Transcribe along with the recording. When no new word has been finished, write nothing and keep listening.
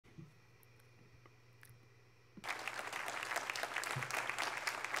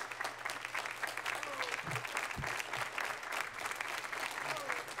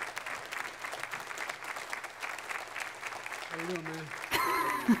doing, man?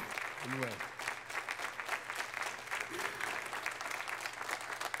 I'm ready.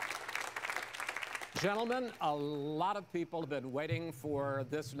 Gentlemen, a lot of people have been waiting for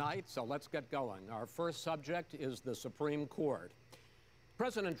this night, so let's get going. Our first subject is the Supreme Court.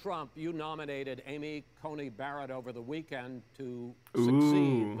 President Trump, you nominated Amy Coney Barrett over the weekend to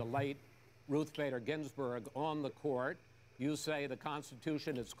succeed the late Ruth Bader Ginsburg on the court. You say the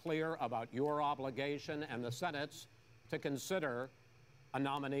Constitution is clear about your obligation and the Senate's to consider a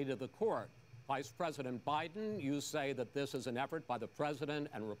nominee to the court. Vice President Biden, you say that this is an effort by the president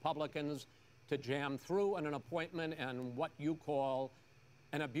and Republicans to jam through an appointment and what you call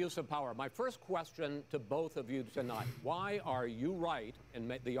an abuse of power. My first question to both of you tonight, why are you right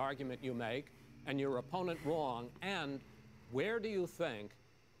in the argument you make and your opponent wrong? And where do you think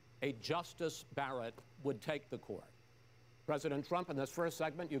a Justice Barrett would take the court? President Trump, in this first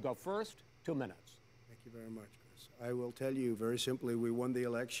segment, you go first, 2 minutes. Thank you very much, Chris. I will tell you very simply, we won the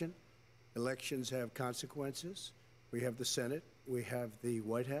election. Elections have consequences. We have the Senate, we have the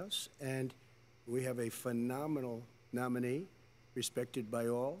White House, and we have a phenomenal nominee, respected by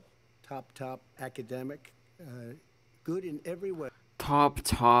all, top academic, good in every way. Top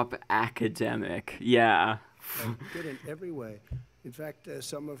academic, yeah. Good in every way. In fact,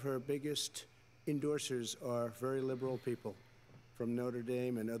 some of her biggest endorsers are very liberal people from Notre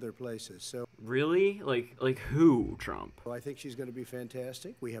Dame and other places. So really? Like who, Trump? well, I think she's going to be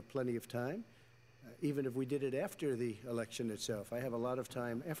fantastic. We have plenty of time, even if we did it after the election itself. I have a lot of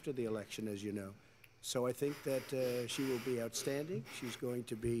time after the election, as you know. So I think that she will be outstanding. She's going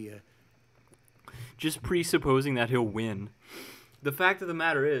to be... Just presupposing that he'll win. The fact of the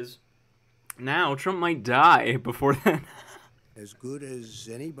matter is, now Trump might die before then. as good as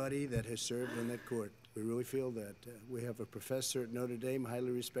anybody that has served on that court. We really feel that. We have a professor at Notre Dame,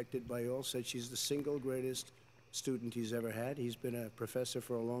 highly respected by all, said she's the single greatest student he's ever had. He's been a professor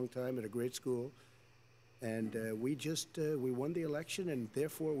for a long time at a great school. And we won the election, and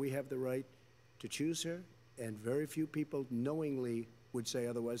therefore we have the right to choose her, and very few people knowingly would say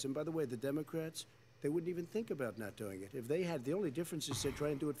otherwise. And by the way, the Democrats, they wouldn't even think about not doing it. If they had, the only difference is they're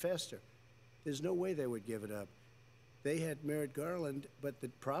trying to do it faster. There's no way they would give it up. They had Merrick Garland, but the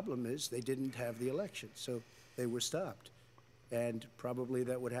problem is they didn't have the election, so they were stopped. And probably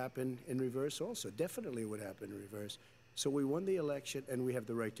that would happen in reverse also. Definitely would happen in reverse. So we won the election, and we have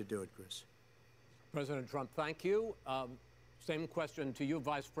the right to do it, Chris. President Trump, thank you. Same question to you,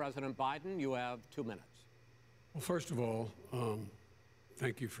 Vice President Biden. You have 2 minutes. Well, first of all,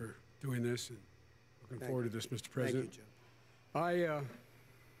 thank you for doing this, and looking forward to this, Mr. President. Thank you, Joe.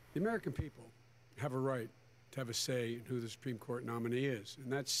 The American people have a right to have a say in who the Supreme Court nominee is,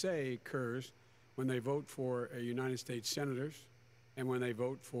 and that say occurs when they vote for a United States senators and when they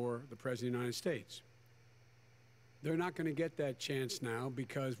vote for the President of the United States. They're not going to get that chance now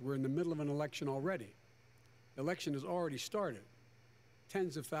because we're in the middle of an election already. The election has already started.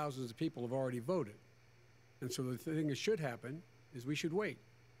 Tens of thousands of people have already voted. And so the thing that should happen is we should wait.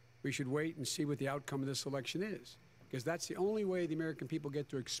 We should wait and see what the outcome of this election is, because that's the only way the American people get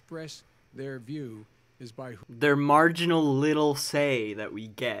to express their view is by their marginal little say that we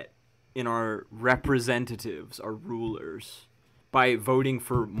get in our representatives, our rulers, by voting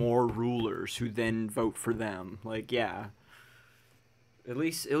for more rulers who then vote for them. Like, yeah. At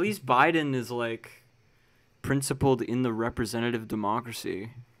least Biden is like principled in the representative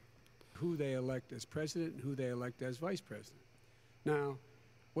democracy. Who they elect as president and who they elect as vice president. Now,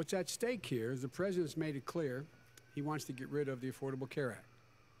 what's at stake here is the president's made it clear he wants to get rid of the Affordable Care Act.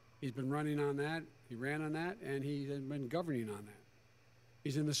 He's been running on that, he ran on that, and he has been governing on that.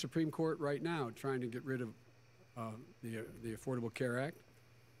 He's in the Supreme Court right now trying to get rid of the Affordable Care Act,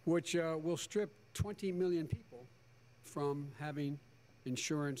 which will strip 20 million people from having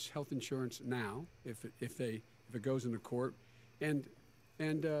insurance, health insurance now, if it goes into court. And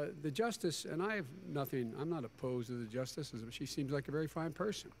the justice, and I'm not opposed to the justice. She seems like a very fine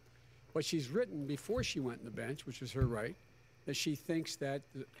person. But she's written before she went on the bench, which is her right, that she thinks that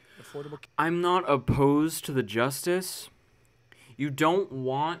the affordable... I'm not opposed to the justice. You don't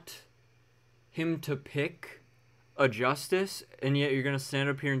want him to pick a justice, and yet you're going to stand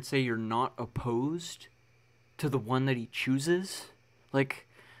up here and say you're not opposed to the one that he chooses? Like,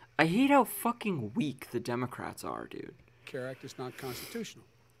 I hate how fucking weak the Democrats are, dude. Care Act is not constitutional.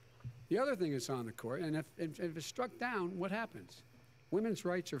 The other thing that's on the court, and if it's struck down, what happens? Women's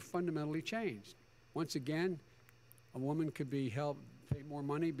rights are fundamentally changed. Once again, a woman could be pay more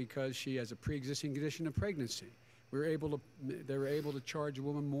money because she has a pre-existing condition of pregnancy. They were able to charge a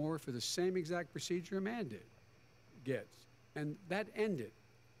woman more for the same exact procedure a man gets. And that ended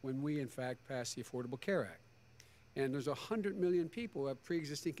when we, in fact, passed the Affordable Care Act. And there's 100 million people who have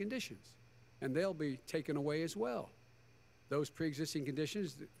pre-existing conditions, and they'll be taken away as well. Those pre-existing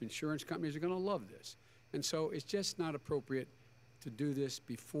conditions, the insurance companies are going to love this. And so it's just not appropriate to do this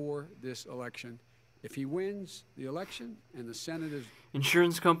before this election. If he wins the election and the Senate is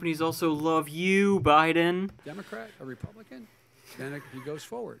Insurance companies also love you, Biden. Democrat or Republican, then he goes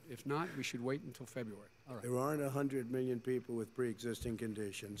forward. If not, we should wait until February. All right. There aren't 100 million people with pre-existing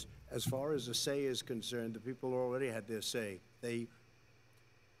conditions. As far as the say is concerned, the people already had their say.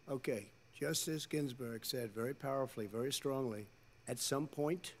 Okay, Justice Ginsburg said very powerfully, very strongly, at some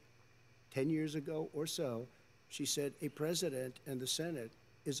point, 10 years ago or so, she said a president and the Senate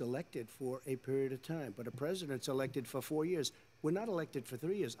is elected for a period of time, but a president's elected for 4 years. We're not elected for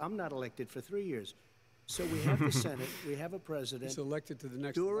 3 years. I'm not elected for 3 years. So we have the Senate, we have a president. He's elected to the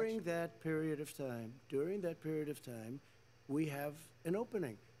next during election. that period of time, we have an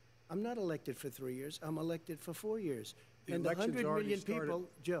opening. I'm not elected for 3 years. I'm elected for 4 years. And the 100 million people,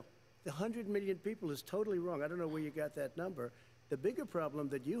 Joe, the 100 million people is totally wrong. I don't know where you got that number. The bigger problem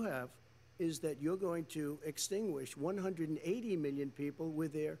that you have is that you're going to extinguish 180 million people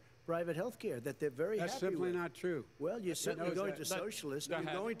with their private health care that they're very That's happy simply with. not true. Well, you're certainly knows going that. to socialist. Go You're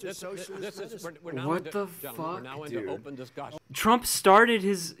ahead. going to This socialist is, medicine. we're now What into, the gentlemen, we're fuck, now into dude? open discussion. Trump started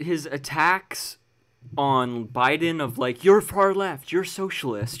his attacks on Biden of like, you're far left, you're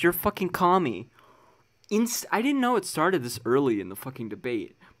socialist, you're fucking commie. I didn't know it started this early in the fucking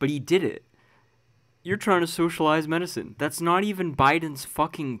debate, but he did it. You're trying to socialize medicine. That's not even Biden's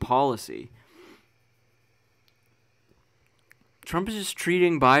fucking policy. Trump is just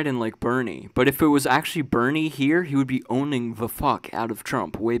treating Biden like Bernie. But if it was actually Bernie here, he would be owning the fuck out of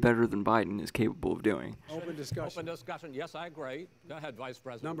Trump way better than Biden is capable of doing. Open discussion. Open discussion. Yes, I agree. Go ahead, Vice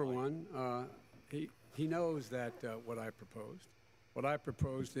President. Number White. one, he knows that what I proposed. What I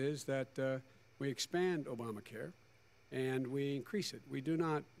proposed is that we expand Obamacare and we increase it. We do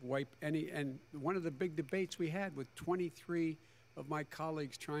not wipe any. And one of the big debates we had with 23 of my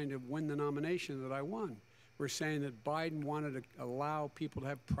colleagues trying to win the nomination that I won were saying that Biden wanted to allow people to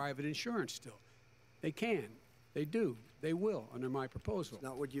have private insurance still. They can. They do. They will under my proposal. It's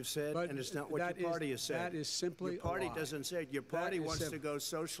not what you've said, But and it's not what that your is- party has said. that is simply Your party a lie. doesn't say it. Your That party is wants to simple. go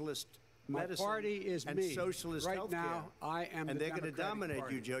socialist My medicine party is and me. socialist Right healthcare. now, I am and the they're going to Democratic dominate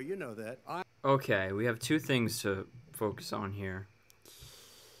Party. you, Joe. You know that. Okay, we have two things to focus on here.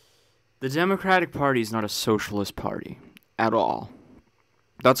 The Democratic Party is not a socialist party at all.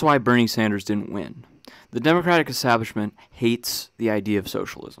 That's why Bernie Sanders didn't win. The Democratic establishment hates the idea of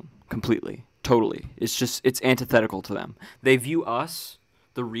socialism completely, totally. It's antithetical to them. They view us,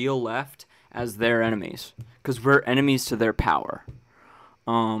 the real left, as their enemies because we're enemies to their power.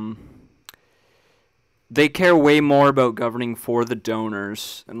 They care way more about governing for the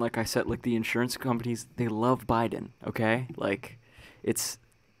donors. And like I said, like the insurance companies, they love Biden, okay? Like,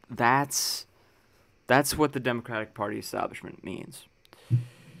 that's what the Democratic Party establishment means.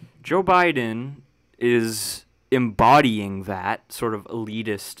 Joe Biden is embodying that sort of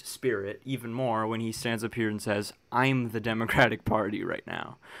elitist spirit even more when he stands up here and says, I'm the Democratic Party right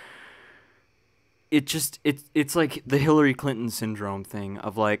now. It's like the Hillary Clinton syndrome thing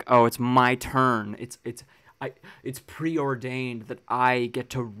of like, oh, it's my turn. It's preordained that I get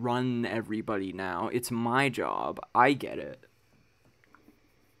to run everybody now. It's my job. I get it.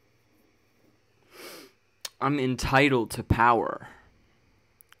 I'm entitled to power.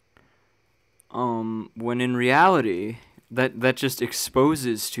 When in reality, that just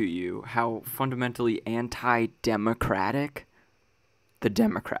exposes to you how fundamentally anti-democratic the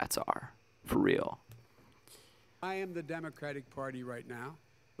Democrats are. For real. I am the Democratic Party right now.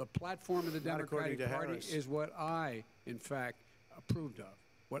 The platform of the Not according Democratic to Party Harris. is what I, in fact, approved of.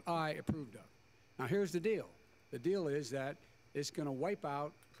 What I approved of. Now, here's the deal. The deal is that it's going to wipe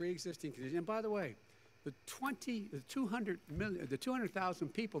out pre-existing conditions. And by the way, the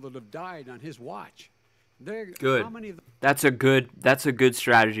 200,000 people that have died on his watch. Good. How many of them? That's a good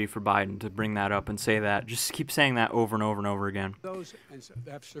strategy for Biden to bring that up and say that. Just keep saying that over and over and over again. Those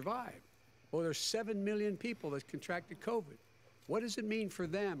have survived. Well, there's 7 million people that contracted COVID. What does it mean for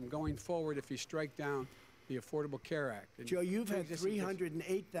them going forward if you strike down the Affordable Care Act? And Joe, you've had pre-existing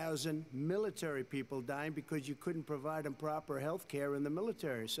 308,000 military people dying because you couldn't provide them proper health care in the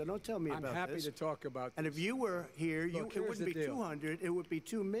military. So don't tell me I'm about happy this. to talk about And this. if you were here, Look, it here's wouldn't be the deal. 200, it would be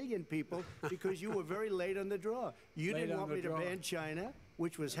 2 million people because you were very late on the draw. You Late didn't on want the me to draw. ban China,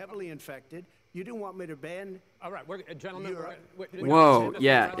 which was heavily infected. You didn't want me to ban... All right, gentlemen. Whoa,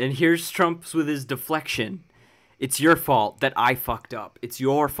 yeah, and here's Trump's with his deflection. It's your fault that I fucked up. It's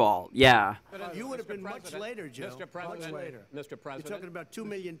your fault. Yeah. You would have Mr. been much President, later, Joe. Mr. President, Much later. Mr. You're President, talking about 2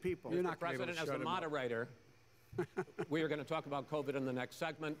 million people. You're not gonna be able President, to as shut the him up. moderator, We are going to talk about COVID in the next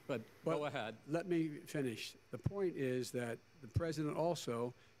segment, but go ahead. Let me finish. The point is that the president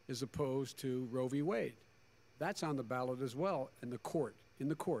also is opposed to Roe v. Wade. That's on the ballot as well in the court.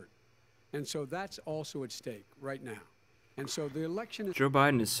 And so that's also at stake right now. And so the election is... Joe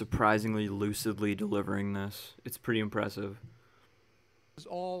Biden is surprisingly lucidly delivering this. It's pretty impressive.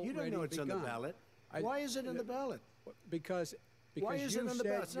 You don't know it's on the ballot. Why is it on the ballot? Because why is it on the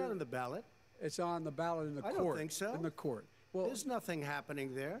ballot? It's not on the ballot. It's on the ballot in the court. I don't think so. In the court. Well, there's nothing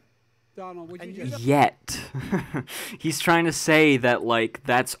happening there. Donald, would you just... Yet. He's trying to say that, like,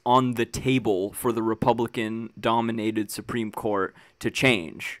 that's on the table for the Republican-dominated Supreme Court to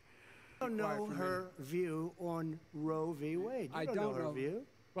change. I don't know her view on Roe v. Wade. I don't know her view.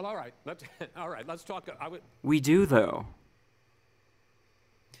 Well, all right. Let's talk. We do, though.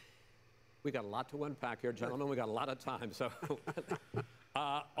 We got a lot to unpack here, gentlemen. We got a lot of time. So,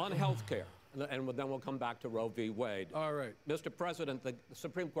 on health care, and then we'll come back to Roe v. Wade. All right. Mr. President, the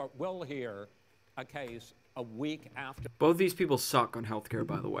Supreme Court will hear a case a week after. Both these people suck on health care,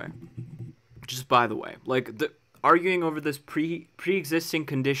 by the way. Just by the way. Like, arguing over this pre-existing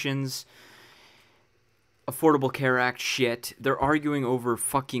conditions, Affordable Care Act shit, they're arguing over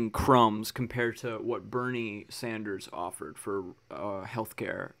fucking crumbs compared to what Bernie Sanders offered for a health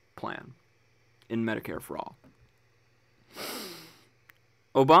care plan in Medicare for All.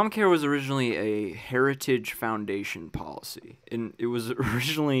 Obamacare was originally a Heritage Foundation policy, and it was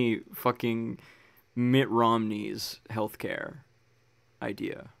originally fucking Mitt Romney's healthcare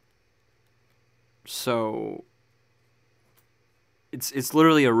idea. So it's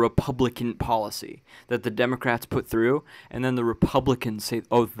literally a Republican policy that the Democrats put through, and then the Republicans say,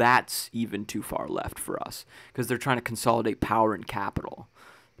 "Oh, that's even too far left for us," because they're trying to consolidate power and capital,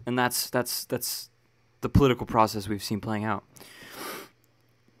 and that's the political process we've seen playing out.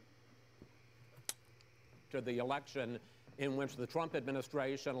 To the election in which the Trump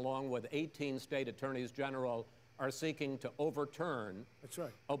administration, along with 18 state attorneys general, are seeking to overturn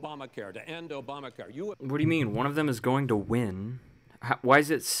Obamacare, to end Obamacare. What do you mean? One of them is going to win. Why is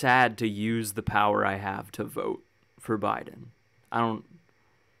it sad to use the power I have to vote for Biden? I don't...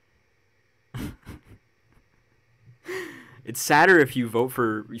 It's sadder if you fall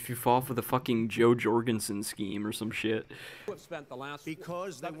for the fucking Joe Jorgensen scheme or some shit. You have spent the last...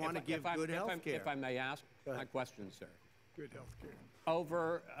 Because they want to give good health care. If I may ask my question, sir. Good health care.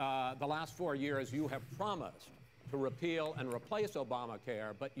 Over the last 4 years, you have promised to repeal and replace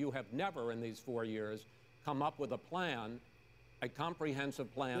Obamacare, but you have never in these 4 years come up with a plan, a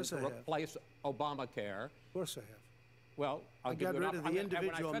comprehensive plan to replace Obamacare. Of course I have. Well, I got rid of the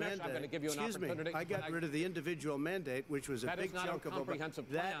individual mandate. I'm going to give you an opportunity. I got rid of the individual mandate, which was a big chunk of Obamacare.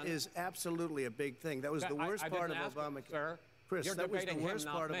 That is absolutely a big thing. That was the worst part of Obamacare. Sir, Chris, that was the worst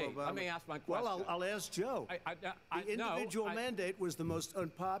part of Obamacare. Let me ask my question. Well, I'll ask Joe. The individual mandate was the most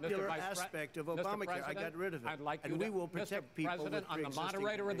unpopular aspect of Obamacare. I got rid of it. And we will protect people with President, I'm the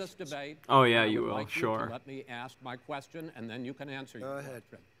moderator of this debate. Oh, yeah, you will, sure. Let me ask my question, and then you can answer your question. Go ahead.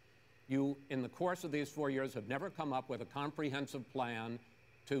 You, in the course of these 4 years, have never come up with a comprehensive plan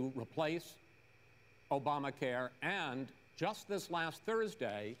to replace Obamacare. And just this last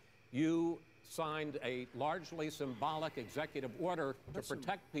Thursday, you signed a largely symbolic executive order to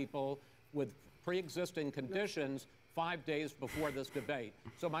protect people with pre-existing conditions 5 days before this debate.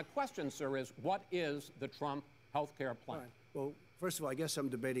 So my question, sir, is what is the Trump health care plan? Right. Well, first of all, I guess I'm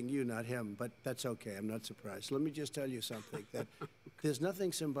debating you, not him, but that's okay. I'm not surprised. Let me just tell you something, that there's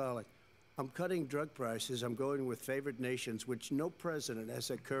nothing symbolic. I'm cutting drug prices. I'm going with favored nations, which no president has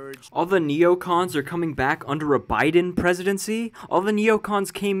the courage. All the neocons are coming back under a Biden presidency? All the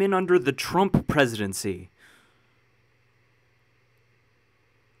neocons came in under the Trump presidency.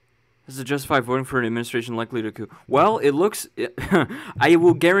 Does it justify voting for an administration likely to coup? Well, it looks... I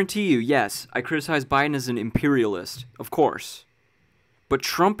will guarantee you, yes, I criticize Biden as an imperialist, of course. But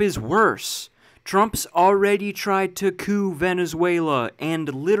Trump is worse. Trump's already tried to coup Venezuela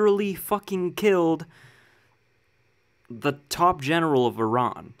and literally fucking killed the top general of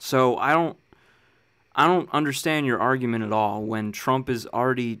Iran. So I don't understand your argument at all when Trump is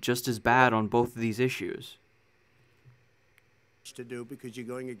already just as bad on both of these issues. To do because you're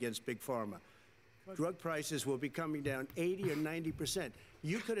going against Big Pharma. Drug prices will be coming down 80 or 90%.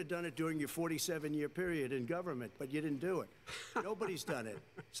 You could have done it during your 47-year period in government, but you didn't do it. Nobody's done it.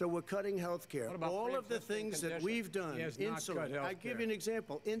 So we're cutting health care. All of the things that we've done, insulin. I give you an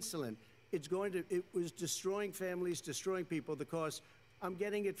example. Insulin, it was destroying families, destroying people because I'm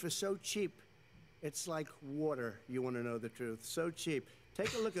getting it for so cheap. It's like water, you want to know the truth. So cheap.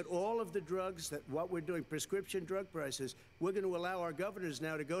 Take a look at all of the drugs that what we're doing, prescription drug prices. We're going to allow our governors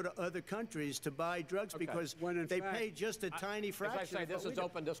now to go to other countries to buy drugs because they pay just a tiny fraction. As I say, this is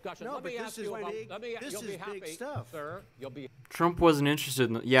open discussion. No, let me ask you about. This is big stuff, sir. You'll be. Trump wasn't interested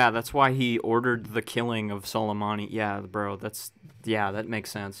in. Yeah, that's why he ordered the killing of Soleimani. Yeah, bro, that makes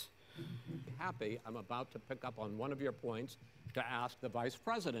sense. Happy. I'm about to pick up on one of your points to ask the vice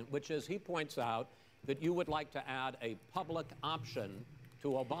president, which is he points out that you would like to add a public option to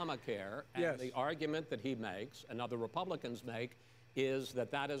Obamacare, and yes. The argument that he makes and other Republicans make is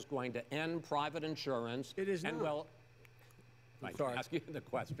that that is going to end private insurance. It is and not. Well, I ask you the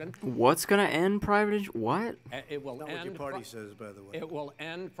question. What's gonna end private? What? It will Not end. what your party says, by the way. It will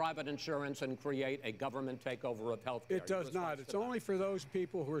end private insurance and create a government takeover of health care. It does not. It's only for those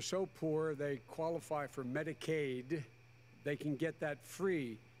people who are so poor they qualify for Medicaid. They can get that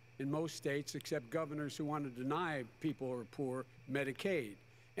free in most states, except governors who want to deny people who are poor Medicaid.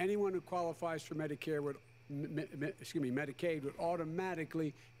 Anyone who qualifies for Medicare would, Medicaid would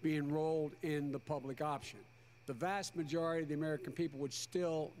automatically be enrolled in the public option. The vast majority of the American people would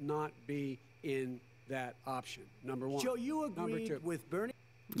still not be in that option. Number one. Joe, you Number agreed two. with Bernie.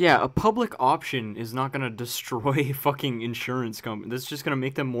 Yeah, a public option is not gonna destroy fucking insurance companies. That's just gonna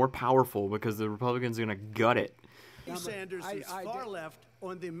make them more powerful because the Republicans are gonna gut it. Sanders is far left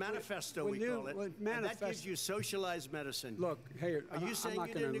on the manifesto, we call it, and that gives you socialized medicine. Look, hey, Are you saying I'm not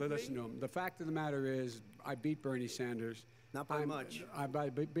you going didn't to agree? listen to him. The fact of the matter is, I beat Bernie Sanders. Not by much. I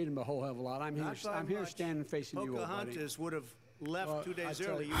beat him a whole hell of a lot. I'm here much. standing facing you, old buddy. Pocahontas would have left 2 days I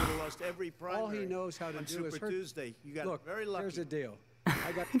tell early. you- You would have lost every primary. All he knows how to on do Super is hurt. Tuesday. You got Look, very lucky. here's the deal.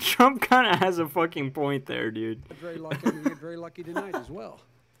 Trump kind of has a fucking point there, dude. Very lucky. I'm gonna get very lucky tonight as well.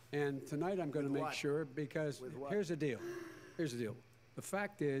 And tonight I'm going to make what? sure because With what? here's the deal. Here's the deal. The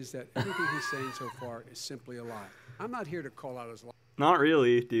fact is that everything he's saying so far is simply a lie. I'm not here to call out his Not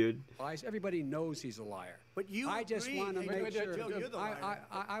really, dude. lies. Everybody knows he's a liar. But you I just agree. want to Hey, make sure. Joe, you're the liar.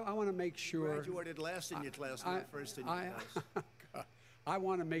 I want to make sure. Graduated last in your class, not first in your class. I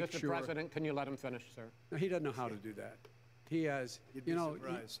want to make Mr. sure. President, can you let him finish, sir? No, he doesn't know how to do that. He has. You'd be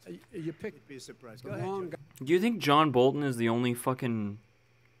surprised. You pick You'd be surprised. the Go ahead, wrong Joe. guy. Do you think John Bolton is the only fucking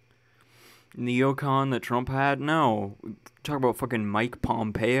neocon that Trump had? No. Talk about fucking Mike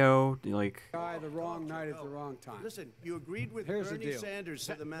Pompeo, like. The wrong night at the wrong time. Listen, you agreed with Here's the Bernie deal. Sanders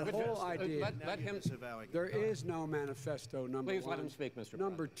to the The manifesto. whole idea. Let him. Disavowing it. There is no manifesto. Number Please one. let him speak, Mr.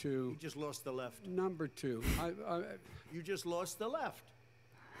 Number President. two. You just lost the left. Number two. You just lost the left.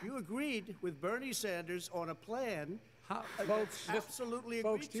 You agreed with Bernie Sanders on a plan. Folks, Absolutely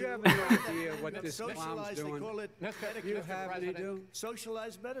folks, agreed do you to. have any idea what That's this clown's socialized. They doing? call it You Mr. have any President. do?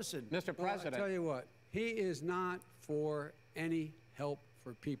 socialized medicine. Mr. Well, I President. tell you what, he is not for any help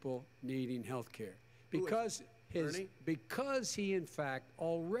for people needing health care because Bernie? because he in fact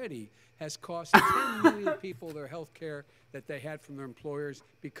already has cost 10 million people their health care that they had from their employers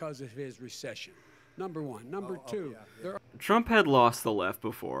because of his recession. Number one. Number two, there Trump had lost the left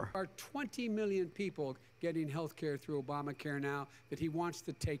before. are 20 million people getting health care through Obamacare now that he wants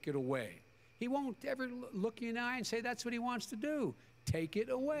to take it away. He won't ever look you in the eye and say that's what he wants to do. Take it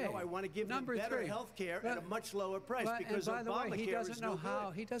away. No, I want to give them Number better three. health care at a But- much lower price because and by the way, he Obamacare doesn't is know no how.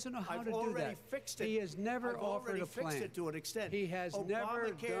 good. He doesn't know how I've to do already that. fixed it. He has never I've offered already a plan. fixed it to an extent. He has never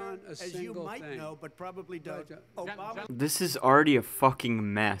Obamacare, done a as you single might thing. know, but probably don't. Obama. This is already a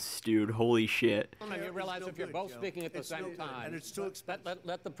fucking mess, dude. Holy shit. Gentlemen, you realize no if you're good, both Joe. speaking at the It's no same good, time, and it's too expensive.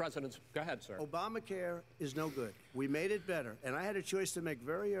 let the president. Go ahead, sir. Obamacare is no good. We made it better, and I had a choice to make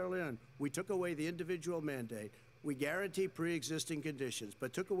very early on. We took away the individual mandate. We guarantee pre-existing conditions,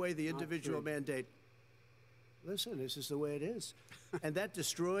 but took away the individual mandate. Listen, this is the way it is. And that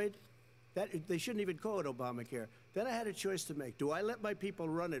destroyed, they shouldn't even call it Obamacare. Then I had a choice to make. Do I let my people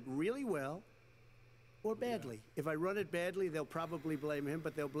run it really well or badly? If I run it badly, they'll probably blame him,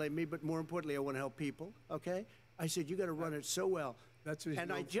 but they'll blame me. But more importantly, I want to help people, okay? I said, you got to run it so well. That's what he's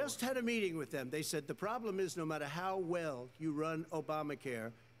And I known for. just had a meeting with them. They said the problem is no matter how well you run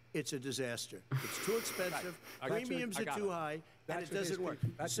Obamacare, it's a disaster. It's too expensive. I got you. Premiums I are got too it. high, That's and it what his doesn't work.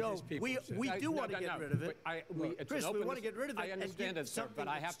 people- that's what So his people we said. do want to get rid of it. Chris, we want to get rid of it. I and understand give it, sir, but something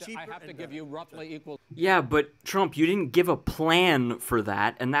I have that's to. I cheaper have to and give better. you roughly equal. Yeah, but Trump, you didn't give a plan for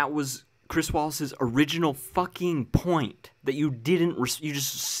that, and that was Chris Wallace's original fucking point that you didn't. You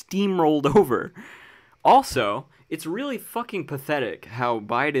just steamrolled over. Also, it's really fucking pathetic how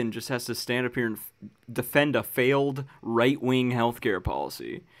Biden just has to stand up here and defend a failed right-wing healthcare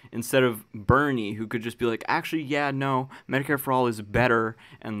policy instead of Bernie, who could just be like, actually, yeah, no, Medicare for All is better,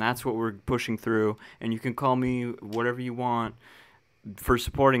 and that's what we're pushing through, and you can call me whatever you want. for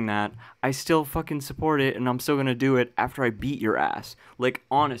supporting that, I still fucking support it, and I'm still gonna do it after I beat your ass. Like,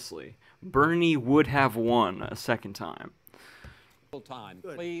 honestly, Bernie would have won a second time.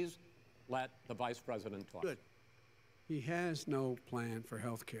 Good. Please let the vice president talk. Good. He has no plan for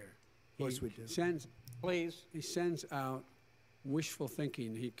health care. Of course we do. Please. He sends out wishful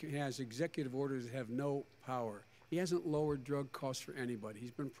thinking. He has executive orders that have no power. He hasn't lowered drug costs for anybody.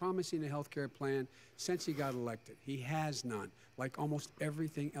 He's been promising a health care plan since he got elected. He has none, like almost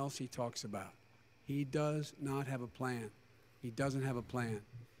everything else he talks about. He does not have a plan. He doesn't have a plan.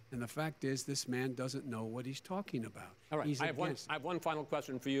 And the fact is, this man doesn't know what he's talking about. All right, He's I have one final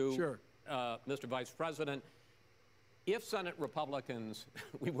question for you, Sure. Mr. Vice President. If Senate Republicans,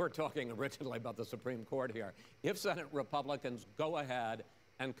 we were talking originally about the Supreme Court here, if Senate Republicans go ahead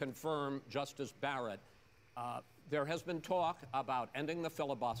and confirm Justice Barrett, there has been talk about ending the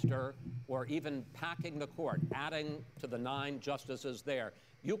filibuster or even packing the court, adding to the 9 justices there.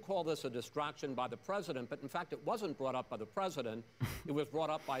 You call this a distraction by the president, but in fact, it wasn't brought up by the president. It was brought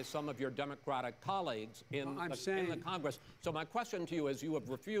up by some of your Democratic colleagues in the Congress. So my question to you is, you have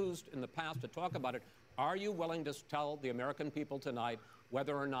refused in the past to talk about it. Are you willing to tell the American people tonight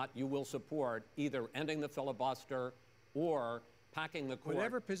whether or not you will support either ending the filibuster or packing the court?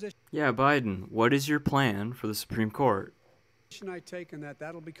 Whatever position Yeah, Biden, what is your plan for the Supreme Court? I take on that,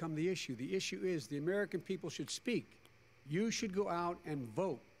 that'll become the issue. The issue is the American people should speak. You should go out and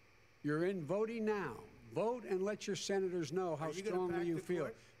vote. You're in voting now. Vote and let your senators know how strongly you feel.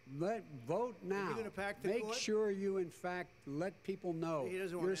 Vote now. Make sure you, in fact, let people know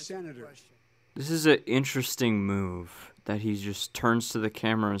you're a senator. This is an interesting move that he just turns to the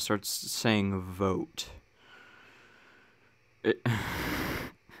camera and starts saying vote.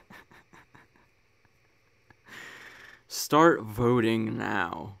 Start voting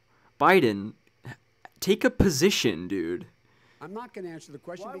now. Biden, take a position, dude. I'm not going to answer the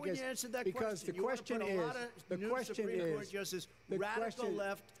question Why would you answer that because question? the question is Radical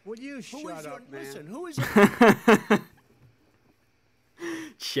left. Will you shut up, man? Listen, who is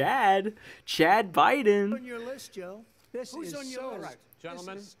Chad Biden. on your list, Joe? Who's on your list? Right,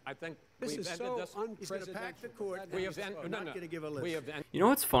 gentlemen, I think this we've is ended so this. He's going to pack the court. We have not going to give a list. You know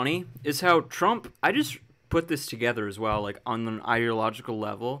what's funny is how Trump, I just put this together as well, like on an ideological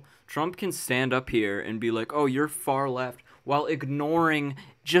level. Trump can stand up here and be like, oh, you're far left, while ignoring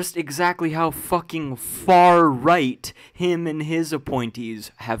just exactly how fucking far right him and his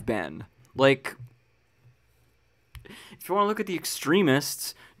appointees have been. Like, if you want to look at the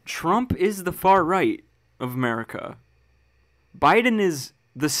extremists, Trump is the far right of America. Biden is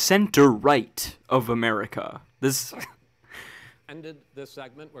the center right of America. This ended this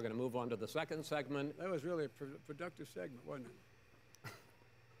segment. We're going to move on to the second segment. That was really a productive segment, wasn't it?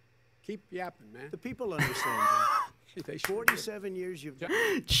 Keep yapping, man. The people understand that. 47 years you've done.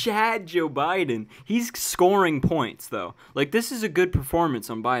 Chad Joe Biden. He's scoring points, though. Like, this is a good performance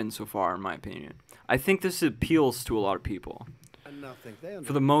on Biden so far, in my opinion. I think this appeals to a lot of people. Nothing.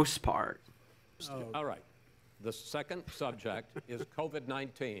 For the most part. Oh. All right. The second subject is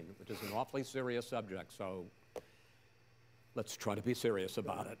COVID-19, which is an awfully serious subject, so let's try to be serious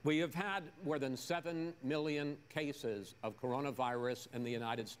about it. We have had more than 7 million cases of coronavirus in the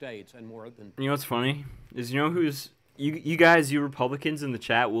United States, and more than... You know what's funny? Is you know who's... You guys, you Republicans in the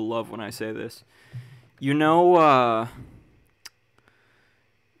chat will love when I say this. You know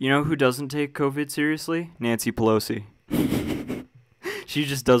who doesn't take COVID seriously? Nancy Pelosi. She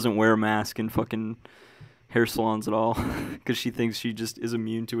just doesn't wear a mask in fucking hair salons at all because she thinks she just is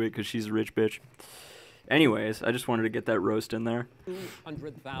immune to it because she's a rich bitch. Anyways, I just wanted to get that roast in there.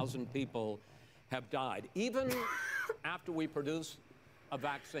 200,000 people have died. Even after we produce a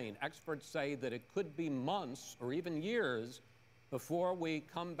vaccine, experts say that it could be months or even years before we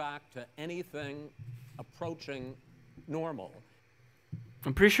come back to anything approaching normal.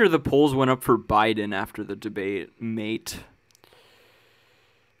 I'm pretty sure the polls went up for Biden after the debate, mate.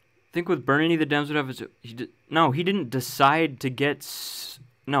 I think with Bernie, the Dems would have he didn't decide to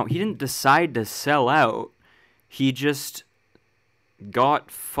he didn't decide to sell out. He just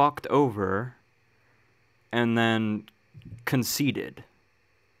got fucked over and then conceded.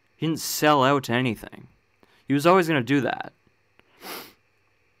 He didn't sell out to anything. He was always going to do that.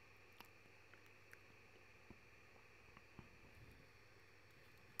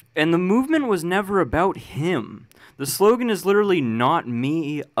 And the movement was never about him. The slogan is literally not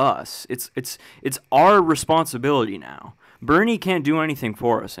me, us. It's our responsibility now. Bernie can't do anything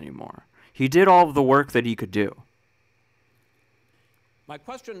for us anymore. He did all of the work that he could do. My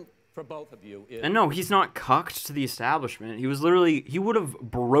question for both of you is... And no, he's not cucked to the establishment. He would have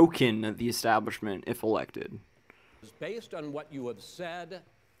broken the establishment if elected. Based on what you have said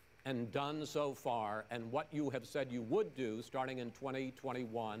and done so far, and what you have said you would do starting in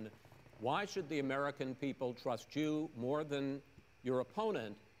 2021, why should the American people trust you more than your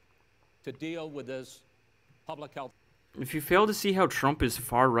opponent to deal with this public health? If you fail to see how Trump is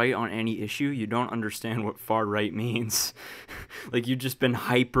far right on any issue, you don't understand what far right means. Like, you've just been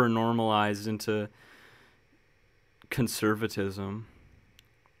hyper normalized into conservatism.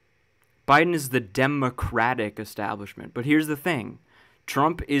 Biden is the Democratic establishment. But here's the thing.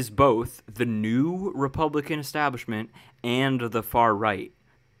 Trump is both the new Republican establishment and the far right.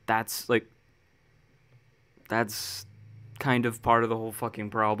 That's kind of part of the whole fucking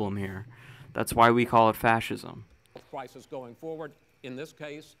problem here. That's why we call it fascism. Crisis going forward. In this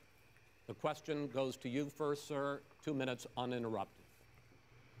case, the question goes to you first, sir. 2 minutes uninterrupted.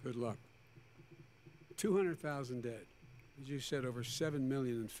 Good luck. 200,000 dead. As you said, over 7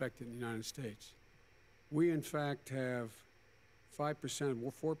 million infected in the United States. We, in fact, have 4%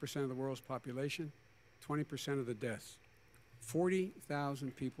 of the world's population, 20% of the deaths.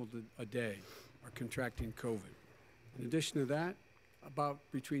 40,000 people a day are contracting COVID. In addition to that, about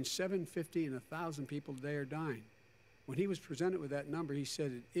between 750 and 1,000 people a day are dying. When he was presented with that number, he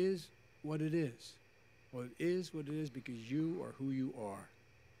said, it is what it is. Well, it is what it is because you are who you are.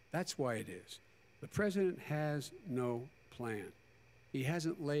 That's why it is. The president has no plan. He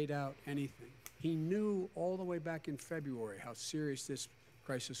hasn't laid out anything. He knew all the way back in February how serious this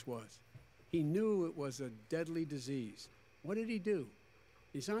crisis was. He knew it was a deadly disease. What did he do?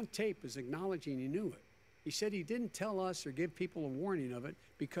 He's on tape as acknowledging he knew it. He said he didn't tell us or give people a warning of it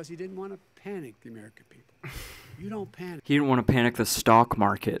because he didn't want to panic the American people. You don't panic. He didn't want to panic the stock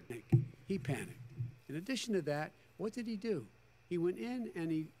market. He panicked. In addition to that, what did he do? He went in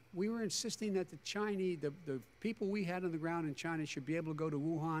and we were insisting that the Chinese, the people we had on the ground in China should be able to go to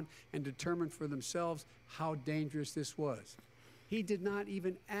Wuhan and determine for themselves how dangerous this was. He did not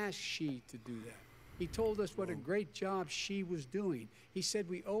even ask Xi to do that. He told us what a great job Xi was doing. He said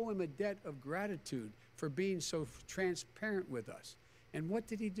we owe him a debt of gratitude for being so transparent with us. And what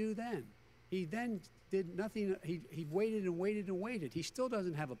did he do then? He then did nothing. He waited and waited and waited. He still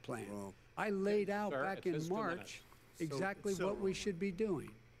doesn't have a plan. Well, I laid out back in March exactly what we should be doing.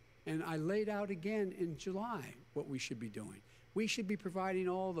 And I laid out again in July what we should be doing. We should be providing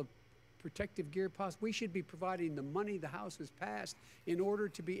all the protective gear possible. We should be providing the money the House has passed in order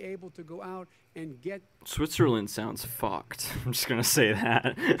to be able to go out and get Switzerland sounds fucked. I'm just going to say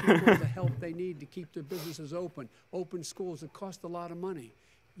that. people the help they need to keep their businesses open schools that cost a lot of money.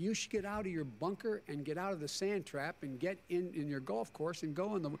 You should get out of your bunker and get out of the sand trap and get in your golf course and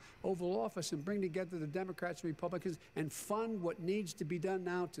go in the Oval Office and bring together the Democrats and Republicans and fund what needs to be done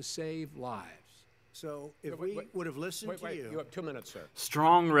now to save lives. So if we would have listened to you... You have 2 minutes, sir.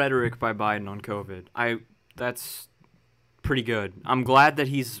 Strong rhetoric by Biden on COVID. That's pretty good. I'm glad that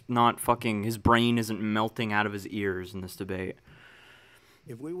he's not his brain isn't melting out of his ears in this debate.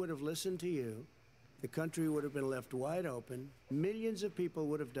 If we would have listened to you, the country would have been left wide open. Millions of people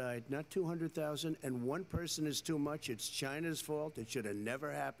would have died, not 200,000, and one person is too much. It's China's fault. It should have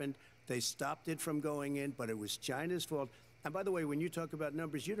never happened. They stopped it from going in, but it was China's fault. And by the way, when you talk about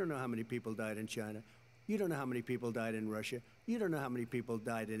numbers, you don't know how many people died in China. You don't know how many people died in Russia. You don't know how many people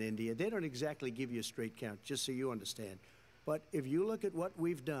died in India. They don't exactly give you a straight count, just so you understand. But if you look at what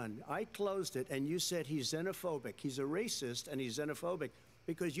we've done, I closed it, and you said he's xenophobic. He's a racist, and he's xenophobic.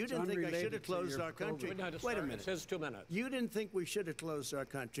 Because you didn't think I should have closed our country. Wait a minute. It's his 2 minutes. You didn't think we should have closed our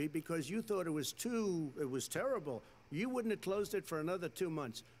country because you thought it was terrible. You wouldn't have closed it for another 2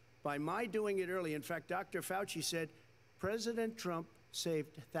 months. By my doing it early, in fact, Dr. Fauci said, President Trump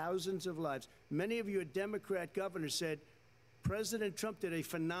saved thousands of lives. Many of you Democrat governors said, President Trump did a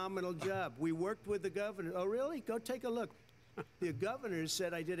phenomenal job. We worked with the governor. Oh, really? Go take a look. The governors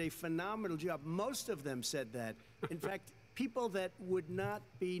said I did a phenomenal job. Most of them said that. In fact, people that would not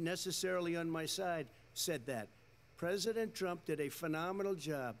be necessarily on my side said that. President Trump did a phenomenal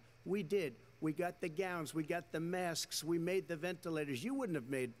job. We did. We got the gowns. We got the masks. We made the ventilators. You wouldn't have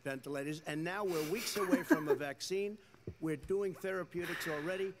made ventilators. And now we're weeks away from a vaccine. We're doing therapeutics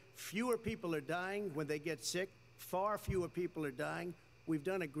already. Fewer people are dying when they get sick. Far fewer people are dying. We've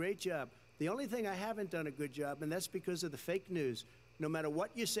done a great job. The only thing I haven't done a good job, and that's because of the fake news. No matter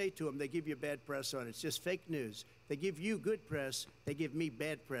what you say to them, they give you bad press on it. It's just fake news. They give you good press. They give me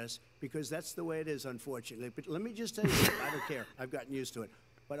bad press because that's the way it is, unfortunately. But let me just tell you, I don't care. I've gotten used to it.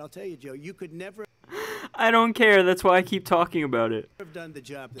 But I'll tell you, Joe, you could never... I don't care. That's why I keep talking about it. Have done the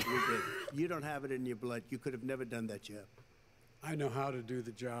job that we did. You don't have it in your blood. You could have never done that job. I know how to do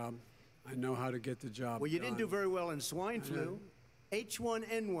the job. I know how to get the job Well, you done. didn't do very well in swine flu.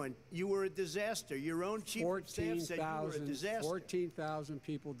 H1N1, you were a disaster. Your own chief of staff said you were a disaster. 14,000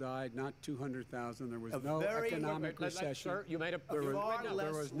 people died, not 200,000. There was no very- economic recession. Sir, you made a There was, far there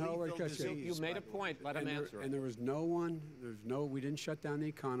less was no lethal recession. disease, You made by a the way. point. Let him answer. And there was no one, we didn't shut down the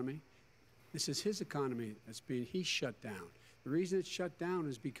economy. This is his economy he's shut down. The reason it's shut down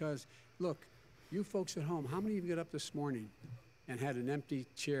is because, look, you folks at home, how many of you got up this morning and had an empty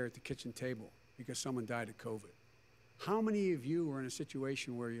chair at the kitchen table because someone died of COVID? How many of you were in a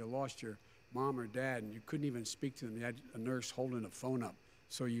situation where you lost your mom or dad and you couldn't even speak to them? You had a nurse holding a phone up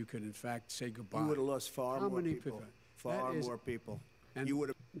so you could, in fact, say goodbye. You would have lost far How more many people. Far more people. And You would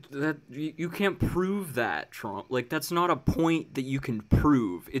have. That you can't prove that, Trump. Like, that's not a point that you can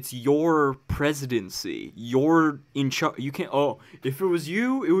prove. It's your presidency. You're in charge. You can't. Oh, if it was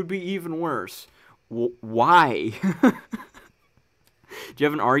you, it would be even worse. Why? Do you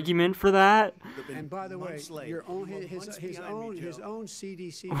have an argument for that? And by the way, your own, his own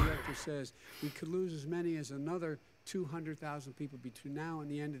CDC director says we could lose as many as another 200,000 people between now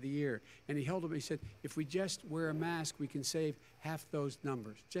and the end of the year. And he held up, he said, if we just wear a mask, we can save half those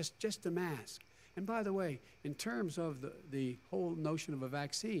numbers. Just a mask. And by the way, in terms of the whole notion of a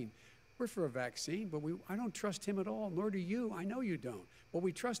vaccine, we're for a vaccine, but I don't trust him at all, nor do you. I know you don't. What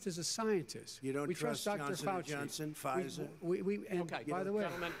we trust is a scientist. You don't we trust Dr. Johnson Fauci. & Johnson, Pfizer? And Okay, by the way,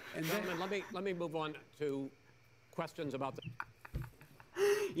 gentlemen, let me move on to questions about the.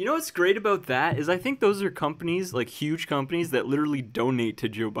 You know what's great about that is I think those are companies, like huge companies, that literally donate to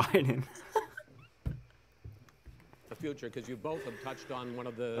Joe Biden. The future, because you both have touched on one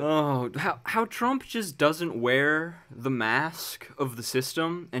of the. Oh, how Trump just doesn't wear the mask of the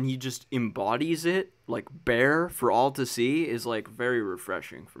system and he just embodies it like bare for all to see is like very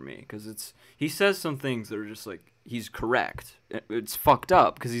refreshing for me, because he says some things that are just like he's correct. It's fucked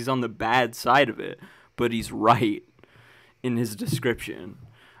up because he's on the bad side of it, but he's right in his description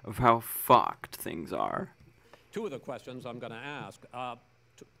of how fucked things are. Two of the questions I'm going to ask.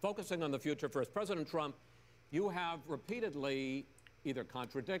 Focusing on the future first, President Trump, you have repeatedly either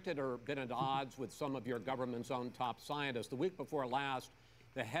contradicted or been at odds with some of your government's own top scientists. The week before last,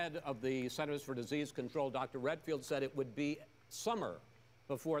 the head of the Centers for Disease Control, Dr. Redfield, said it would be summer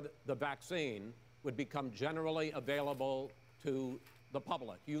before the vaccine would become generally available to the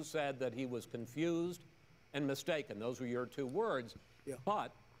public. You said that he was confused and mistaken. Those were your two words. Yeah.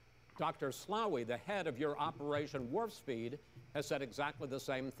 But Dr. Slaoui, the head of your Operation Warp Speed, has said exactly the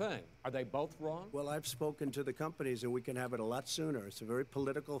same thing. Are they both wrong? Well, I've spoken to the companies, and we can have it a lot sooner. It's a very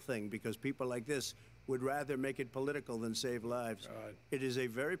political thing because people like this would rather make it political than save lives. It is a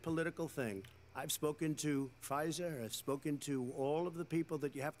very political thing. I've spoken to Pfizer. I've spoken to all of the people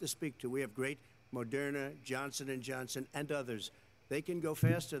that you have to speak to. We have great Moderna, Johnson & Johnson, and others. They can go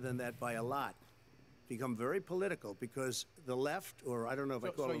faster than that by a lot. Become very political because the left, or I don't know if I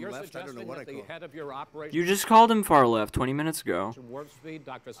call them left, I don't know what I call them. The head of your Operation You just called him far left 20 minutes ago. Warp Speed,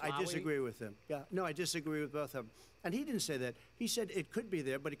 Dr. Slaoui. I disagree with him. Yeah, no, I disagree with both of them. And he didn't say that. He said it could be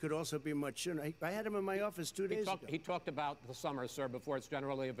there, but it could also be much sooner. I had him in my office 2 days ago. He talked about the summer, sir, before it's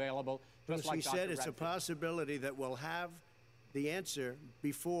generally available. Just Because like he Dr. said it's a Redfield. possibility that we'll have the answer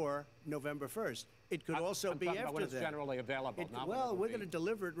before November 1st. It could also I'm be talking about after when it's that. generally available. Not when Well, it'll we're be. going to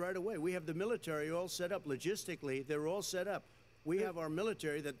deliver it right away. We have the military all set up. Logistically, they're all set up. We have our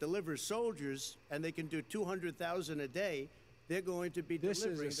military that delivers soldiers, and they can do 200,000 a day. They're going to be this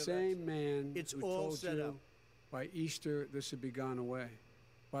delivering. is the same man It's who all told set you up. by Easter this would be gone away.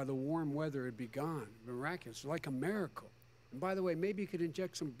 By the warm weather, it'd be gone. Miraculous, like a miracle. And by the way, maybe you could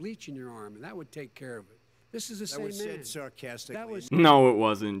inject some bleach in your arm, and that would take care of it. This is the That same was man. said sarcastically. That was No, it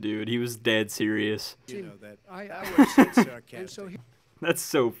wasn't, dude. He was dead serious. You know that. I- That was said sarcastically. and so That's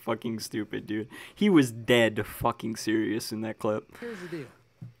so fucking stupid, dude. He was dead fucking serious in that clip. here's the deal.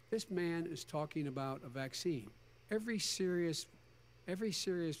 This man is talking about a vaccine. Every serious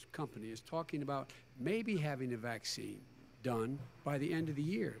company is talking about maybe having a vaccine done by the end of the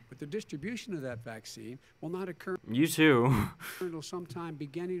year. But the distribution of that vaccine will not occur You too. until sometime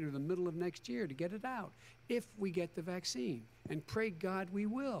beginning or the middle of next year to get it out, if we get the vaccine. And pray God we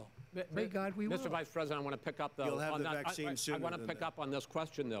will. Pray God we will. Mr. Vice President, I want to pick up, though, You'll have on the that. vaccine I sooner want to than pick that. up on this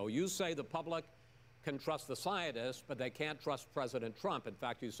question, though. You say the public can trust the scientists, but they can't trust President Trump. In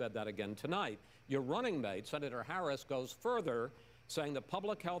fact, you said that again tonight. Your running mate, Senator Harris, goes further, saying the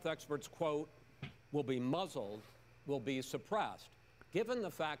public health experts, quote, will be muzzled, will be suppressed. Given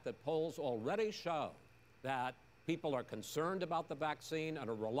the fact that polls already show that people are concerned about the vaccine and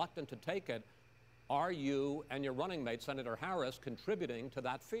are reluctant to take it, are you and your running mate, Senator Harris, contributing to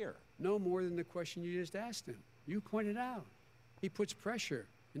that fear? No more than the question you just asked him. You pointed out. He puts pressure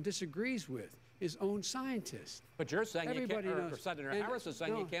and disagrees with. his own scientists. But you're saying Everybody you can't, or knows. Senator And Harris is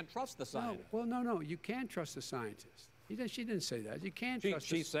saying no, you can't trust the No, scientists. well, no, you can trust the scientists. She didn't say that. You can't trust.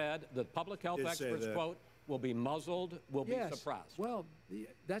 She said that public health Did say experts, that. quote, will be muzzled, will be Yes. suppressed. Well,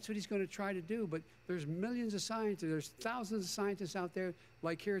 that's what he's going to try to do. But there's millions of scientists. There's thousands of scientists out there,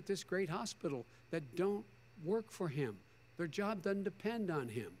 like here at this great hospital, that don't work for him. Their job doesn't depend on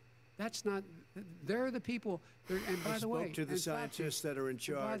him. That's not. They're the people. And by I the way, spoke to the and scientists that are in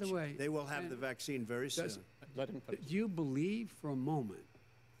charge. by the way, they will have and the vaccine very soon. Let him finish. do you believe for a moment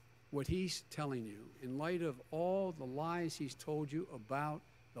what he's telling you in light of all the lies he's told you about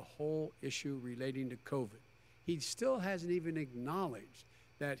the whole issue relating to COVID? He still hasn't even acknowledged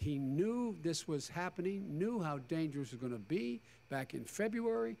that he knew this was happening, knew how dangerous it was going to be back in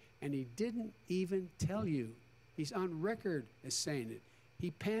February, and he didn't even tell you. He's on record as saying it. He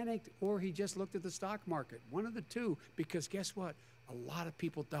panicked or he just looked at the stock market, one of the two, because guess what? A lot of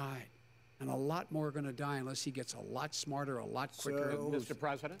people died, and a lot more are going to die unless he gets a lot smarter, a lot quicker. So- Mr.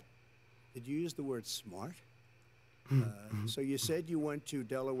 President? Did you use the word smart? So you said you went to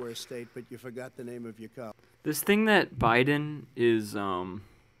Delaware State, but you forgot the name of your college. This thing that Biden is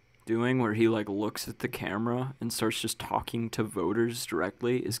doing where he like looks at the camera and starts just talking to voters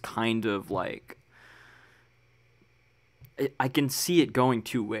directly is kind of like I can see it going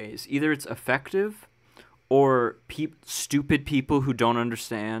two ways. Either it's effective or stupid people who don't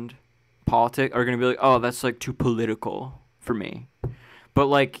understand politics are going to be like, "Oh, that's like too political for me." But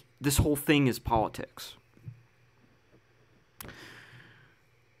like this whole thing is politics.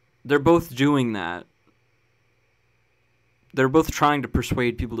 They're both doing that. They're both trying to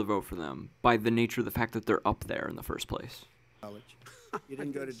persuade people to vote for them by the nature of the fact that they're up there in the first place. You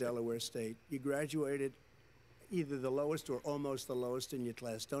didn't go to Delaware State. You graduated either the lowest or almost the lowest in your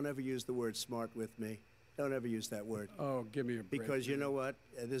class. Don't ever use the word smart with me. Don't ever use that word. Oh, give me a break. Because you know what?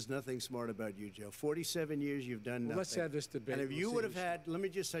 There's nothing smart about you, Joe. 47 years, you've done nothing. Let's have this debate. And if We'll you see would have who's- had, let me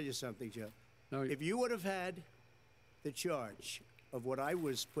just tell you something, Joe. No, If you would have had the charge of what I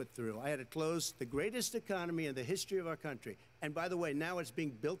was put through, I had to close the greatest economy in the history of our country. And by the way, now it's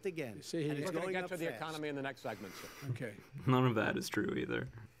being built again. See, and it's We're going to going get up to the fast. economy in the next segment, sir. Okay. None of that is true either.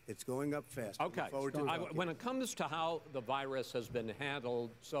 It's going up fast. Okay. Look forward to talking. When it comes to how the virus has been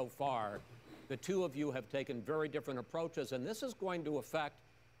handled so far, the two of you have taken very different approaches, and this is going to affect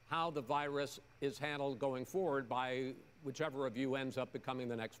how the virus is handled going forward by whichever of you ends up becoming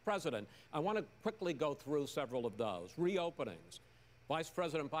the next president. I want to quickly go through several of those. Reopenings. Vice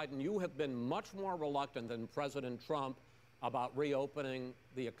President Biden, you have been much more reluctant than President Trump about reopening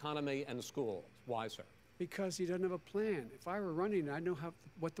the economy and schools. Why, sir? Because he doesn't have a plan. If I were running, I'd know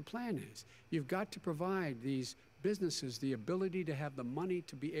what the plan is. You've got to provide these businesses the ability to have the money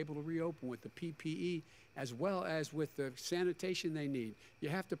to be able to reopen with the PPE as well as with the sanitation they need. You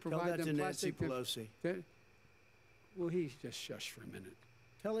have to Tell provide that to them Nancy plastic. Pelosi. Well, he just shush for a minute.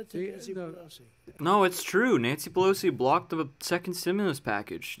 Tell it to The- Nancy the- Pelosi. No, it's true. Nancy Pelosi blocked the second stimulus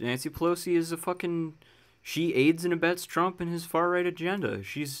package. Nancy Pelosi is a fucking... She aids and abets Trump and his far-right agenda.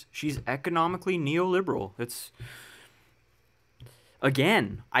 She's economically neoliberal. It's...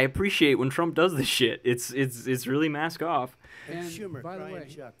 Again, I appreciate when Trump does this shit. It's really mask off. And Schumer, by the Brian way,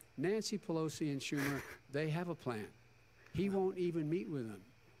 Chuck. Nancy Pelosi and Schumer, they have a plan. He won't even meet with them.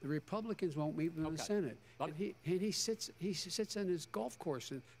 The Republicans won't meet with them in the Okay. Senate. But- And he sits on his golf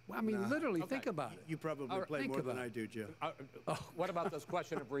course. And, well, I mean, literally, think about it. You probably All right, play think more than about I it. do, Joe. What about this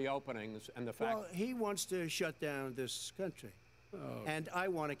question of reopenings and the fact... Well, he wants to shut down this country. Oh. And I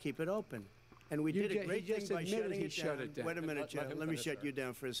want to keep it open. And we You did ju- a he great just thing by admitted shutting he it shut down. it down. Wait a minute, Joe. Let him Let me finish, shut sir. you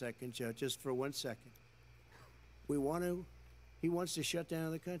down for a second, Joe, just for 1 second. He wants to shut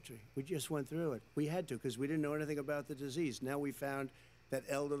down the country. We just went through it. We had to because we didn't know anything about the disease. Now we found that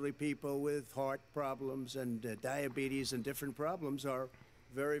elderly people with heart problems and diabetes and different problems are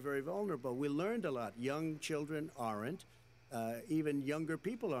very, very vulnerable. We learned a lot. Young children aren't. Even younger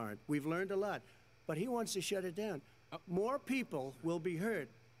people aren't. We've learned a lot. But he wants to shut it down. More people will be hurt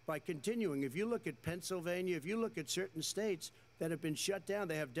by continuing. If you look at Pennsylvania, if you look at certain states that have been shut down,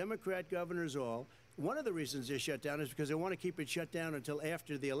 they have Democrat governors all. One of the reasons they're shut down is because they want to keep it shut down until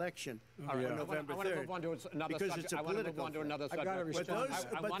after the election on November I want to 3rd. move on to another Because subject. it's a I want to move political on to thing. another I subject. gotta But respond. those,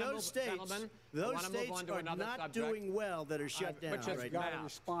 I but wanna those move- states, gentlemen, I those wanna move states on to are another not subject. doing well that are shut down Which is right gotta now.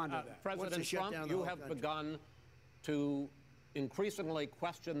 respond to that. President shut Trump, down the you whole have country. begun to increasingly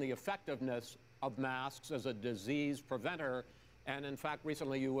question the effectiveness of masks as a disease preventer. And in fact,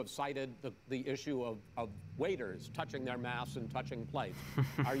 recently you have cited the issue of waiters touching their masks and touching plates.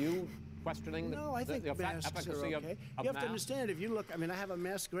 Are you questioning No, I think the masks efficacy are of okay. You have masks? to understand, if you look, I mean, I have a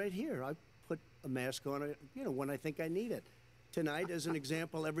mask right here. I put a mask on, when I think I need it. Tonight, as an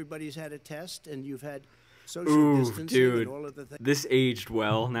example, everybody's had a test, and you've had social distancing and all of the things. This aged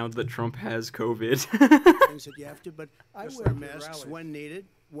well now that Trump has COVID. Things that you have to, but I wear masks when needed.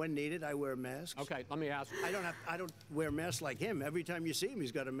 When needed, I wear masks. Okay, let me ask. I don't wear masks like him. Every time you see him,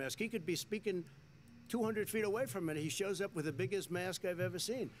 he's got a mask. He could be speaking 200 feet away from it. He shows up with the biggest mask I've ever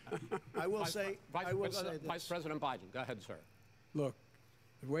seen. I will say Vice President Biden, go ahead, sir. Look,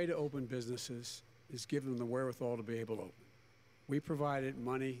 the way to open businesses is give them the wherewithal to be able to open. We provided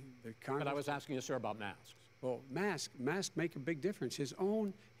money. But I was asking you, sir, about masks. Well, masks make a big difference. His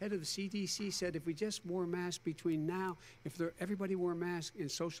own head of the CDC said if we just wore masks between now, everybody wore masks in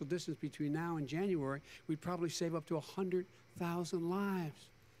social distance between now and January, we'd probably save up to 100,000 lives.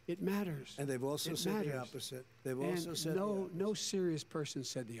 It matters. And they've also said the opposite. They've also said no serious person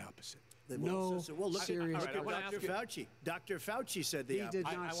said the opposite. Well, look serious. at Dr. Fauci. Dr. Fauci said the opposite. He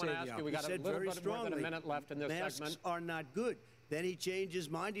did not say the opposite. We got a little bit more than a minute left in this masks segment. Are not good. Then he changed his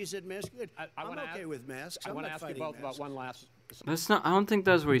mind. He said masks good. I'm okay with masks. I want to ask you both about one last. That's not. I don't think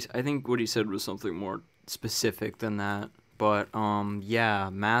that's what he. I think what he said was something more specific than that. But yeah,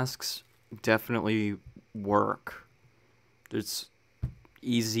 masks definitely work. It's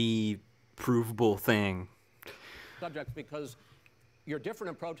easy, provable thing. Subjects, because your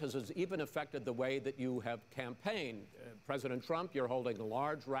different approaches has even affected the way that you have campaigned. President Trump, you're holding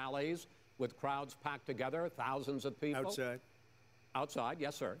large rallies with crowds packed together, thousands of people. Outside. Outside,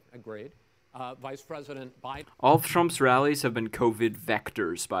 yes, sir. Agreed. Vice President Biden. All of Trump's rallies have been COVID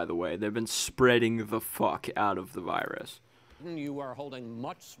vectors, by the way. They've been spreading the fuck out of the virus. You are holding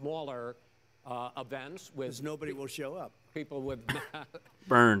much smaller events with. Because nobody will show up. People with.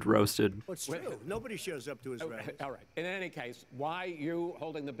 Burned, roasted. What's true? Nobody shows up to his rallies. All right. In any case, why you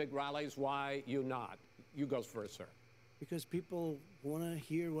holding the big rallies? Why you not? You go first, sir. Because people want to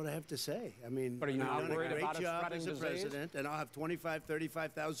hear what I have to say. I mean, but are you not worried about it job spreading as a disease? president, and I'll have 25,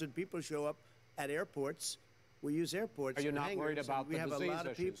 35,000 people show up at airports. We use airports. Are you for not hangars, worried about we the have disease a lot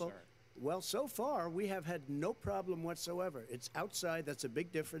of issues, people. sir? Well, so far we have had no problem whatsoever. It's outside. That's a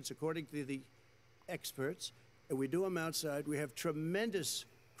big difference, according to the experts. And we do them outside. We have tremendous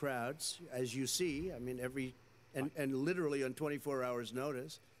crowds, as you see. I mean, and literally on 24 hours'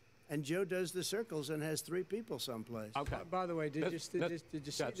 notice. And Joe does the circles and has 3 people someplace. Okay. By the way, did you see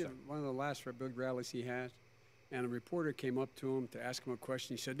one of the last big rallies he had? And a reporter came up to him to ask him a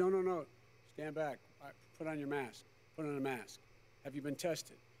question. He said, no, stand back. Put on your mask. Put on a mask. Have you been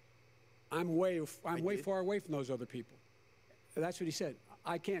tested? I'm way far away from those other people. That's what he said.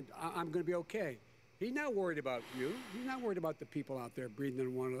 I can't. I'm going to be okay. He's not worried about you. He's not worried about the people out there breathing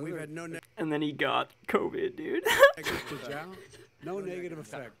in one another. We've had no And then he got COVID, dude. No negative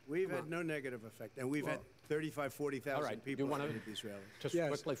effect. We've had no negative effect. And we've had 35, 40,000 people at these rallies. Just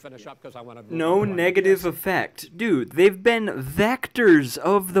quickly finish up because I want to... No negative effect. Dude, they've been vectors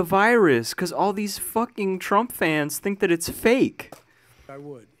of the virus because all these fucking Trump fans think that it's fake. I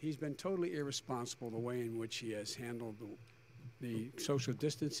would. He's been totally irresponsible the way in which he has handled the social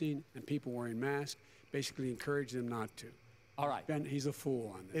distancing and people wearing masks, basically encouraged them not to. All right. Ben, he's a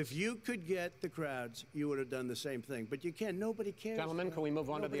fool on this. If you could get the crowds, you would have done the same thing. But you can't. Nobody cares. Gentlemen, can we move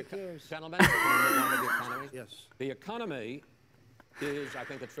on to the economy? Gentlemen, can we move on to the economy? Yes. The economy is, I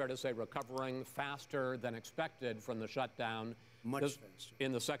think it's fair to say, recovering faster than expected from the shutdown. Much faster.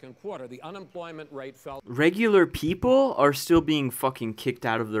 In the second quarter, the unemployment rate fell. Regular people are still being fucking kicked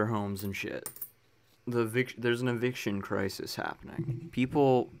out of their homes and shit. There's an eviction crisis happening.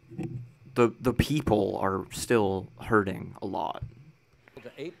 People... The people are still hurting a lot.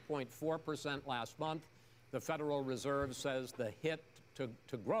 To 8.4% last month. The Federal Reserve says the hit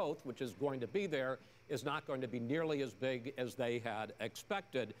to growth, which is going to be there, is not going to be nearly as big as they had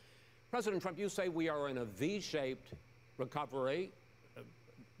expected. President Trump, you say we are in a V-shaped recovery.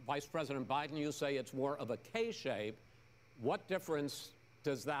 Vice President Biden, you say it's more of a K-shape. What difference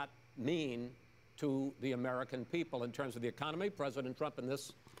does that mean to the American people in terms of the economy? President Trump, in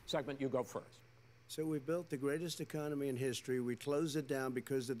this segment, you go first. So we built the greatest economy in history. We closed it down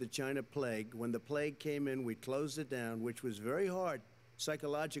because of the China plague. When the plague came in, we closed it down, which was very hard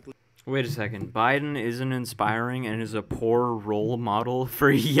psychologically. Wait a second. Biden isn't inspiring and is a poor role model for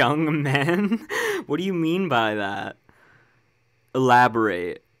young men? What do you mean by that?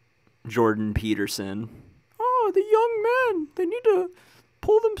 Elaborate, Jordan Peterson. Oh, the young men. They need to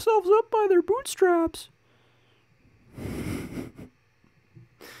pull themselves up by their bootstraps.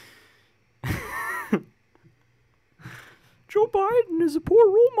 Joe Biden is a poor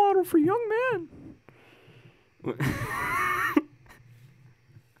role model for young men.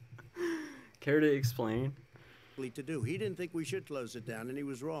 Care to explain? To do. He didn't think we should close it down, and he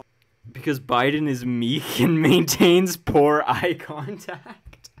was wrong. Because Biden is meek and maintains poor eye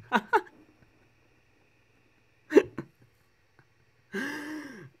contact.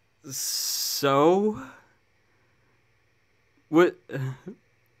 So, what?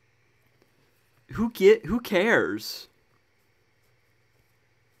 Who cares?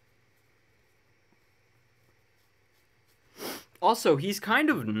 Also, he's kind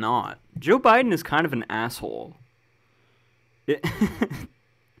of not. Joe Biden is kind of an asshole.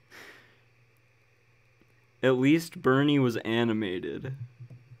 At least Bernie was animated.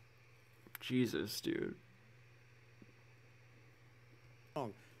 Jesus, dude.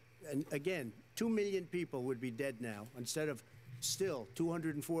 And again, 2 million people would be dead now. Instead of still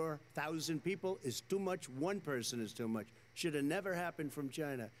 204,000 people is too much. One person is too much. Should have never happened from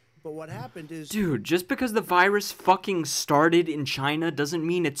China. But what happened is... Dude, just because the virus fucking started in China doesn't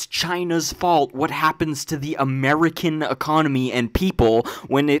mean it's China's fault what happens to the American economy and people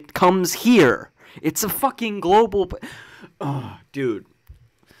when it comes here. It's a fucking global... Oh, dude.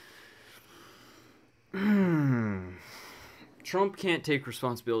 Trump can't take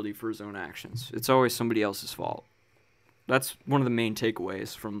responsibility for his own actions. It's always somebody else's fault. That's one of the main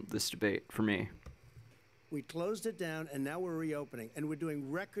takeaways from this debate for me. We closed it down, and now we're reopening, and we're doing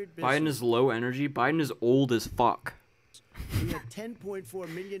record business. Biden is low energy. Biden is old as fuck. We had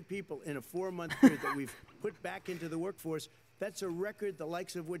 10.4 million people in a 4-month period that we've put back into the workforce. That's a record the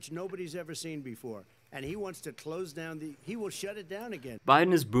likes of which nobody's ever seen before. And he wants to close down he will shut it down again.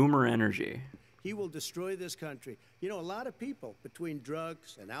 Biden is boomer energy. He will destroy this country. You know, a lot of people, between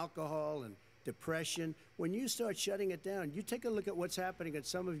drugs and alcohol and depression, when you start shutting it down, you take a look at what's happening in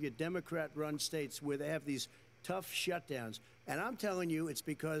some of your Democrat-run states where they have these tough shutdowns. And I'm telling you, it's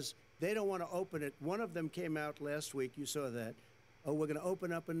because they don't want to open it. One of them came out last week. You saw that. Oh, we're going to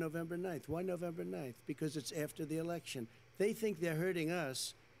open up on November 9th. Why November 9th? Because it's after the election. They think they're hurting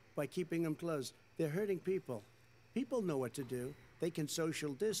us by keeping them closed. They're hurting people. People know what to do. They can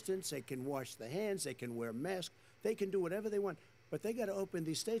social distance, they can wash their hands, they can wear masks, they can do whatever they want. But they got to open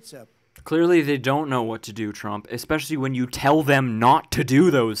these states up. Clearly they don't know what to do, Trump, especially when you tell them not to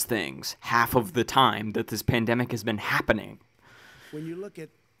do those things half of the time that this pandemic has been happening. When you look at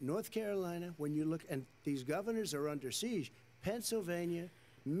North Carolina, when you look, and these governors are under siege, Pennsylvania,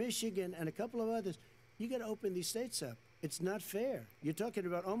 Michigan, and a couple of others, you got to open these states up. It's not fair. You're talking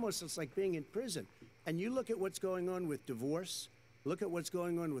about almost it's like being in prison. And you look at what's going on with divorce, look at what's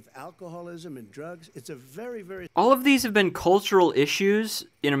going on with alcoholism and drugs. It's a very, very... All of these have been cultural issues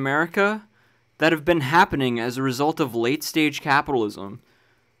in America that have been happening as a result of late-stage capitalism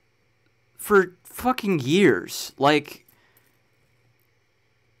for fucking years. Like,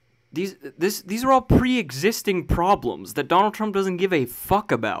 these are all pre-existing problems that Donald Trump doesn't give a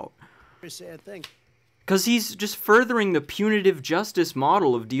fuck about. Very sad thing. Because he's just furthering the punitive justice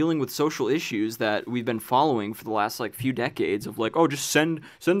model of dealing with social issues that we've been following for the last, few decades of, oh, just send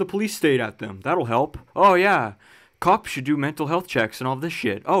the police state at them. That'll help. Oh, yeah. Cops should do mental health checks and all this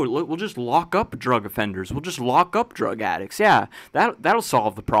shit. Oh, we'll just lock up drug offenders. We'll just lock up drug addicts. Yeah, that'll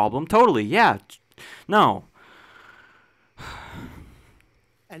solve the problem. Totally, yeah. No.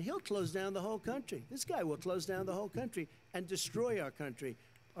 And he'll close down the whole country. This guy will close down the whole country and destroy our country.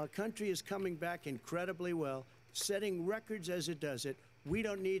 Our country is coming back incredibly well, setting records as it does it. We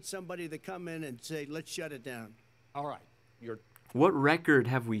don't need somebody to come in and say, let's shut it down. All right. What record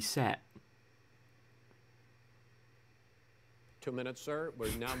have we set? 2 minutes, sir.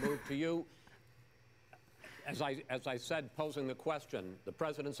 We now move to you. As I said, posing the question, the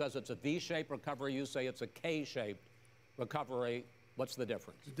president says it's a V-shaped recovery. You say it's a K-shaped recovery. What's the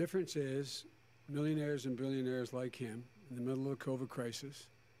difference? The difference is millionaires and billionaires like him in the middle of the COVID crisis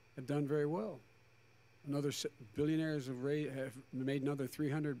have done very well. Billionaires have made another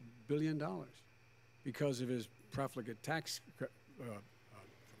 $300 billion because of his profligate tax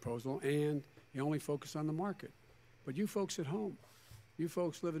proposal, and he only focused on the market. But you folks at home, you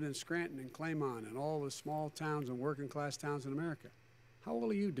folks living in Scranton and Claymont and all the small towns and working class towns in America, how well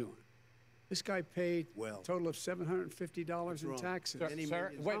are you doing? This guy paid a total of $750 in taxes.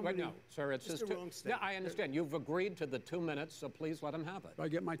 Sir, wait, no. Sir, it's just yeah, I understand. You've agreed to the 2 minutes, so please let him have it. Do I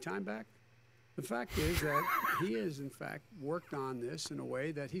get my time back? The fact is that he has, in fact, worked on this in a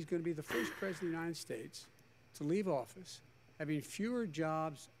way that he's going to be the first president of the United States to leave office having fewer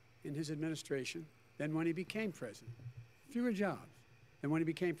jobs in his administration than when he became president. Fewer jobs than when he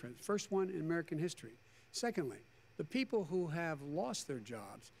became president. First one in American history. Secondly, the people who have lost their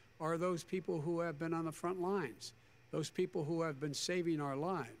jobs are those people who have been on the front lines, those people who have been saving our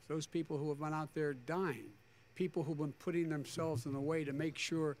lives, those people who have been out there dying, people who've been putting themselves in the way to make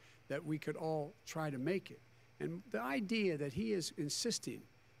sure that we could all try to make it. And the idea that he is insisting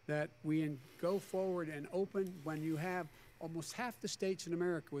that we go forward and open when you have almost half the states in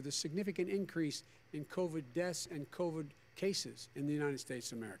America with a significant increase in COVID deaths and COVID cases in the United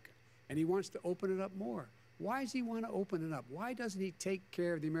States of America. And he wants to open it up more. Why does he want to open it up? Why doesn't he take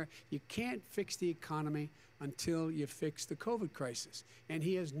care of the American? You can't fix the economy until you fix the COVID crisis. And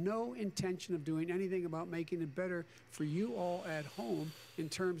he has no intention of doing anything about making it better for you all at home in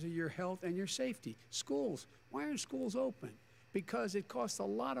terms of your health and your safety. Schools, why aren't schools open? Because it costs a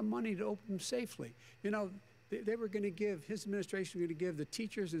lot of money to open them safely. You know, they were going to give, his administration was going to give the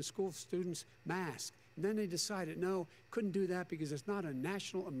teachers and school students masks. And then they decided, no, couldn't do that because it's not a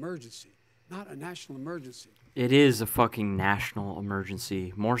national emergency. Not a national emergency. It is a fucking national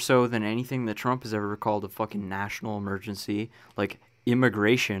emergency. More so than anything that Trump has ever called a fucking national emergency. Like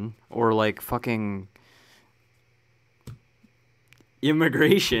immigration or like fucking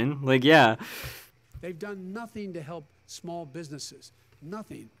immigration. Like, yeah. They've done nothing to help small businesses.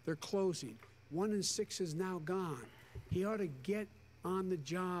 Nothing. They're closing. 1 in 6 is now gone. He ought to get on the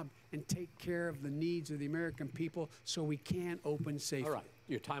job and take care of the needs of the American people so we can open safely. All right.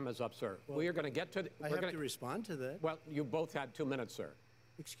 Your time is up, sir. Well, we are going to get to... I have to respond to that. Well, you both had 2 minutes, sir.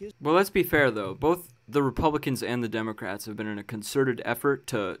 Excuse me. Well, let's be fair, though. Both the Republicans and the Democrats have been in a concerted effort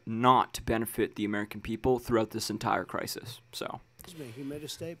to not benefit the American people throughout this entire crisis. So... Excuse me. He made a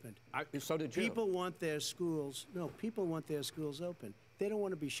statement. So did you. People want their schools... No, people want their schools open. They don't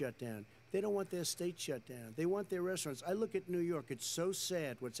want to be shut down. They don't want their state shut down. They want their restaurants. I look at New York. It's so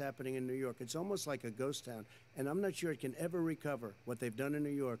sad what's happening in New York. It's almost like a ghost town. And I'm not sure it can ever recover what they've done in New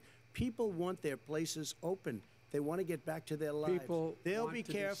York. People want their places open. They want to get back to their lives. They'll be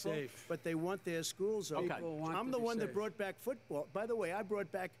careful, but they want their schools open. Okay. I'm the one that brought back football. By the way, I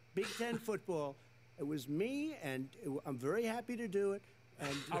brought back Big Ten football. It was me, and I'm very happy to do it.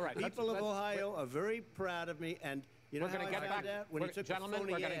 And all right, people of Ohio are very proud of me. And you know how I found out? When he took gentlemen,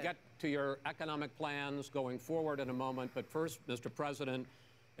 we're going to get to your economic plans going forward in a moment. But first, Mr. President,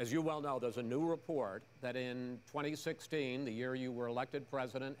 as you well know, there's a new report that in 2016, the year you were elected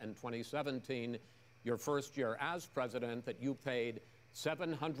president, and 2017, your first year as president, that you paid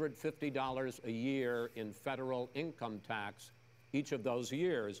 $750 a year in federal income tax each of those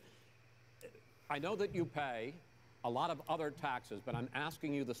years. I know that you pay a lot of other taxes, but I'm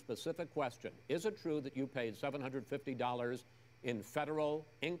asking you the specific question. Is it true that you paid $750 in federal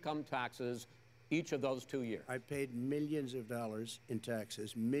income taxes each of those 2 years? I paid millions of dollars in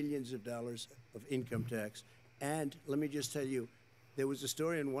taxes, millions of dollars of income tax. And let me just tell you, there was a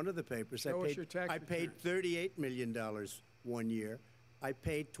story in one of the papers. I paid $38 million 1 year. I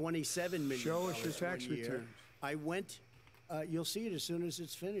paid $27 million. Show us your tax returns. I went... you'll see it as soon as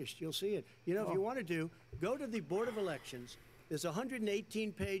it's finished. You'll see it. You know, if you want to go to the Board of Elections. There's a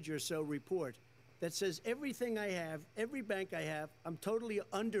 118-page or so report that says everything I have, every bank I have, I'm totally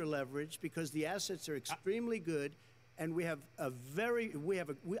under-leveraged because the assets are extremely good, and we have a very,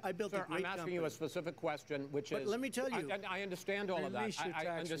 I built a great company. I'm asking you a specific question, which is... let me tell you. I understand all of that. I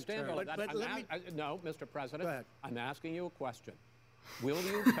understand all of that. No, Mr. President, I'm asking you a question. Will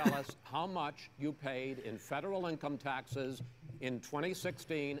you tell us how much you paid in federal income taxes in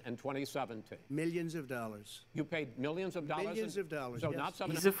 2016 and 2017? Millions of dollars. You paid millions of dollars? Millions of dollars, So yes. not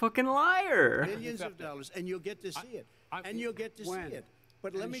 $700. He's a fucking liar. Millions of dollars, and you'll get to see it. And you'll get to see it.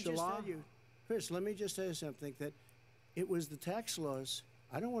 But let me just tell you, Chris, let me just tell you something, that it was the tax laws.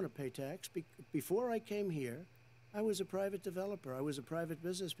 I don't want to pay tax. Before I came here, I was a private developer. I was a private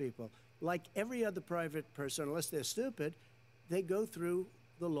business people. Like every other private person, unless they're stupid, they go through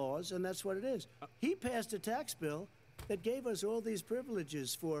the laws, and that's what it is. He passed a tax bill that gave us all these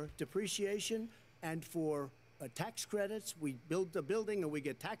privileges for depreciation and for tax credits. We build a building and we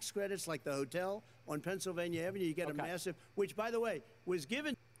get tax credits, like the hotel on Pennsylvania Avenue. You get a massive, which, by the way, was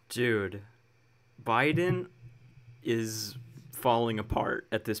given. Dude, Biden is falling apart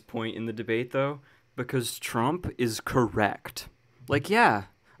at this point in the debate, though, because Trump is correct. Like, yeah,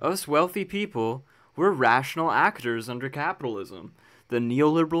 us wealthy people, we're rational actors under capitalism. The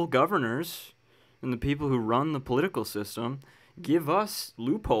neoliberal governors and the people who run the political system give us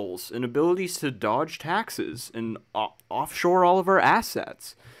loopholes and abilities to dodge taxes and offshore all of our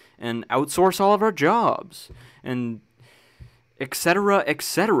assets and outsource all of our jobs and et cetera, et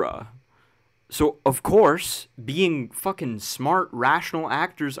cetera. So, of course, being fucking smart, rational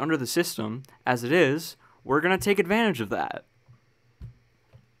actors under the system as it is, we're going to take advantage of that.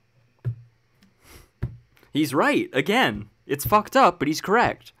 He's right. Again, it's fucked up, but he's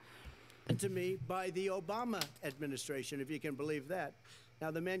correct. To me by the Obama administration, if you can believe that.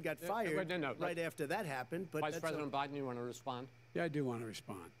 Now, the man got fired right after that happened. But Vice President Biden, you want to respond? Yeah, I do want to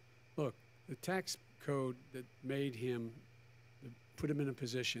respond. Look, the tax code that made him the put him in a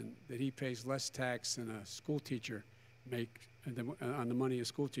position that he pays less tax than a school teacher on the money a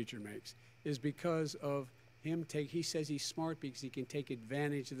school teacher makes is because of him he says he's smart because he can take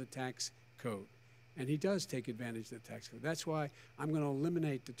advantage of the tax code. And he does take advantage of the tax code. That's why I'm going to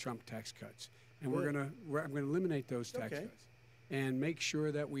eliminate the Trump tax cuts. And I'm going to eliminate those tax cuts and make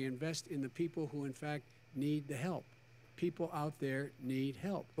sure that we invest in the people who, in fact, need the help. People out there need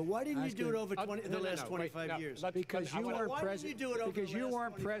help. But why didn't you do it over the last 25 years? Because you weren't president. Because you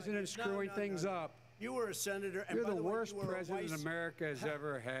weren't president screwing things up. You were a senator. And You're by the way, worst president America has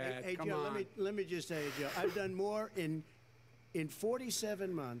ever had. Hey, Come Joe, on. let me just tell you, Joe. I've done more in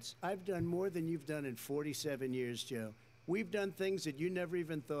 47 months. I've done more than you've done in 47 years, Joe. We've done things that you never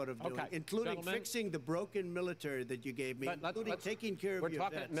even thought of doing, including fixing the broken military that you gave me, including taking care of your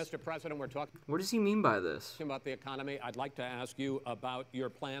vets. Mr. President, we're talking. What does he mean by this? About the economy. I'd like to ask you about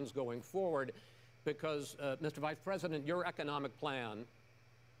your plans going forward, because, Mr. Vice President, your economic plan,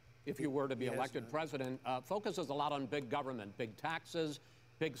 if you were to be elected president, focuses a lot on big government, big taxes,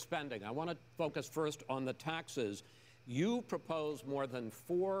 big spending. I want to focus first on the taxes. You propose more than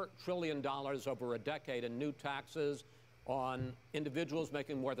 $4 trillion over a decade in new taxes on individuals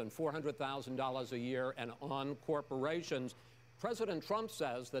making more than $400,000 a year and on corporations. President Trump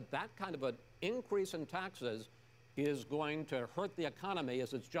says that that kind of an increase in taxes is going to hurt the economy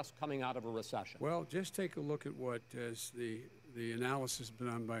as it's just coming out of a recession. Well, just take a look at what the analysis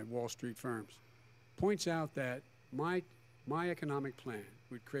done by Wall Street firms. Points out that my economic plan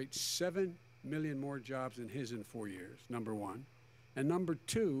would create 7 million more jobs than his in 4 years, number one. And number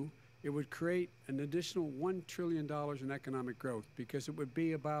two, it would create an additional $1 trillion in economic growth because it would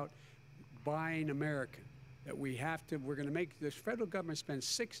be about buying American. That we're going to make this federal government spend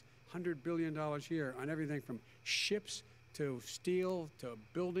 $600 billion a year on everything from ships to steel to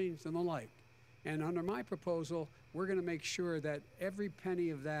buildings and the like. And under my proposal, we're going to make sure that every penny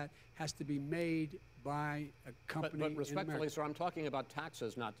of that has to be made by a company but respectfully, sir, I'm talking about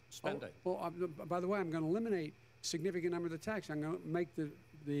taxes, not spending. By the way, I'm going to eliminate a significant number of the tax. I'm going to make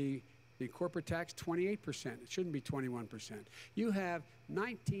the corporate tax 28%. It shouldn't be 21%. You have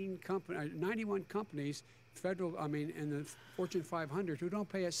 91 companies, in the Fortune 500 who don't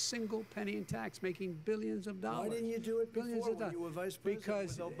pay a single penny in tax, making billions of dollars. Why didn't you do it before when you were vice president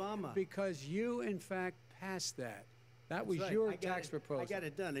with Obama? Because you, in fact, passed that. That was your tax proposal. I got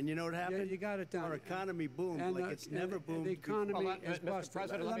it done. And you know what happened? Yeah, you got it done. Our economy boomed like it's never boomed. The economy is Mr. busted.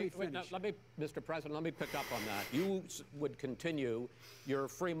 President, Let me finish. Mr. President, let me pick up on that. You would continue your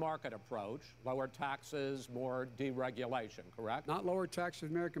free market approach, lower taxes, more deregulation, correct? Not lower taxes for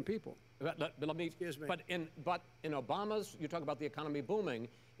the American people. Excuse me. But in Obama's, you talk about the economy booming,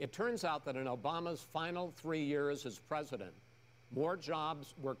 it turns out that in Obama's final 3 years as president, more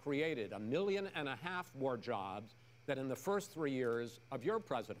jobs were created, 1.5 million more jobs than in the first 3 years of your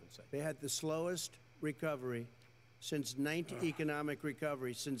presidency. They had the slowest recovery economic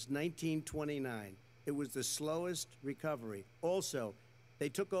recovery since 1929. It was the slowest recovery. Also, they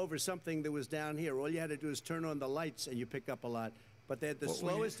took over something that was down here. All you had to do is turn on the lights and you pick up a lot. But they had the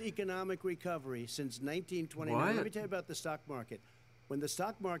slowest economic recovery since 1929. What? Let me tell you about the stock market. When the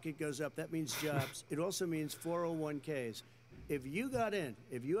stock market goes up, that means jobs. It also means 401ks. If you got in,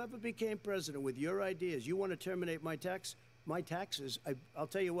 if you ever became president with your ideas, you want to terminate my taxes, I'll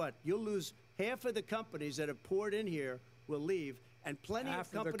tell you what, you'll lose half of the companies that have poured in here will leave, and plenty of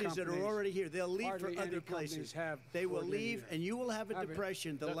companies that are already here, they'll leave for other places. They will leave, and you will have a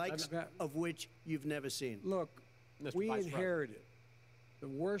depression, the likes of which you've never seen. Look, Mr. we Vice inherited the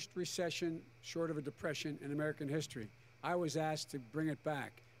worst recession short of a depression in American history. I was asked to bring it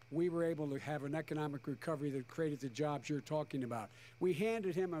back. We were able to have an economic recovery that created the jobs you're talking about. We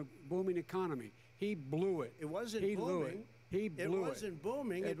handed him a booming economy. He blew it. It wasn't booming. Blew it. He blew it. It wasn't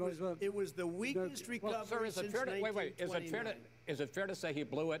booming. It was the weakest recovery since 1929. Is it fair to say he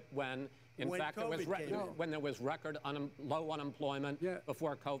blew it when, in fact, when there was record low unemployment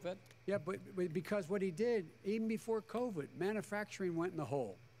before COVID? Yeah, but because what he did, even before COVID, manufacturing went in the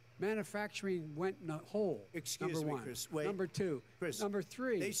hole. Manufacturing went in the hole. Excuse me, Chris. Wait. Number two. Chris. Number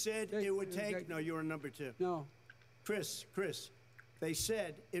three. They said it would take. No, you're on number two. No. Chris. They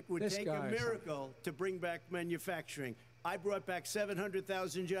said it would take a miracle to bring back manufacturing. I brought back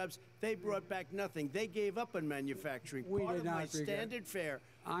 700,000 jobs. They brought back nothing. They gave up on manufacturing. Part of my standard fare.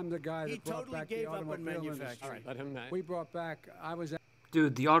 I'm the guy that brought back the automobile industry. All right, let him know. We brought back.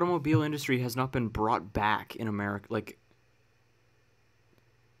 Dude, the automobile industry has not been brought back in America. Like,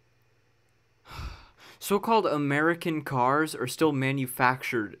 so-called American cars are still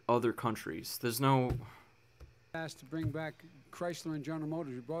manufactured other countries. There's no... Asked to bring back Chrysler and General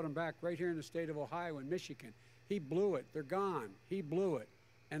Motors. We brought them back right here in the state of Ohio and Michigan. He blew it. They're gone. He blew it.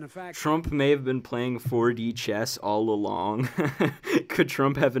 And in fact, Trump may have been playing 4D chess all along. Could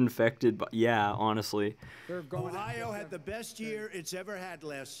Trump have infected? Yeah, honestly. they're going. Ohio had the best year it's ever had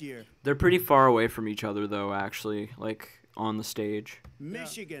last year. They're pretty far away from each other, though, actually, like on the stage.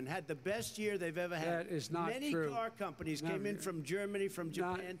 Michigan had the best year they've ever had. That is not Many true. car companies No, came in from Germany, from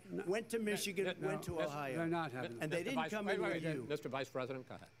Japan, went to Michigan, went to Ohio. They're not having And it. they didn't come in with you. Mr. Vice President,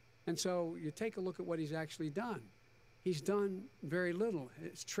 go ahead. And so you take a look at what he's actually done. He's done very little.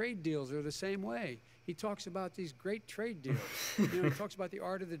 His trade deals are the same way. He talks about these great trade deals. He talks about the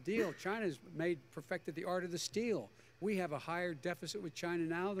art of the deal. China's perfected the art of the steal. We have a higher deficit with China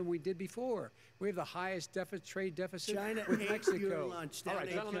now than we did before. We have the highest trade deficit China with ate Mexico. your lunch, down All right,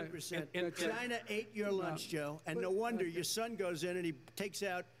 gentlemen, 18%. China ate your lunch, Joe, and no wonder your son goes in and he takes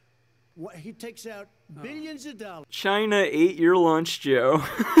out billions of dollars. China ate your lunch, Joe.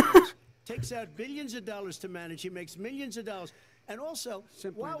 Takes out billions of dollars to manage. He makes millions of dollars. And also,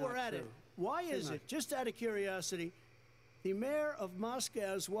 Simply while we're not at it, true. why is it, just out of curiosity, the mayor of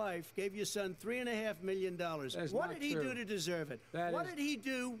Moscow's wife gave your son $3.5 million. is What not did he true. do to deserve it? That What is did he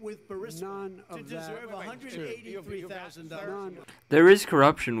do with Burisma none to of that. deserve $183,000? None. There is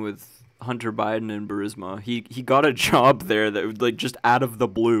corruption with Hunter Biden and Burisma. He got a job there that would, like, just out of the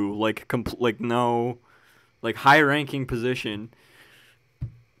blue, no high-ranking position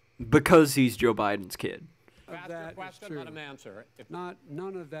because he's Joe Biden's kid. Ask that a is question, true. let him answer.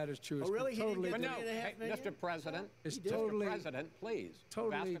 None of that is true. Oh, It's really? He didn't totally, get No, $3.5 hey, million? Mr. President, It's Mr. totally- President, please.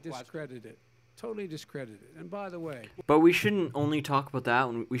 totally ask a question. discredited. Totally discredited. And by the way, But we shouldn't only talk about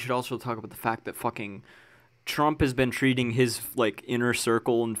that. We should also talk about the fact that fucking Trump has been treating his inner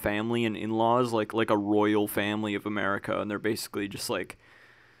circle and family and in-laws like a royal family of America, and they're basically just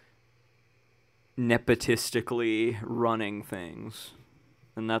nepotistically running things,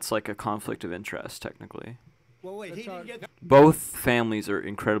 and that's like a conflict of interest technically. Well, wait, he didn't get Both families are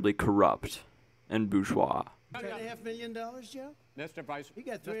incredibly corrupt and bourgeois. $3.5 million, Joe? Mr. Vice, He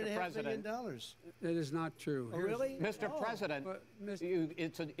got Mr. $3.5 million. President, that is not true. Oh, really? Mr. Oh. President, But, Mr.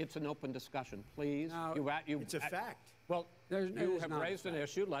 it's an open discussion, please. Now, It's a fact. Well, There's- it you is have not a raised an fact.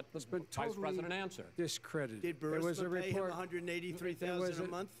 issue. Let the It's been Vice totally President answer. discredited. Did There was a Burisma pay him report. $183,000 a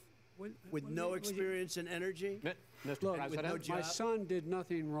month with no experience in energy? Mr. Look, President, no my job. son did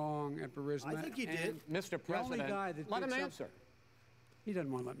nothing wrong at Burisma. I think he did. and Mr. the only President, guy that let did him something- answer. He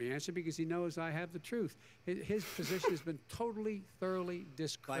doesn't want to let me answer because he knows I have the truth. His position has been totally, thoroughly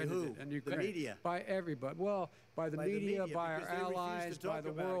discredited. who? And The media? By everybody. Well, by the By the media, media, by our because they refuse to allies, by talk the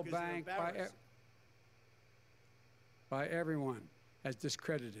about it World because they're Bank, embarrassed. by everyone has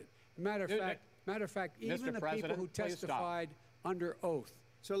discredited. Matter of fact, even Mr. the people President, who please stop. testified under oath.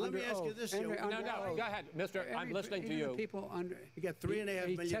 So let me under ask you oath, this, under- Joe. under No, oath. go ahead, Mr. I'm listening to Even the you. people under, He got $3.5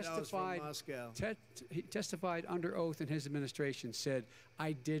 he million from testified- Moscow. He testified under oath in his administration, said,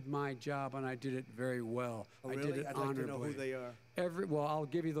 I did my job and I did it very well. Oh, I really? did it I'd like to honorably. know who they are. Well, I'll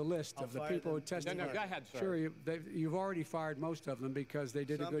give you the list I'll of the fire people who them. testified. No, go ahead, sir. Sure, you've already fired most of them because they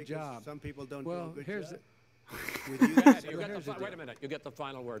did a good job. Some people don't Well, do a good here's job. You here's get the wait a minute. You get the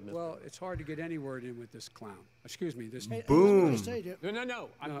final word, Mr. well, it's hard to get any word in with this clown. Excuse me, this. Hey, Boom. listen what I say, Joe. No.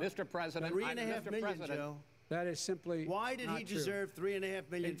 I'm Mr. President. I'm $3.5 Mr. million, President. Joe. That is simply Why did not he true. deserve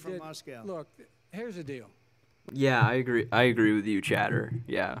 $3.5 million It from did- Moscow? Look, here's the deal. Yeah, I agree with you, Chatter.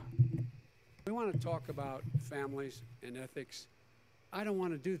 Yeah. We want to talk about families and ethics. I don't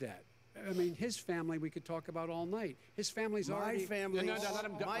want to do that. I mean, his family we could talk about all night. His family's My already. family, No, let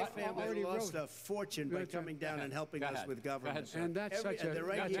him go. my family already lost wrote. a fortune by Okay. coming down and helping Go us ahead. with Go ahead, government. sir. And that's such a. they're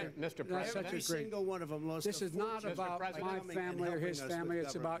right that's here. a- Mr. That's President. such a Every great. single one of them lost This a is not fortune about President. my coming and family or helping his us with family.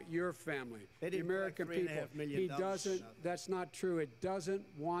 It's government. about your family, They the didn't collect American people. $3.5 million. He doesn't. That's not true. It doesn't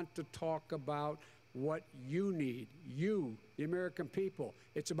want to talk about what you need. You, the American people.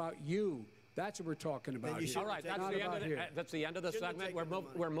 It's about you. That's what we're talking about you here. should All right, Not that's the end of the Shouldn't have segment. taken the money.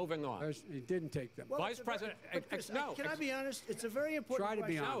 We're moving on. He didn't take them. Well, Vice it's a very- President, but Chris, no, can I be honest? It's a very important Try to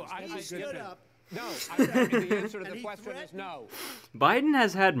be question. honest. No, He I stood good up. No, the answer to And the he question is threatened- no. Biden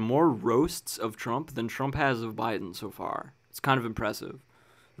has had more roasts of Trump than Trump has of Biden so far. It's kind of impressive.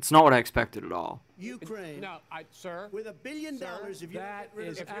 It's not what I expected at all. Ukraine, No, sir. with $1 billion, if you don't that get rid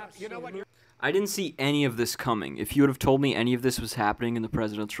of is the absolutely. You know what? I didn't see any of this coming. If you would have told me any of this was happening in the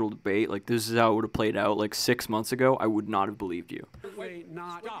presidential debate, like this is how it would have played out like 6 months ago, I would not have believed you. Absolutely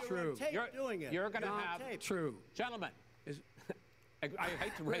not Stop. You're on true. tape doing it. You're going to You're on have tape. True. Gentlemen, Is- I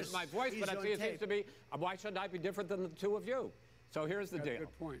hate to raise Chris, my voice, but he's it on seems tape. to be, why should I be different than the two of you? So here's the That's a deal.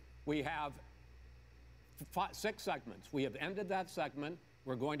 good point. We have 6 segments. We have ended that segment.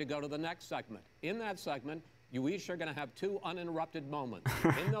 We're going to go to the next segment. In that segment, You each are going to have 2 uninterrupted moments.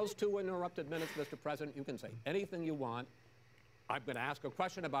 In those 2 uninterrupted minutes, Mr. President, you can say anything you want. I'm going to ask a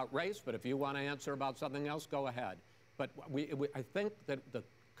question about race, but if you want to answer about something else, go ahead. But I think that the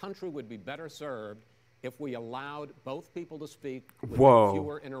country would be better served if we allowed both people to speak with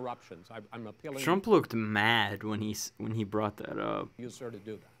fewer interruptions. I'm appealing. Trump looked mad when he brought that up. You, sir, to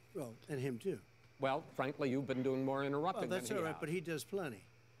do that. Well, and him too. Well, frankly, you've been doing more interrupting Well, that's than he all right, has. but he does plenty.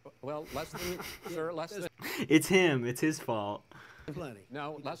 Well, less than, sir, less than. It's him. It's his fault. Plenty.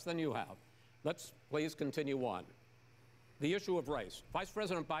 No, less than you have. Let's please continue on. The issue of race. Vice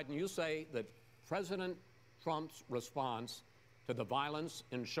President Biden, you say that President Trump's response to the violence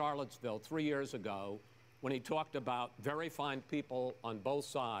in Charlottesville 3 years ago, when he talked about very fine people on both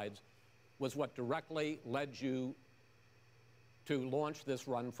sides, was what directly led you to launch this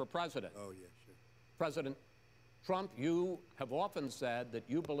run for president. Oh, yeah, sure. President Trump, you have often said that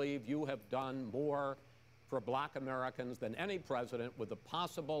you believe you have done more for black Americans than any president, with the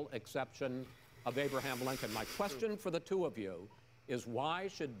possible exception of Abraham Lincoln. My question for the 2 of you is, why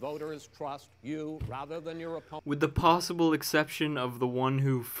should voters trust you rather than your opponent? With the possible exception of the one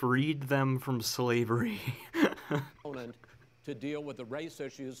who freed them from slavery. To deal with the race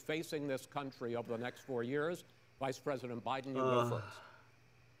issues facing this country over the next 4 years? Vice President Biden, you go first.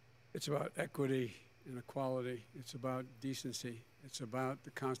 It's about equity and equality. It's about decency. It's about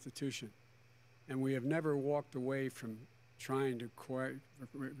the Constitution. And we have never walked away from trying to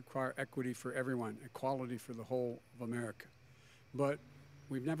require equity for everyone, equality for the whole of America. But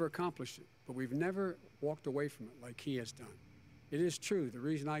we've never accomplished it. But we've never walked away from it like he has done. It is true. The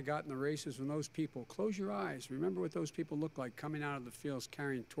reason I got in the race is when those people, close your eyes, remember what those people looked like coming out of the fields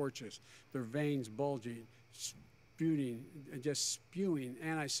carrying torches, their veins bulging, just spewing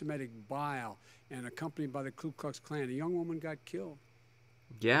anti-Semitic bile, and accompanied by the Ku Klux Klan. A young woman got killed.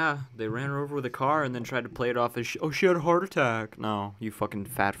 Yeah, they ran her over with a car and then tried to play it off as, oh, she had a heart attack. No, you fucking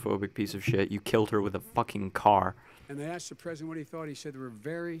fat-phobic piece of shit. You killed her with a fucking car. And they asked the president what he thought. He said there were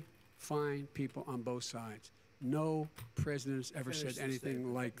very fine people on both sides. No president has ever said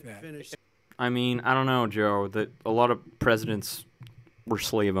anything like that. I mean, I don't know, Joe. That a lot of presidents were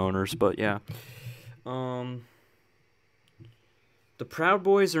slave owners, but yeah. The Proud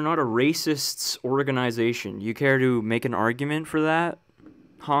Boys are not a racist organization. You care to make an argument for that?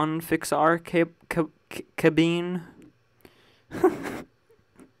 Han Fixar Cabine?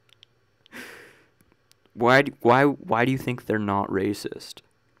 Why do you think they're not racist?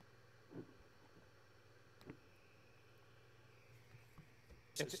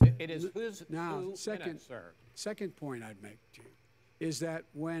 It is who's now, who sir. Second point I'd make to you is that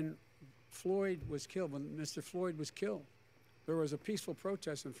when Floyd was killed, when Mr. Floyd was killed, there was a peaceful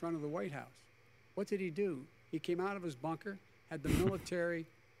protest in front of the White House. What did he do? He came out of his bunker, had the military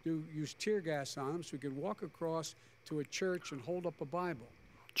use tear gas on him so he could walk across to a church and hold up a Bible.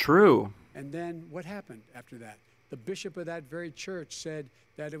 True. And then what happened after that? The bishop of that very church said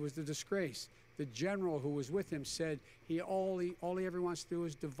that it was a disgrace. The general who was with him said all he ever wants to do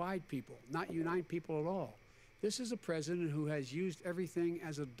is divide people, not unite people at all. This is a president who has used everything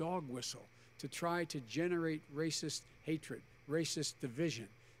as a dog whistle to try to generate racist hatred, racist division.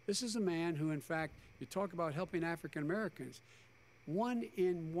 This is a man who, in fact, you talk about helping African Americans. 1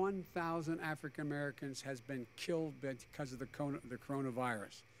 in 1,000 African Americans has been killed because of the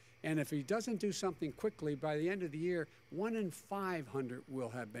coronavirus. And if he doesn't do something quickly, by the end of the year, 1 in 500 will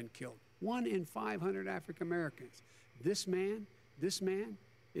have been killed. 1 in 500 African Americans. This man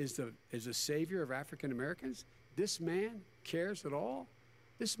is a savior of African Americans. This man cares at all.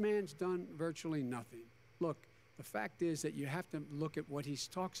 This man's done virtually nothing. Look, the fact is that you have to look at what he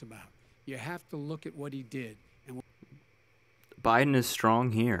talks about. You have to look at what he did. And Biden is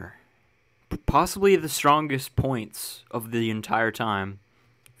strong here. Possibly the strongest points of the entire time.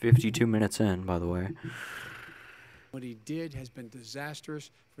 52 minutes in, by the way. what he did has been disastrous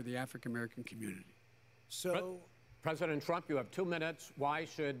for the African American community. So, President Trump, you have 2 minutes. Why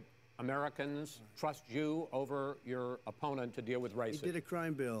should Americans trust you over your opponent to deal with racism? he did a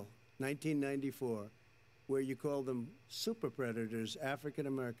crime bill, 1994, where you call them super predators, African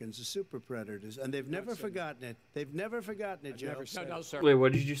Americans, the super predators, and they've never forgotten it. They've never forgotten it, Joe. No, sir. Wait,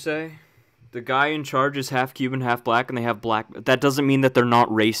 what did you say? The guy in charge is half Cuban, half black, and they have black. That doesn't mean that they're not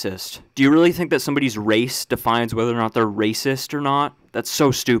racist. Do you really think that somebody's race defines whether or not they're racist or not? That's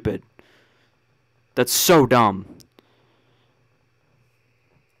so stupid. That's so dumb.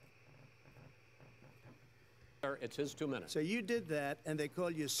 Sir, it's his 2 minutes. So you did that, and they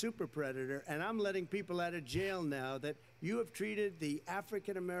call you a super predator, and I'm letting people out of jail now that you have treated the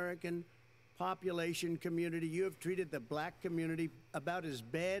African American population community. You have treated the black community about as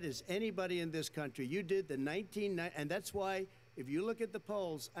bad as anybody in this country. You did the 1990, and that's why, if you look at the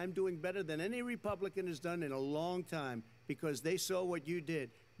polls, I'm doing better than any Republican has done in a long time, because they saw what you did.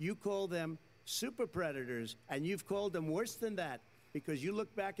 You call them super predators, and you've called them worse than that, because you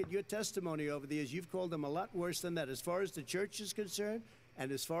look back at your testimony over the years, you've called them a lot worse than that. As far as the church is concerned,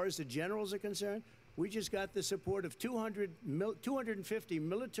 and as far as the generals are concerned, we just got the support of 250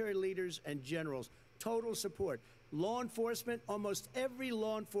 military leaders and generals, total support. Law enforcement, almost every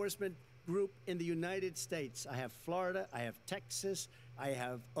law enforcement group in the United States. I have Florida, I have Texas, I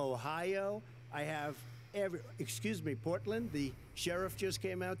have Ohio, I have Portland. The sheriff just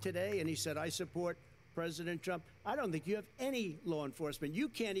came out today and he said, I support President Trump. I don't think you have any law enforcement. You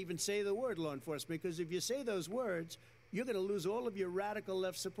can't even say the word law enforcement, because if you say those words, you're going to lose all of your radical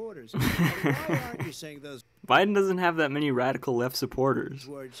left supporters. And why aren't you saying those Biden doesn't have that many radical left supporters.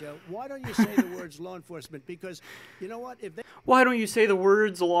 words, Joe? Why don't you say the words law enforcement? Because, you know what? If they Why don't you say the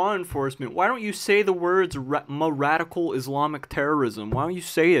words law enforcement? Why don't you say the words radical Islamic terrorism? Why don't you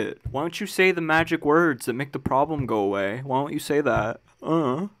say it? Why don't you say the magic words that make the problem go away? Why don't you say that?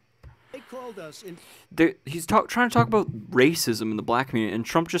 they called us in He's trying to talk about racism in the black community, and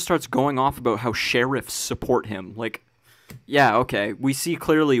Trump just starts going off about how sheriffs support him. Like, yeah, okay, we see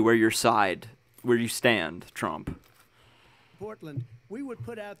clearly where you stand, Trump. Portland, we would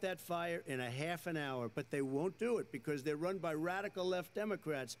put out that fire in a half an hour, but they won't do it because they're run by radical left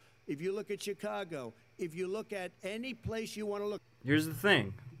Democrats. If you look at Chicago, if you look at any place you want to look. Here's the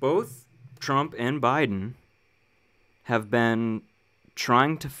thing. Both Trump and Biden have been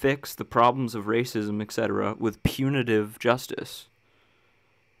trying to fix the problems of racism, etc., with punitive justice.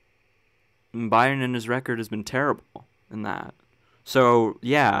 And Biden and his record has been terrible in that. So,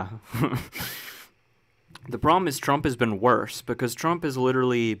 yeah. The problem is Trump has been worse, because Trump has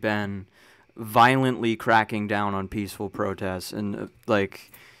literally been violently cracking down on peaceful protests and,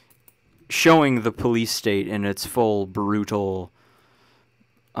 like, showing the police state in its full brutal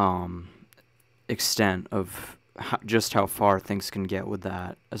extent of just how far things can get with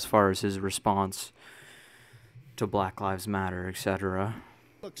that, as far as his response to Black Lives Matter, etc.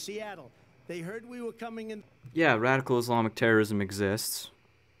 Look, Seattle, they heard we were coming in. Yeah, radical Islamic terrorism exists.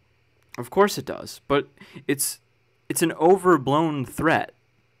 Of course it does, but it's an overblown threat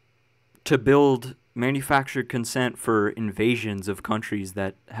to build manufactured consent for invasions of countries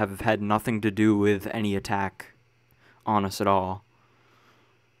that have had nothing to do with any attack on us at all.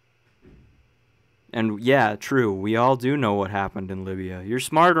 And yeah, true, we all do know what happened in Libya. You're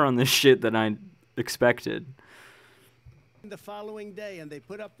smarter on this shit than I expected. The following day, and they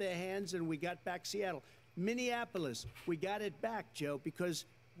put up their hands, and we got back Seattle. Minneapolis, we got it back, Joe, because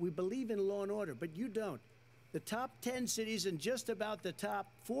we believe in law and order, but you don't. The top 10 cities and just about the top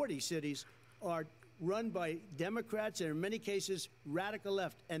 40 cities are run by Democrats and, in many cases, radical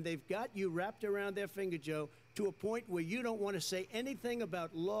left. And they've got you wrapped around their finger, Joe, to a point where you don't want to say anything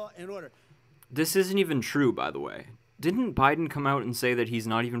about law and order. This isn't even true, by the way. Didn't Biden come out and say that he's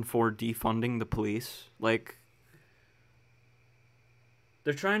not even for defunding the police? Like,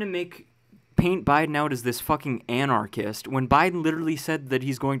 they're trying to paint Biden out as this fucking anarchist when Biden literally said that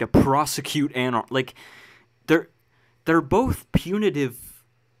he's going to prosecute like, they're both punitive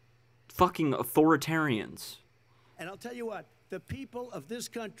fucking authoritarians. And I'll tell you what, the people of this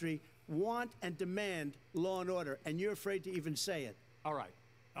country want and demand law and order, and you're afraid to even say it. All right.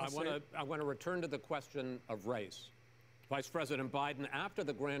 I want to return to the question of race. Vice President Biden, after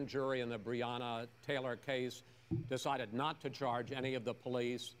the grand jury in the Breonna Taylor case decided not to charge any of the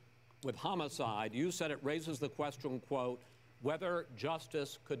police with homicide, you said it raises the question, quote, whether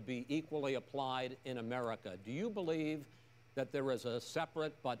justice could be equally applied in America. Do you believe that there is a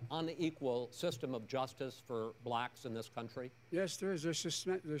separate but unequal system of justice for blacks in this country? Yes, there is.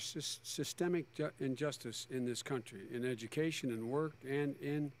 There's systemic injustice in this country, in education and work and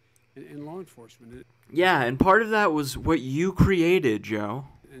in law enforcement. Yeah, and part of that was what you created, Joe.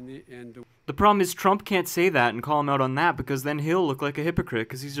 The problem is Trump can't say that and call him out on that, because then he'll look like a hypocrite,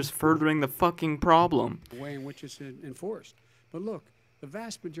 because he's just furthering the fucking problem. The way in which it's enforced. But look, the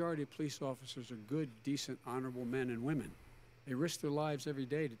vast majority of police officers are good, decent, honorable men and women. They risk their lives every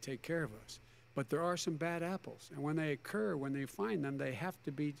day to take care of us. But there are some bad apples. And when they occur, when they find them, they have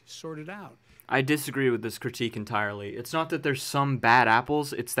to be sorted out. I disagree with this critique entirely. It's not that there's some bad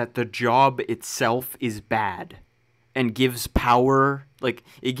apples. It's that the job itself is bad and gives power, like,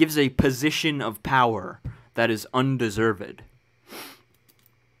 it gives a position of power that is undeserved.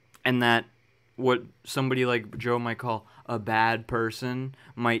 And that what somebody like Joe might call a bad person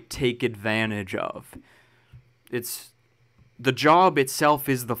might take advantage of. It's the job itself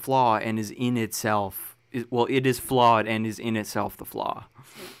is the flaw and is in itself. Well, it is flawed and is in itself the flaw.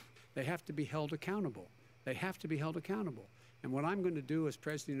 They have to be held accountable. They have to be held accountable. And what I'm going to do as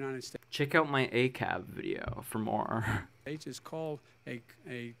President of the United States... Check out my ACAB video for more. ...is call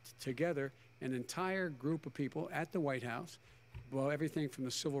together an entire group of people at the White House, well, everything from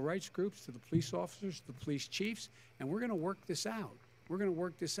the civil rights groups to the police officers, to the police chiefs, and we're going to work this out. We're going to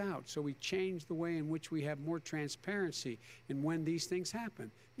work this out so we change the way in which we have more transparency in when these things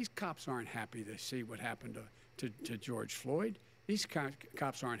happen. These cops aren't happy to see what happened to George Floyd. These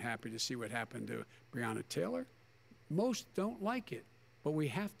cops aren't happy to see what happened to Breonna Taylor. Most don't like it, but we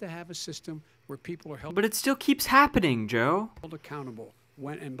have to have a system where people are held. But it still keeps happening, Joe. Held accountable.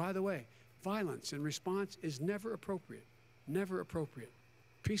 And by the way, violence in response is never appropriate. Never appropriate.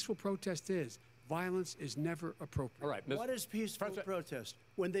 Peaceful protest is. Violence is never appropriate. All right, what is peaceful protest?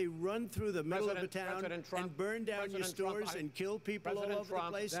 When they run through the middle of the town and burn down your stores and kill people all over the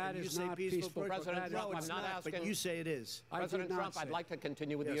place, and you say peaceful protest? President Trump, No, it's I'm not not, asking. but you say it is. President Trump, I'd like to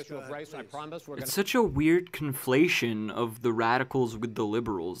continue with the issue of race. I promise we're going to... It's such a weird conflation of the radicals with the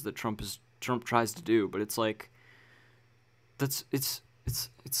liberals that Trump tries to do, but it's like it's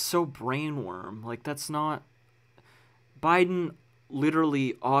so brainworm. Like, that's not... Biden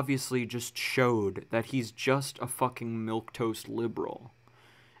literally obviously just showed that he's just a fucking milquetoast liberal.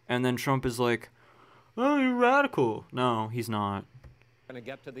 And then Trump is like, oh, you're radical. No, he's not. Going to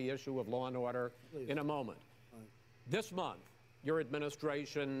get to the issue of law and order in a moment. This month, your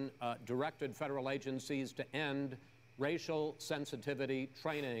administration directed federal agencies to end racial sensitivity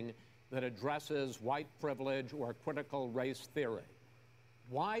training that addresses white privilege or critical race theory.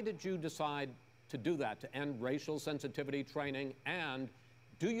 Why did you decide to do that, to end racial sensitivity training? And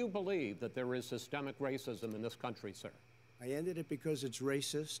do you believe that there is systemic racism in this country, sir? I ended it because it's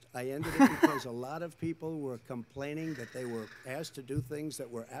racist. I ended it because a lot of people were complaining that they were asked to do things that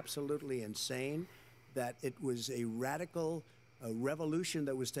were absolutely insane, that it was a radical revolution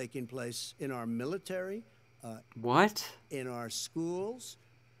that was taking place in our military. What? In our schools,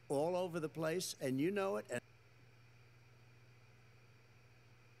 all over the place, and you know it.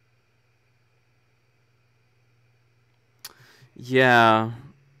 Yeah.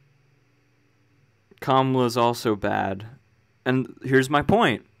 Kamala's also bad. And here's my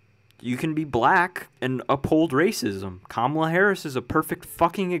point. You can be black and uphold racism. Kamala Harris is a perfect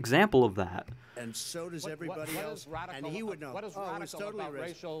fucking example of that. And so does everybody else. And he would know. What is radical about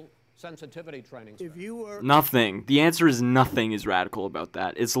racial sensitivity training? If you were... Nothing. The answer is nothing is radical about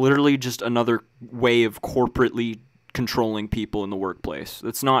that. It's literally just another way of corporately controlling people in the workplace.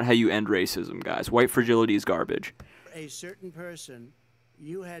 That's not how you end racism, guys. White fragility is garbage. A certain person,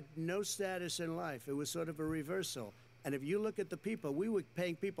 you had no status in life. It was sort of a reversal. And if you look at the people, we were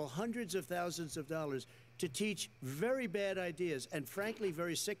paying people hundreds of thousands of dollars to teach very bad ideas and, frankly,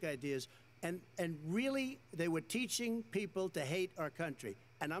 very sick ideas. And really, they were teaching people to hate our country.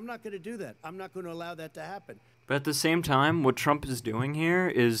 And I'm not going to do that. I'm not going to allow that to happen. But at the same time, what Trump is doing here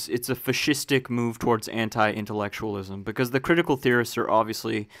is it's a fascistic move towards anti-intellectualism, because the critical theorists are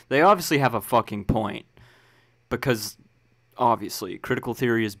obviously have a fucking point. Because, obviously, critical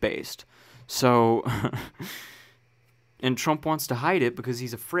theory is based. So, and Trump wants to hide it because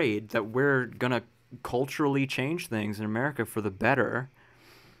he's afraid that we're going to culturally change things in America for the better,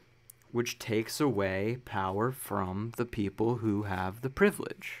 which takes away power from the people who have the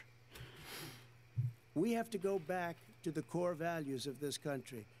privilege. We have to go back to the core values of this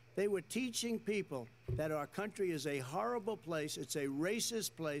country. They were teaching people that our country is a horrible place, it's a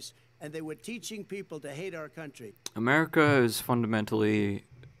racist place, and they were teaching people to hate our country. America is fundamentally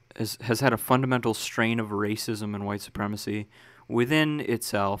has had a fundamental strain of racism and white supremacy within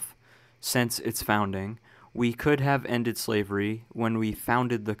itself since its founding. We could have ended slavery when we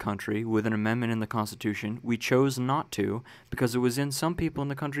founded the country with an amendment in the Constitution. We chose not to because it was in some people in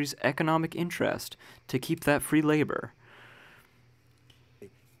the country's economic interest to keep that free labor.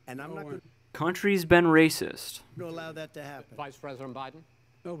 And I'm not going Country's been racist. to allow that to happen. Vice President Biden?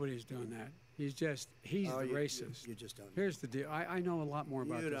 Nobody's doing that. He's the racist. You just don't know. Here's the deal. I know a lot more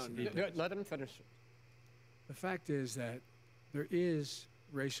about this than he does. Let him finish. The fact is that there is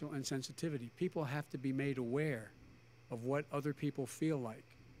racial insensitivity. People have to be made aware of what other people feel like,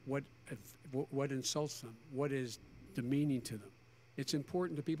 what insults them, what is demeaning to them. It's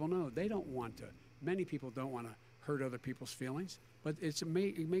important to people know. They don't want to. Many people don't want to hurt other people's feelings, but it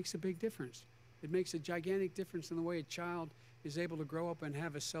makes a big difference. It makes a gigantic difference in the way a child is able to grow up and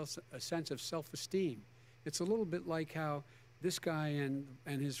have a sense of self-esteem. It's a little bit like how this guy and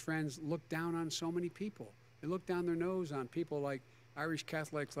his friends look down on so many people. They look down their nose on people like Irish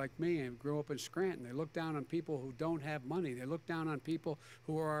Catholics like me and grew up in Scranton. They look down on people who don't have money. They look down on people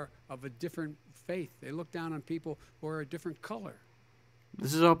who are of a different faith. They look down on people who are a different color.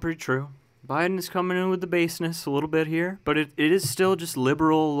 This is all pretty true. Biden is coming in with the baseness a little bit here, but it is still just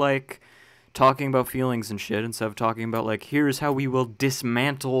liberal, like, talking about feelings and shit instead of talking about, like, here's how we will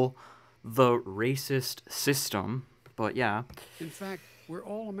dismantle the racist system. But, yeah. In fact, we're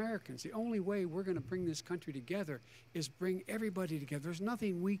all Americans. The only way we're going to bring this country together is bring everybody together. There's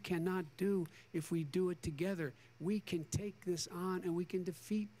nothing we cannot do if we do it together. We can take this on and we can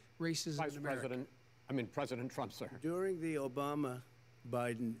defeat racism in America. President Trump, sir. During the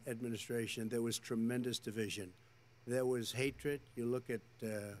Obama-Biden administration, there was tremendous division. There was hatred. You look at...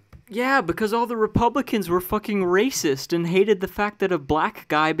 Yeah, because all the Republicans were fucking racist and hated the fact that a black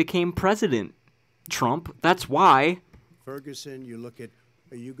guy became president. Trump, that's why. Ferguson, you look at...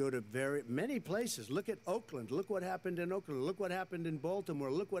 You go to many places. Look at Oakland. Look what happened in Oakland. Look what happened in Baltimore.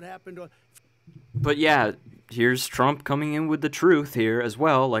 Look what happened... But yeah, here's Trump coming in with the truth here as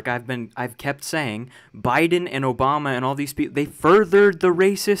well. Like I've kept saying, Biden and Obama and all these people, they furthered the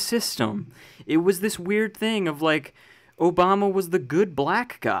racist system. It was this weird thing of like, Obama was the good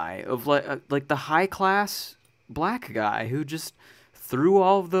black guy, of like the high class black guy who just threw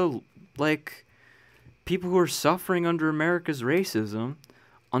all of the like people who are suffering under America's racism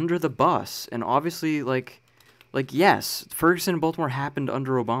under the bus. And obviously like yes, Ferguson and Baltimore happened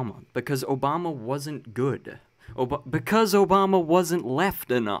under Obama because Obama wasn't good. Because Obama wasn't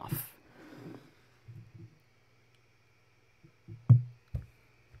left enough.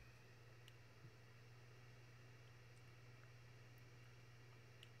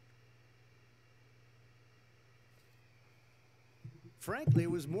 Frankly,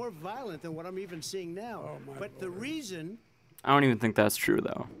 it was more violent than what I'm even seeing now. Oh, but the reason... I don't even think that's true,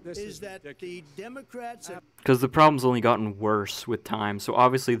 though. Is that the Democrats... Because the problem's only gotten worse with time, so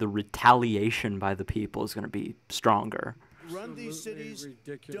obviously the retaliation by the people is going to be stronger. Run these cities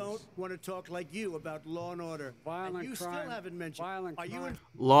don't want to talk like you about law and order. Violent and you crime, still haven't mentioned... violent Are you crime.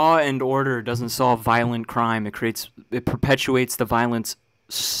 Law and order doesn't solve violent crime. It perpetuates the violence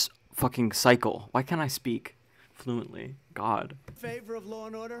fucking cycle. Why can't I speak fluently? God. in favor of law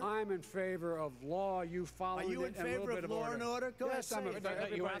and order? I'm in favor of law. You following Are you in it and a little favor bit of law and order? Go Yes, ahead, I'm say in it. favor. You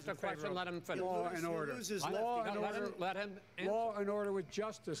Everybody's asked a in favor question, of let him finish. Law and order. Law and order. Let him answer. Law and order with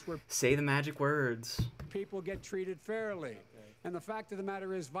justice, where Say the magic words. people get treated fairly. And the fact of the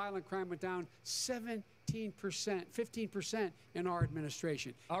matter is, violent crime went down 17%, 15% in our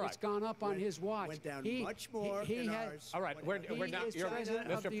administration. All right. It's gone up on his watch. Went down much more he in had- ours. All right, we're now. is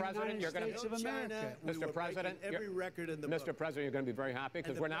president of the United States of America. We were Mr. President, breaking every record in the Mr. book. President, you're going to be very happy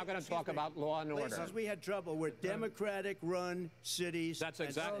because we're now going to talk about law and order. Places we had trouble were Democratic-run cities. That's and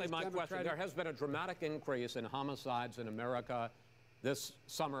exactly my question. Democratic- There has been a dramatic increase in homicides in America this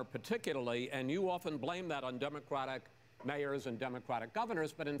summer particularly, and you often blame that on Democratic mayors and Democratic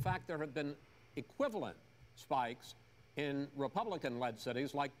governors, but in fact there have been equivalent spikes in Republican-led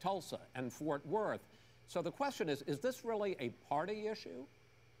cities like Tulsa and Fort Worth. So the question is this really a party issue?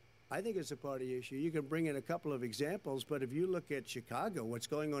 I think it's a party issue. You can bring in a couple of examples, but if you look at Chicago, what's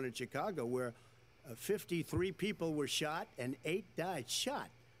going on in Chicago, where 53 people were shot and 8 died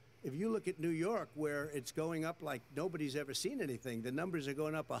shot. If you look at New York, where it's going up like nobody's ever seen anything, the numbers are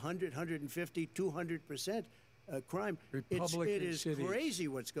going up 100, 150, 200%. Crime. It is cities. crazy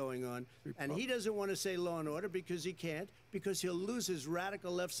what's going on. And he doesn't want to say law and order because he can't, because he'll lose his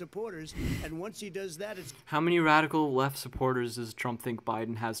radical left supporters. And once he does that, it's How many radical left supporters does Trump think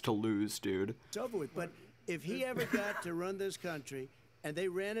Biden has to lose, dude? over with. But if he ever got to run this country and they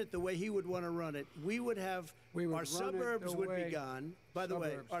ran it the way he would want to run it, we would have our suburbs would be gone. By the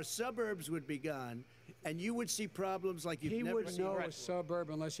way, our suburbs would be gone. And you would see problems like you've He never wouldn't seen. know a suburb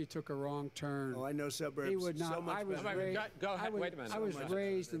unless he took a wrong turn. Oh, I know suburbs. He would not. So much I was better. raised. Go ahead. Wait a minute. I was So much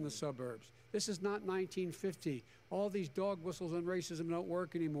raised in the suburbs. This is not 1950. All these dog whistles on racism don't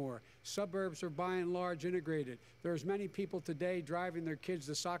work anymore. Suburbs are by and large integrated. There's many people today driving their kids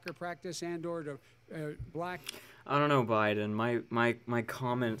to soccer practice and/or to black. I don't know, Biden. My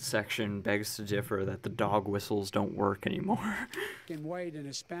comment section begs to differ that the dog whistles don't work anymore. And white and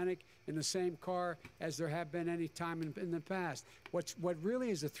Hispanic in the same car as there have been any time in the past. What really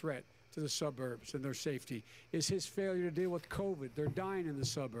is a threat to the suburbs and their safety is his failure to deal with COVID. They're dying in the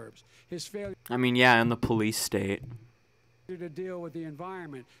suburbs. His failure I mean, yeah, in the police state. to deal with the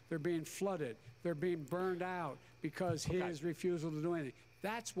environment. They're being flooded. They're being burned out because his refusal to do anything.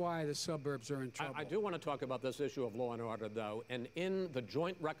 That's why the suburbs are in trouble. I do want to talk about this issue of law and order, though. And in the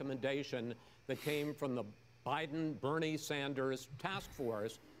joint recommendation that came from the Biden-Bernie Sanders task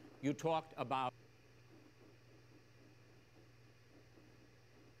force, you talked about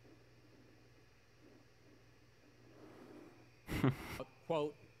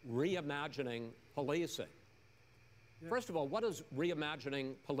quote, reimagining policing. First of all, what does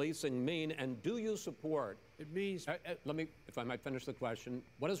reimagining policing mean, and do you support? It means. Let me, if I might finish the question.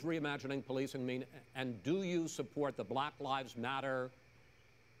 What does reimagining policing mean, and do you support the Black Lives Matter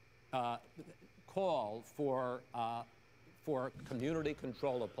call for community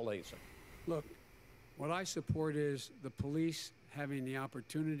control of policing? Look, what I support is the police having the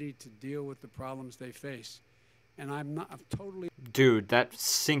opportunity to deal with the problems they face. And I'm totally... Dude, that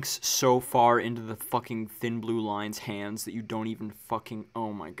sinks so far into the fucking Thin Blue Line's hands that you don't even fucking...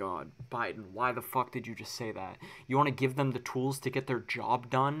 Oh my god. Biden, why the fuck did you just say that? You want to give them the tools to get their job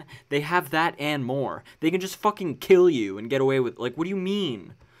done? They have that and more. They can just fucking kill you and get away with... Like, what do you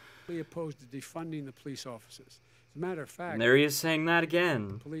mean? ...opposed to defunding the police officers. As a matter of fact... And there he is saying that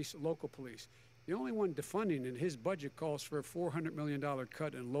again. Police, local police. The only one defunding, and his budget calls for a $400 million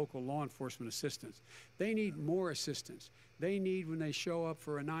cut in local law enforcement assistance. They need more assistance. They need, when they show up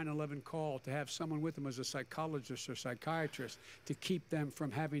for a 9/11 call, to have someone with them as a psychologist or psychiatrist to keep them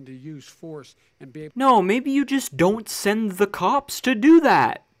from having to use force and be able... No, maybe you just don't send the cops to do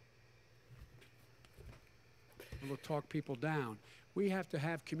that. ...to talk people down. We have to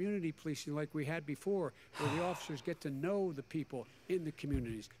have community policing like we had before, where the officers get to know the people in the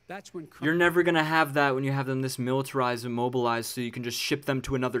communities. That's when... You're never going to have that when you have them this militarized and mobilized so you can just ship them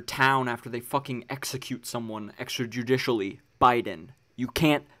to another town after they fucking execute someone extrajudicially. Biden, you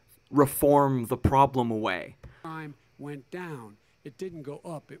can't reform the problem away. Crime went down. It didn't go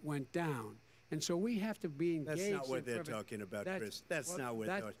up. It went down. And so we have to be engaged. That's not what they're talking about, Chris. That's not what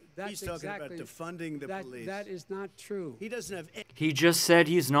they're talking about. He's talking about defunding the police. That is not true. He doesn't have He just said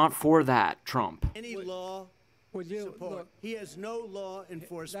he's not for that, Trump. any law support. Look, He has no law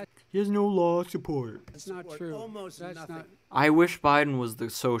enforcement. He has no law support. That's not true. Almost That's nothing. not... I wish Biden was the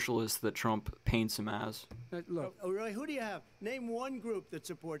socialist that Trump paints him as. Look, Oh, really? Who do you have? Name one group that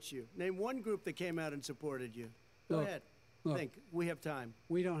supports you. Name one group that came out and supported you. Go Look, ahead. look. Think. We have time.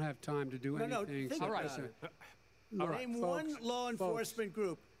 we don't have time to do No, anything. think except about listen. it. Look, Name folks, one law enforcement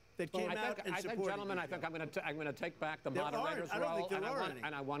group that came out and I think, supported gentlemen, you. I think I'm going to take back the There aren't. moderator's I don't role, think there are any.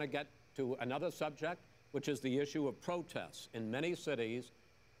 and I want to get to another subject, which is the issue of protests in many cities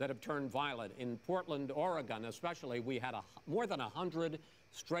that have turned violent. In Portland, Oregon, especially, we had more than 100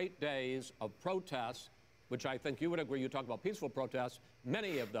 straight days of protests, which I think you would agree. You talk about peaceful protests.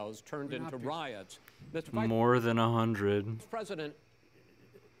 Many of those turned into riots. More than 100. Mr. President,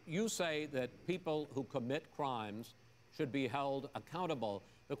 you say that people who commit crimes should be held accountable.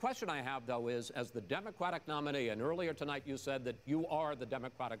 The question I have, though, is, as the Democratic nominee, and earlier tonight you said that you are the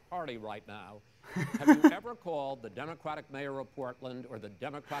Democratic Party right now, have you ever called the Democratic mayor of Portland or the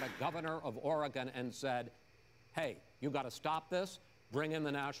Democratic governor of Oregon and said, hey, you got to stop this, bring in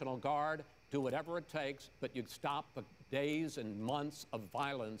the National Guard, do whatever it takes, but you stop the days and months of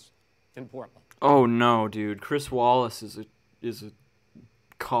violence in Portland? Oh no, dude. Chris Wallace is a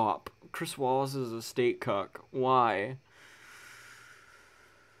cop. Chris Wallace is a state cuck. Why?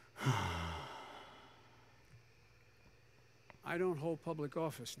 I don't hold public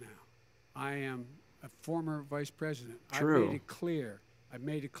office now. I am a former vice president. True. I've made it clear. I've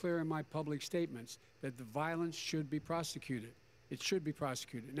made it clear in my public statements that the violence should be prosecuted. It should be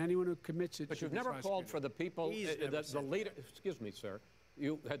prosecuted, and anyone who commits it But should you've be never prosecuted. called for the people, the leader. Excuse me, sir.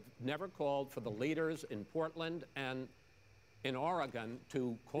 You had never called for the leaders in Portland and in Oregon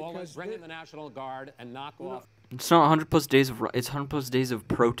to call Because it, bring in the National Guard and knock off. It's not 100 plus days of. It's 100 plus days of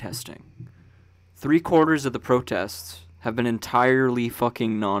protesting. 3/4 of the protests have been entirely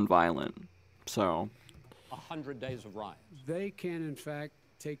fucking non-violent. So. 100 days of riots. They can, in fact,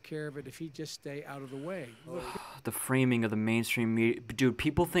 take care of it if he just stay out of the way. Look, The framing of the mainstream media. Dude,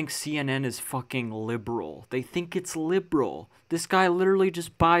 people think CNN is fucking liberal. They think it's liberal. This guy literally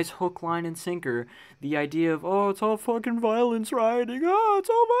just buys hook, line, and sinker the idea of, oh, it's all fucking violence rioting. Oh, it's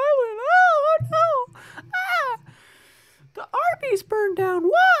all violent. Oh, no. Ah! The Arby's burned down.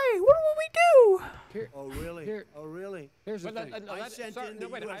 Why? What will we do? Oh, really? Oh, really? Here's the thing. I sent in the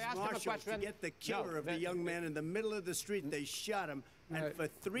wait, I U.S. asked him a Marshals to question. get the killer No, of the young man in the middle of the street. They shot him. And for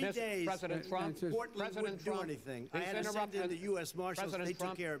 3 Mr. days, President Trump, Portland President wouldn't do Trump, anything. I please had to send in interrupt. the U.S. Marshals. President They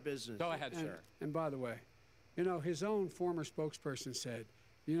Trump, took care of business. Go ahead, sir. And by the way, you know, his own former spokesperson said,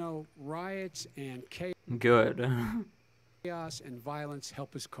 you know, riots and Good. chaos and violence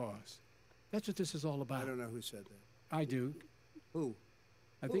help his cause. That's what this is all about. I don't know who said that. I do. Who?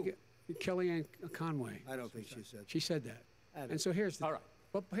 I think Kellyanne Conway. I don't think she said that. She said that. I don't And so here's the, All right.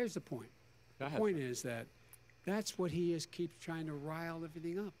 But here's the point. Go The ahead, point sir. is that that's what he is, keeps trying to rile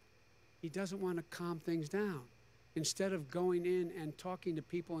everything up. He doesn't want to calm things down. Instead of going in and talking to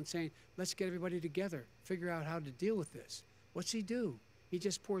people and saying, let's get everybody together, figure out how to deal with this. What's he do? He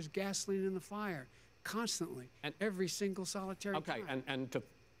just pours gasoline in the fire constantly, And every single solitary Okay, time. and to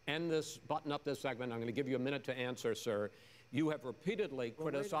end this, button up this segment, I'm going to give you a minute to answer, sir. You have repeatedly Well,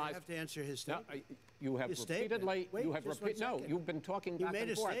 wait, criticized. I have to answer his No, statement. you have His statement. repeatedly. Wait, you have just one repeated. No, second. you've been talking He back made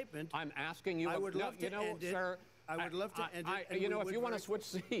and a forth. statement. I'm asking you. I would love to you know, end it. sir. I would love to end it, and you we know, if would you want to very-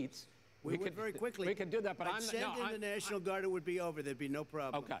 switch seats, We would very quickly. We could do that, but I'd I'm send no, in I'm- the National Guard, it would be over. There'd be no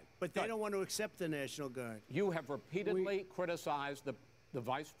problem. Okay, But they good. don't want to accept the National Guard. You have repeatedly criticized the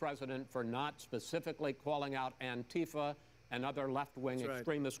vice president for not specifically calling out Antifa and other left-wing That's right.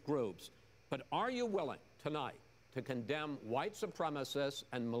 extremist groups. But are you willing tonight to condemn white supremacists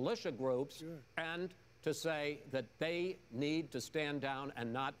and militia groups and to say that they need to stand down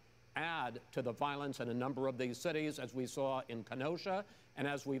and not add to the violence in a number of these cities, as we saw in Kenosha and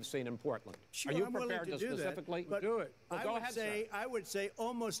as we've seen in Portland? Sure, Are you I'm willing prepared to to do that, specifically but do it? Well, I go would ahead, say, sir. I would say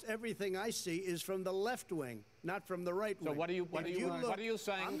almost everything I see is from the left wing, not from the right wing. So what are you If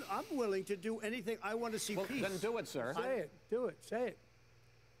saying? I'm willing to do anything. I want to see Well, peace. then do it, sir. Say it. Do it. Say it.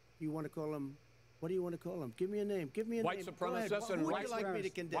 You want to call him? What do you want to call him? Give me a name. Give me a White name. Go ahead. supremacists and Who would right you like me to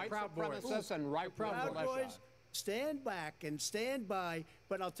condemn? White Proud Boys. supremacists and right-wing Proud militia. Boys, stand back and stand by.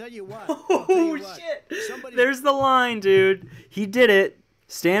 But I'll tell you what. Oh shit! There's the line, dude. He did it.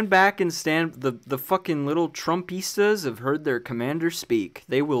 Stand back and stand. The fucking little Trumpistas have heard their commander speak.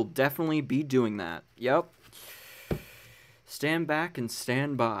 They will definitely be doing that. Yep. Stand back and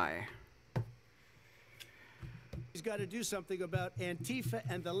stand by. He's got to do something about Antifa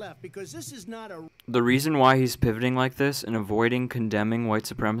and the left, because this is not a The reason why he's pivoting like this and avoiding condemning white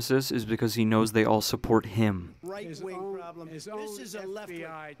supremacists is because he knows they all support him. right-wing problem. His This own is a left-wing.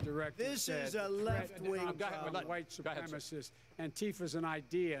 FBI director This said is a the left-wing threat Go ahead, of let- white go ahead, sir. supremacists. Antifa's an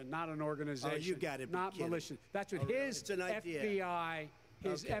idea, not an organization. you gotta be not kidding. militia. That's what Oh, really? his It's an idea. FBI,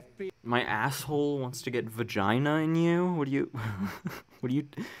 his Okay. FBI. My asshole wants to get vagina in you? What are you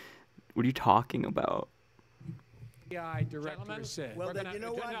what are you talking about? director Gentlemen, said. Well, we're then gonna, you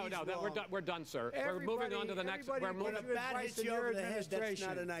know what? no, He's no, wrong. we're done, sir. We're moving on to the next. Everybody We're gives moving. you When a bat advice hits in you your over the head, that's administration.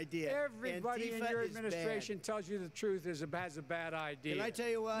 not an idea. Everybody in Antifa your is bad. administration tells you the truth has a bad idea. Can I tell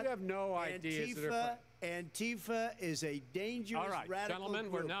you what? You have no ideas. that are Antifa is a dangerous All right, radical gentlemen,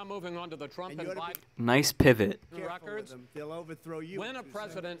 group. we're now moving on to the Trump And and you ought Biden to Nice pivot. Careful with records. them. They'll overthrow you. When a in 2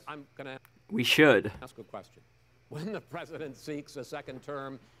 president, seconds. I'm going to We should. ask a question. When the president seeks a second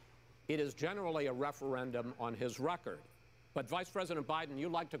term, it is generally a referendum on his record. But Vice President Biden, you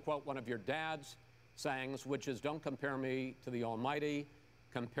like to quote one of your dad's sayings, which is, don't compare me to the almighty,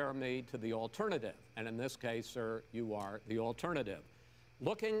 compare me to the alternative. And in this case, sir, you are the alternative.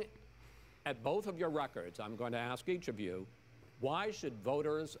 Looking at both of your records, I'm going to ask each of you, why should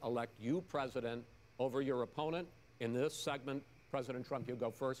voters elect you president over your opponent? In this segment, President Trump, you go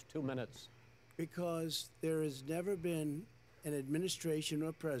first, 2 minutes. Because there has never been an administration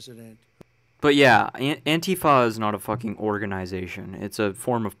or president. But yeah, Antifa is not a fucking organization. It's a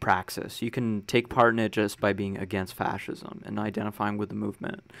form of praxis. You can take part in it just by being against fascism and identifying with the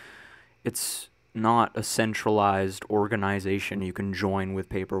movement. It's not a centralized organization you can join with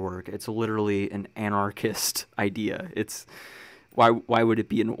paperwork. It's literally an anarchist idea. It's why would it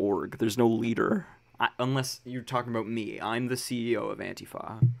be an org? There's no leader. Unless you're talking about me. I'm the CEO of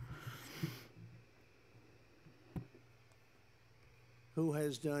Antifa. Who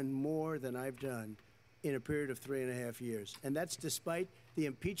has done more than I've done in a period of 3.5 years. And that's despite the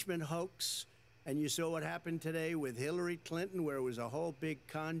impeachment hoax. And you saw what happened today with Hillary Clinton, where it was a whole big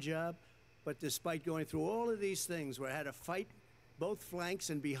con job. But despite going through all of these things, where I had to fight both flanks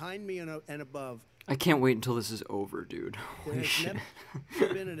and behind me and above, I can't wait until this is over, dude. there Holy has shit.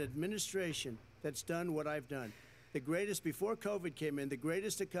 never been an administration that's done what I've done. The greatest, before COVID came in, the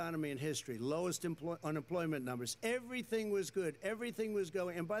greatest economy in history, lowest unemployment numbers. Everything was good. Everything was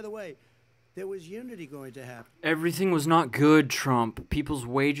going. And by the way, there was unity going to happen. Everything was not good, Trump. People's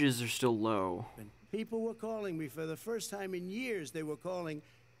wages are still low. People were calling me for the first time in years. They were calling,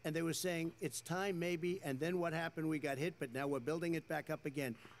 and they were saying, it's time maybe. And then what happened? We got hit, but now we're building it back up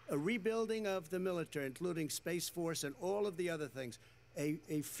again. A rebuilding of the military, including Space Force and all of the other things.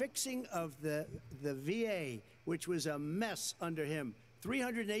 A fixing of the VA, which was a mess under him.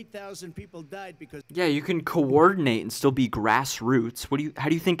 308,000 people died because... Yeah, you can coordinate and still be grassroots. How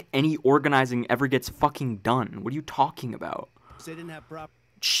do you think any organizing ever gets fucking done? What are you talking about? they didn't have proper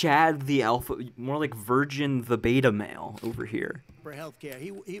Chad the alpha, more like Virgin the beta male over here. health care.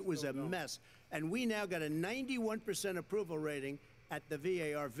 It was a mess. And we now got a 91% approval rating at the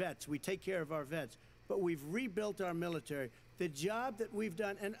VA, our vets. We take care of our vets. But we've rebuilt our military. The job that we've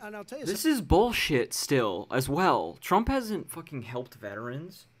done, and I'll tell you This is bullshit still, as well. Trump hasn't fucking helped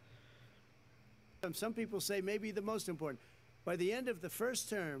veterans. some people say maybe the most important. By the end of the first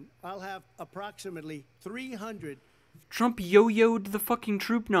term, I'll have approximately 300. Trump yo-yoed the fucking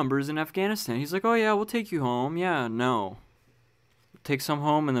troop numbers in Afghanistan. He's like, oh yeah, we'll take you home. Yeah, no. Take some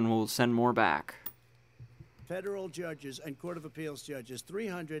home and then we'll send more back. Federal judges and Court of Appeals judges,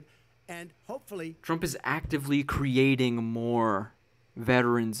 300, and hopefully... Trump is actively creating more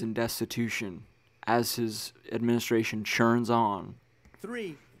veterans in destitution as his administration churns on.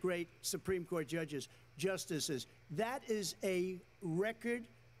 3 great Supreme Court judges, justices. That is a record,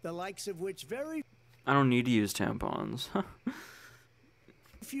 the likes of which very... I don't need to use tampons.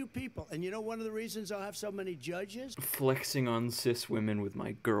 few people. And you know one of the reasons I'll have so many judges? Flexing on cis women with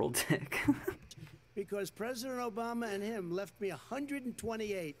my girl dick. Because President Obama and him left me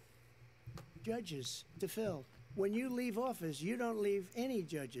 128 judges to fill. When you leave office, you don't leave any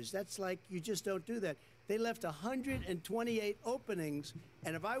judges. That's like, you just don't do that. They left 128 openings,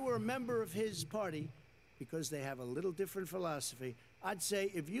 and if I were a member of his party, because they have a little different philosophy, I'd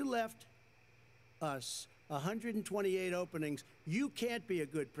say if you left us 128 openings, you can't be a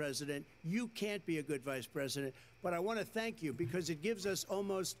good president, you can't be a good vice president, but I want to thank you because it gives us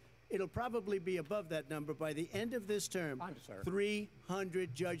almost, it'll probably be above that number by the end of this term.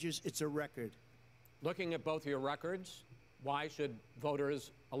 300 judges, it's a record. Looking at both your records, why should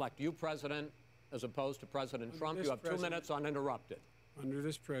voters elect you president as opposed to President Trump? You have 2 minutes uninterrupted. Under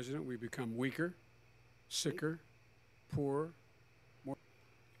this president, we become weaker, sicker, poorer, more.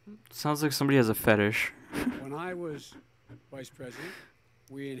 Sounds like somebody has a fetish. When I was vice president,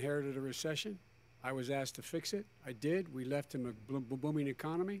 we inherited a recession. I was asked to fix it. I did. We left him a booming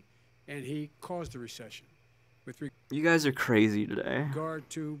economy, and he caused the recession. With you guys are crazy today. regard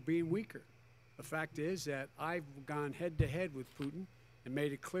to being weaker. The fact is that I've gone head-to-head with Putin and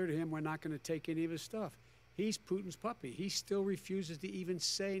made it clear to him we're not going to take any of his stuff. He's Putin's puppy. He still refuses to even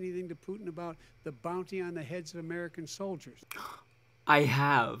say anything to Putin about the bounty on the heads of American soldiers. I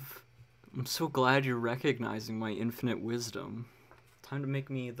have. I'm so glad you're recognizing my infinite wisdom. Time to make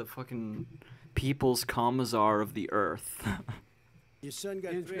me the fucking people's commissar of the earth. Your son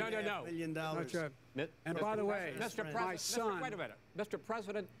got $3.5 million. And by the way, my son... Wait a minute. Mr.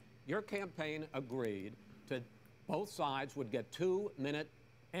 President, your campaign agreed to both sides would get 2-minute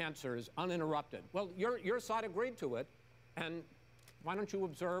answers uninterrupted. Well, your side agreed to it, and why don't you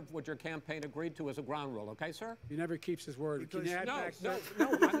observe what your campaign agreed to as a ground rule, okay, sir? He never keeps his word. Can you add back no,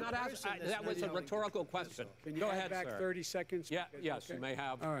 I'm not asking. That was a rhetorical question. Can you Go add ahead, back sir. 30 seconds? Yeah, yes, Okay. you may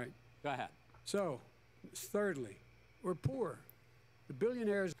have. All right. Go ahead. So, thirdly, we're poor. The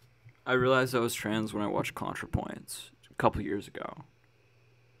billionaires... I realized I was trans when I watched ContraPoints a couple years ago.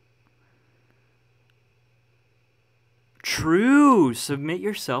 True. Submit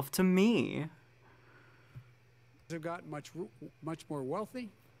yourself to me. have gotten much more wealthy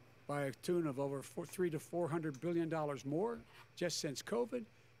by a tune of over $300 to $400 billion more just since COVID.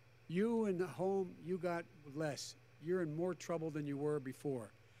 You in the home, you got less. You're in more trouble than you were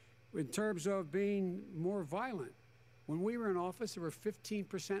before. In terms of being more violent, when we were in office, there were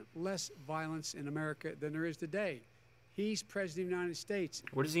 15% less violence in America than there is today. He's president of the United States.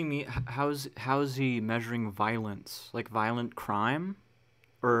 What does he mean? How's he measuring violence? Like violent crime,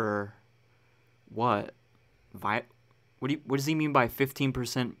 or what? What does he mean by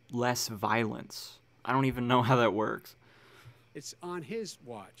 15% less violence? I don't even know how that works. It's on his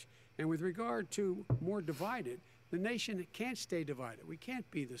watch. And with regard to more divided, the nation can't stay divided. We can't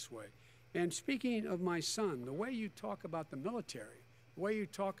be this way. And speaking of my son, the way you talk about the military, the way you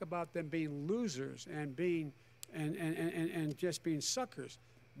talk about them being losers and being and just being suckers.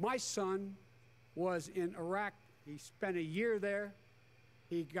 My son was in Iraq. He spent a year there.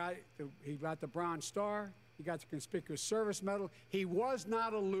 He got the Bronze Star. He got the Conspicuous Service Medal. He was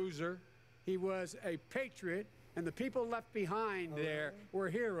not a loser. He was a patriot. And the people left behind there were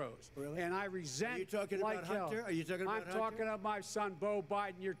heroes. Really? And I resent. Are you talking like about hell. Hunter? Are you talking about Hunter? I'm talking about my son, Beau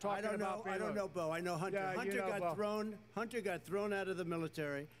Biden. You're talking about. I don't know Beau. I know Hunter. Yeah, Hunter you know got thrown. Hunter got thrown out of the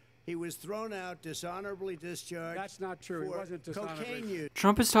military. He was thrown out, dishonorably discharged. That's not true. He wasn't dishonorably. Cocaine use.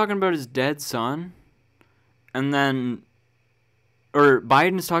 Trump is talking about his dead son, and then, or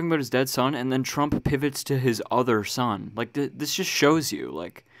Biden is talking about his dead son, and then Trump pivots to his other son. Like this just shows you,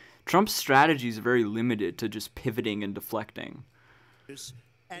 like, Trump's strategy is very limited to just pivoting and deflecting.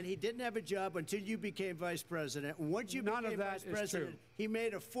 And he didn't have a job until you became vice president. Once you became vice president, he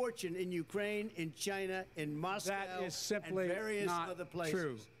made a fortune in Ukraine, in China, in Moscow, that is simply and various not other places.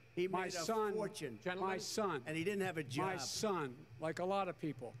 True. He made a fortune. My son. And he didn't have a job. My son, like a lot of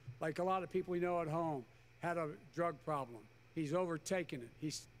people we know at home, had a drug problem. He's overtaken it.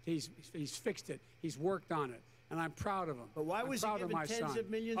 He's fixed it. He's worked on it. and I'm proud of him. But why I'm was he proud of given my tens son. of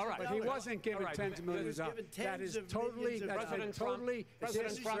millions All of right. dollars? But he wasn't given All right. tens of He millions was of given dollars. That tens is of totally, millions of that's President dollars. Trump, totally President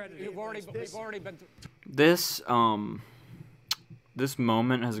Trump, discredited. you've already been. This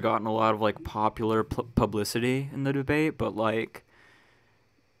moment has gotten a lot of like popular publicity in the debate, but like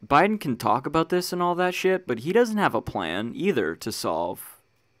Biden can talk about this and all that shit, but he doesn't have a plan either to solve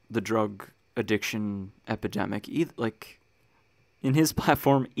the drug addiction epidemic either, like in his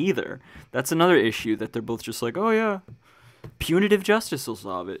platform either. That's another issue that they're both just like, oh yeah, punitive justice will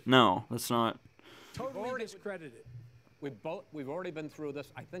solve it. No, that's not. Totally discredited. We've already been through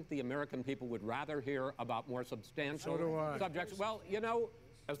this. I think the American people would rather hear about more substantial So do I. subjects. Well, you know,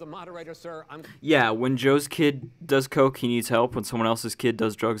 as the moderator, sir, I'm Yeah, when Joe's kid does coke, he needs help. When someone else's kid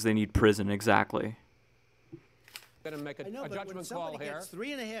does drugs, they need prison. Exactly. going to make a I know, but when judgment call somebody here. gets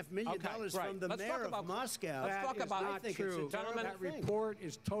 $3.5 million Okay, right. from the Let's mayor talk about- of Moscow, let's talk That is about- not I think true. it's a terrible That thing. report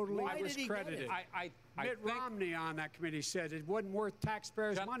is totally Why did he get it? discredited. I Mitt think, Romney on that committee said it wasn't worth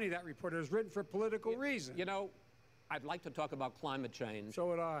taxpayers' money, that report. It was written for political reasons. you know, I'd like to talk about climate change. So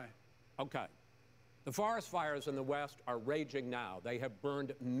would I. Okay. The forest fires in the West are raging now. They have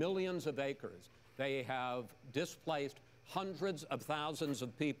burned millions of acres. They have displaced hundreds of thousands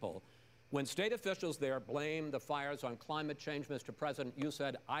of people. When state officials there blame the fires on climate change, Mr. President, you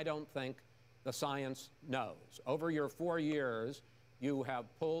said, I don't think the science knows. Over your 4 years, you have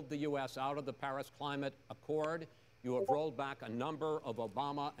pulled the U.S. out of the Paris Climate Accord. You have rolled back a number of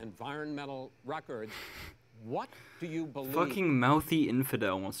Obama environmental records. What do you believe? Fucking mouthy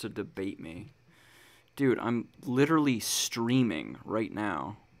infidel wants to debate me. Dude, I'm literally streaming right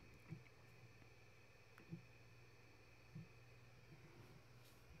now.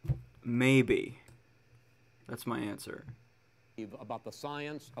 Maybe. That's my answer. About the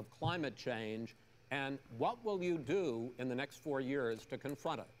science of climate change, and what will you do in the next 4 years to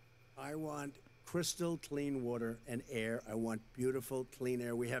confront it? I want crystal clean water and air. I want beautiful, clean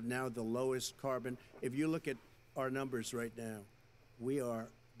air. We have now the lowest carbon. If you look at our numbers right now, we are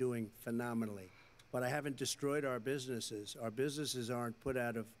doing phenomenally. But I haven't destroyed our businesses. Our businesses aren't put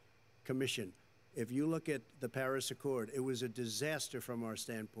out of commission. If you look at the Paris Accord, it was a disaster from our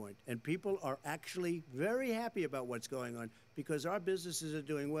standpoint. And people are actually very happy about what's going on because our businesses are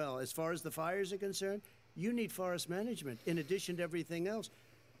doing well. As far as the fires are concerned, you need forest management in addition to everything else.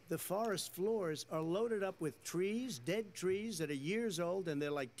 The forest floors are loaded up with trees, dead trees that are years old, and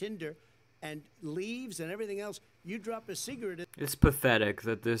they're like tinder, and leaves and everything else. You drop a cigarette. It's pathetic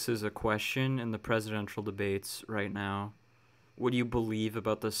that this is a question in the presidential debates right now. What do you believe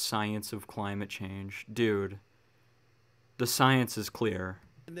about the science of climate change? Dude, the science is clear.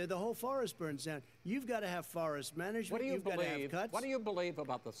 And the whole forest burns down. You've got to have forest management. What do you You've got to have believe? cuts. What do you believe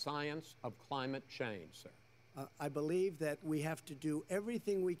about the science of climate change, sir? I believe that we have to do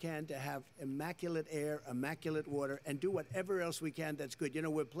everything we can to have immaculate air, immaculate water, and do whatever else we can that's good. You know,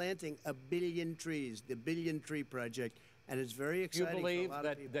 we're planting 1 billion trees, the Billion Tree Project, and it's very Do you exciting believe for a lot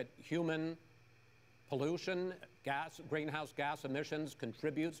of people. that human pollution, greenhouse gas emissions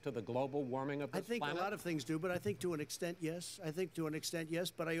contributes to the global warming of this I think planet? a lot of things do, but I think to an extent, yes. I think to an extent,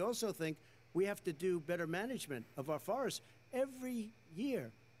 yes. But I also think we have to do better management of our forests. Every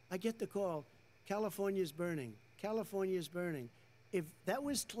year, I get the call, California's burning. California's burning. If that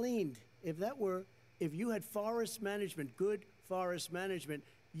was cleaned, if you had forest management, good forest management,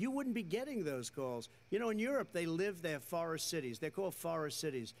 you wouldn't be getting those calls. You know, in Europe, they live their forest cities. They're called forest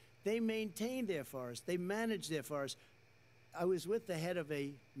cities. They maintain their forests. They manage their forests. I was with the head of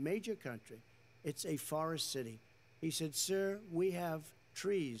a major country. It's a forest city. He said, sir, we have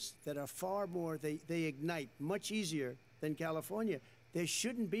trees that are far more, they ignite much easier than California. There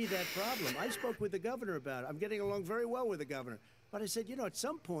shouldn't be that problem. I spoke with the governor about it. I'm getting along very well with the governor. But I said, you know, at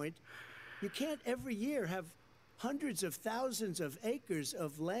some point, you can't every year have hundreds of thousands of acres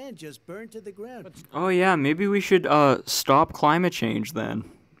of land just burned to the ground. Oh yeah, maybe we should stop climate change then.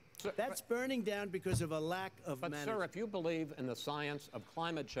 That's burning down because of a lack of But, management. sir, if you believe in the science of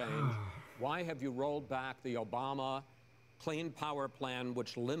climate change, why have you rolled back the Obama Clean Power Plan,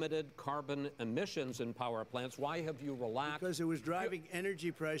 which limited carbon emissions in power plants? Why have you relaxed? Because it was driving energy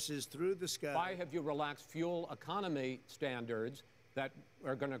prices through the sky. Why have you relaxed fuel economy standards that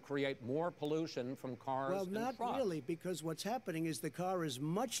are going to create more pollution from cars Well, and not trucks? really, because what's happening is the car is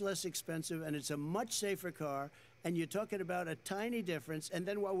much less expensive and it's a much safer car, and you're talking about a tiny difference. And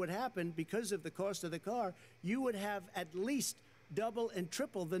then what would happen, because of the cost of the car, you would have at least double and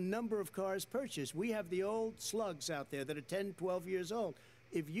triple the number of cars purchased. We have the old slugs out there that are 10, 12 years old.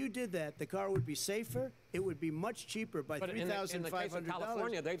 If you did that, the car would be safer. It would be much cheaper by But in the case of $3,500.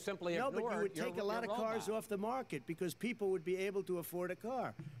 California, they've simply No, ignored but you would take a lot of cars rollback. off the market because people would be able to afford a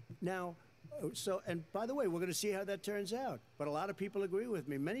car. Now, So, and by the way, we're going to see how that turns out. But a lot of people agree with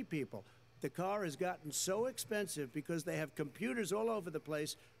me, many people. The car has gotten so expensive because they have computers all over the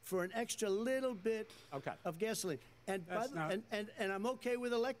place for an extra little bit of gasoline. And, and I'm okay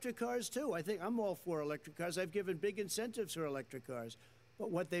with electric cars, too. I think I'm all for electric cars. I've given big incentives for electric cars.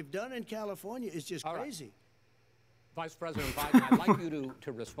 But what they've done in California is just crazy. Vice President Biden, I'd like you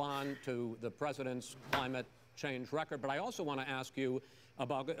to respond to the president's climate change record, but I also want to ask you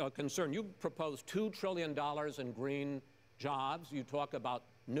about a concern. You proposed $2 trillion in green jobs. You talk about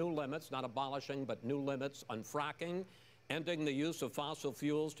new limits, not abolishing, but new limits on fracking, ending the use of fossil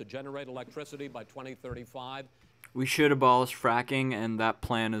fuels to generate electricity by 2035. We should abolish fracking, and that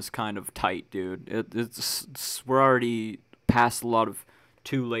plan is kind of tight, dude. We're already past a lot of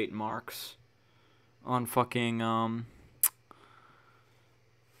too late marks on fucking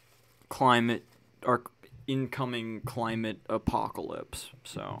climate, our incoming climate apocalypse.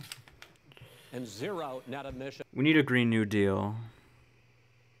 So, and zero net emission. We need a Green New Deal.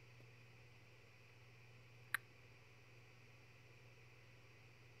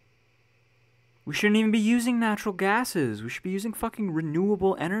 We shouldn't even be using natural gases. We should be using fucking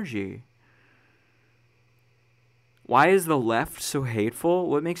renewable energy. Why is the left so hateful?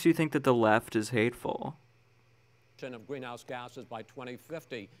 What makes you think that the left is hateful? Of greenhouse gases by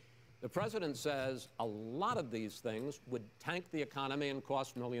 2050. The president says a lot of these things would tank the economy and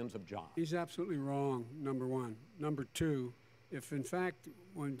cost millions of jobs. He's absolutely wrong, number one. Number two, if in fact,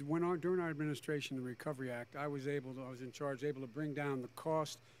 during our administration, the Recovery Act, I was in charge, able to bring down the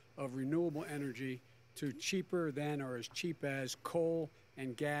cost of renewable energy to cheaper than or as cheap as coal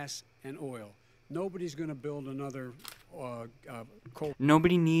and gas and oil. Nobody's going to build another coal.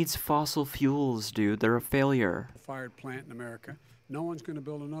 Nobody needs fossil fuels, dude. They're a failure. Fired plant in America. No one's going to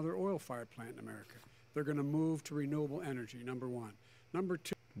build another oil-fired plant in America. They're going to move to renewable energy, number one. Number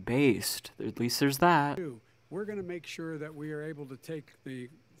two. Based. At least there's that. We're going to make sure that we are able to take the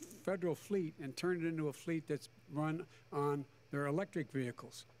federal fleet and turn it into a fleet that's run on their electric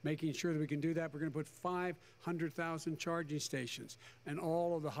vehicles. Making sure that we can do that, we're going to put 500,000 charging stations and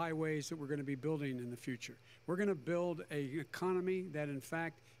all of the highways that we're going to be building in the future. We're going to build an economy that, in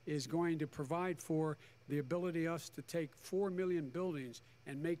fact, is going to provide for the ability us to take 4 million buildings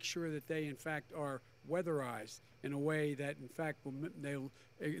and make sure that they, in fact, are weatherized in a way that, in fact,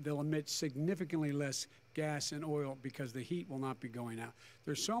 they'll emit significantly less gas and oil because the heat will not be going out.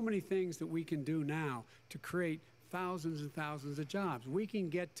 There's so many things that we can do now to create thousands and thousands of jobs. We can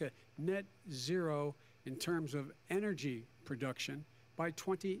get to net zero in terms of energy production by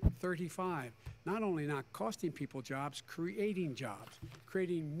 2035. Not only not costing people jobs, creating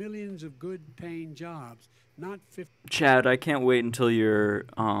millions of good paying jobs, not 50. Chad, I can't wait until your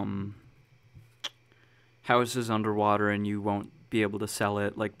house is underwater and you won't be able to sell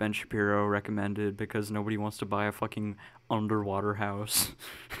it like Ben Shapiro recommended because nobody wants to buy a fucking underwater house.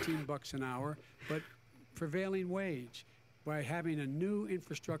 $15 an hour, but prevailing wage by having a new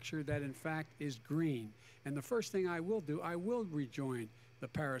infrastructure that in fact is green. And the first thing I will do, I will rejoin the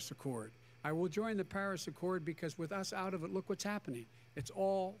Paris Accord. I will join the Paris Accord because with us out of it, look what's happening. It's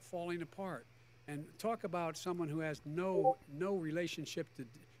all falling apart. And talk about someone who has no relationship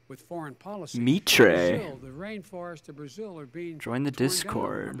with foreign policy. Mitre. Brazil, the rainforests of Brazil are being join the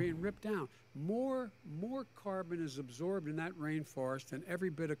Discord. Are being ripped down. More carbon is absorbed in that rainforest than every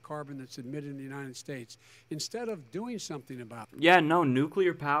bit of carbon that's emitted in the United States. Instead of doing something about it. Yeah, no,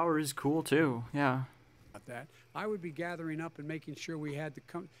 nuclear power is cool too. Yeah. That I would be gathering up and making sure we had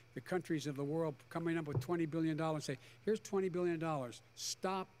the countries of the world coming up with $20 billion and say, here's $20 billion.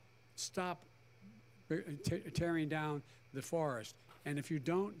 Stop tearing down the forest. And if you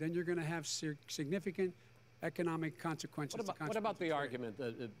don't, then you're going to have significant economic consequences. What about the argument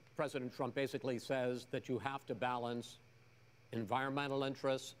that President Trump basically says that you have to balance environmental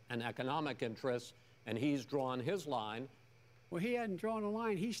interests and economic interests, and he's drawn his line? Well, he hadn't drawn a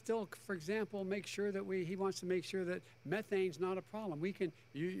line. He still, for example, he wants to make sure that methane's not a problem.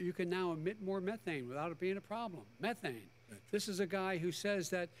 You can now emit more methane without it being a problem. Methane. This is a guy who says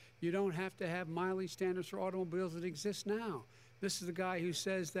that you don't have to have mileage standards for automobiles that exist now. This is a guy who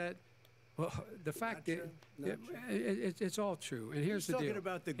says that, well, the fact that it's all true. And here's the deal. He's talking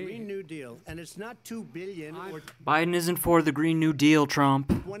about the Green New Deal, and it's not $2 billion or Biden isn't for the Green New Deal, Trump.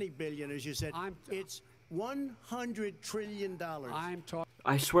 $20 billion, as you said. It's $100 trillion.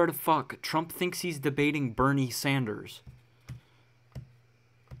 I swear to fuck, Trump thinks he's debating Bernie Sanders.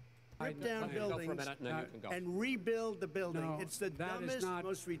 rip down Go for a buildings minute, and then you can go. and rebuild the building. No, It's the that is dumbest, not-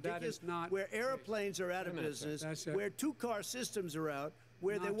 most that ridiculous. is not- where airplanes are out of minute, sir. business, That's where two-car systems are out,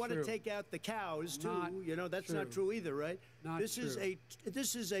 where they Not want to true. take out the cows too. Not You know, that's not true. true either, right? Not this is true.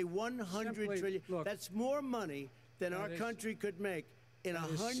 this is a 100 Simply, trillion. look, That's more money than our is- country could make in that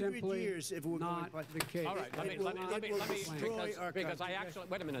is 100 simply years if we're not going. the case. All right, let me, It will- let me, let me, it will let me, destroy our because I country. actually,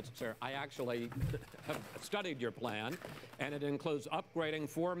 wait a minute, sir. I actually have studied your plan, and it includes upgrading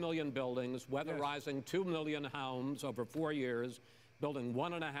 4 million buildings, weatherizing 2 million homes over 4 years, building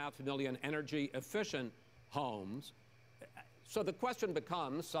 1.5 million energy-efficient homes. So the question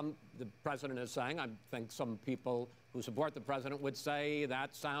becomes, the president is saying, I think some people who support the president would say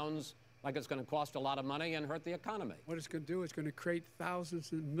that sounds like it's going to cost a lot of money and hurt the economy. What it's going to do is going to create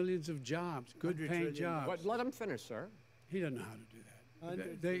thousands and millions of jobs, good $100 paying trillion. jobs. But let him finish, sir. He doesn't know how to do that.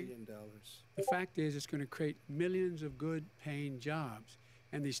 $100 They- billion. The fact is, it's going to create millions of good paying jobs.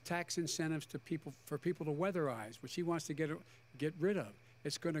 And these tax incentives to people, for people to weatherize, which he wants to get rid of.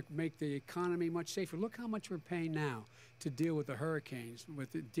 It's going to make the economy much safer. Look how much we're paying now to deal with the hurricanes.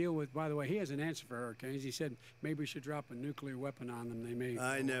 By the way, he has an answer for hurricanes. He said maybe we should drop a nuclear weapon on them. They may.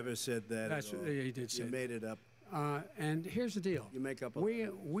 I never said that That's at all. he did say. You made it up. And here's the deal. You make up a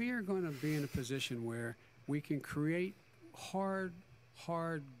we are going to be in a position where we can create hard,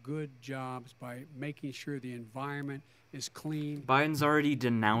 good jobs by making sure the environment is clean. Biden's already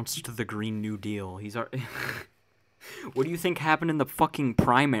denounced the Green New Deal. He's already. What do you think happened in the fucking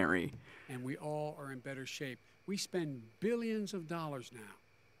primary? And we all are in better shape. We spend billions of dollars now,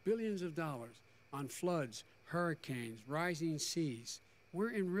 on floods, hurricanes, rising seas.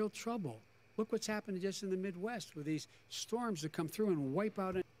 We're in real trouble. Look what's happened just in the Midwest with these storms that come through and wipe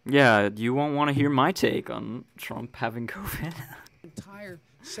out Yeah, you won't want to hear my take on Trump having COVID. entire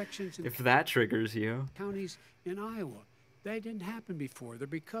sections and If that triggers you. counties in Iowa. That didn't happen before. They're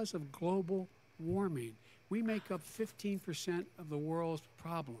because of global warming. We make up 15% of the world's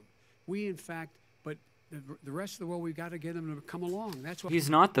problem. We, in fact, but the rest of the world, we've got to get them to come along. That's what. He's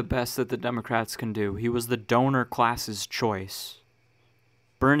not the best that the Democrats can do. He was the donor class's choice.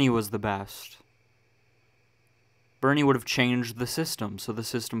 Bernie was the best. Bernie would have changed the system, so the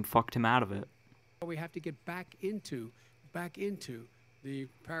system fucked him out of it. We have to get back into the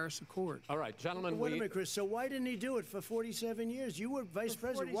Paris Accord. All right, gentlemen, Wait a minute, Chris. So why didn't he do it for 47 years? You were vice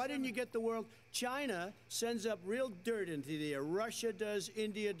president. Why didn't you get the world? China sends up real dirt into the air. Russia does.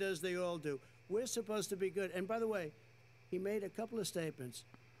 India does. They all do. We're supposed to be good. And by the way, he made a couple of statements.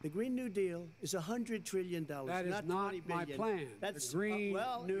 The Green New Deal is $100 trillion. That is not $20 my billion. plan. That's The Green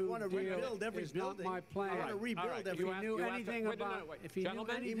well, New you want to Deal rebuild every is not building. my plan. You want to rebuild All right, every. If he knew anything wait, no, about, wait. if he knew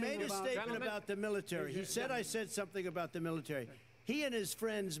Gentlemen, He anything made a about, statement Gentlemen? about the military. He said I said something about the military. He and his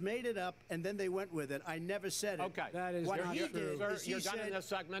friends made it up, and then they went with it. I never said it. Okay. That is What not he true. did Sir, is he you're done in said this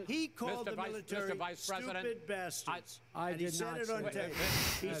segment. he called Mr. the Vice- military Mr. Vice President, stupid bastards. I and he did said not it on say tape.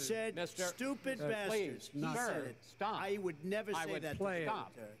 that. He said Mr. stupid Please, bastards. He not- said Sir, it. stop. I would never I say would that. play to it. the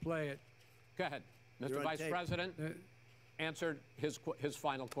Stop. military. Play it. Go ahead. You're Mr. on Vice tape. President answered his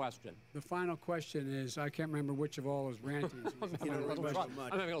final question. The final question is, I can't remember which of all his rantings. was the I'm having final a little question. trouble-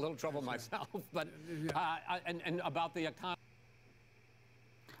 I'm having a little trouble myself, but and about the economy.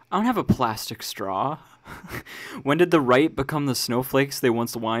 I don't have a plastic straw. When did the right become the snowflakes they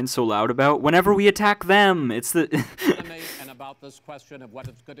once whined so loud about? Whenever we attack them, it's the... And about this question of what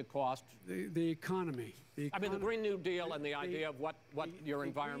it's going to cost. The economy. I mean, the Green New Deal and the idea of what your the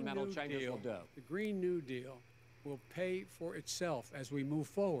environmental Green New changes Deal- will do. The Green New Deal will pay for itself as we move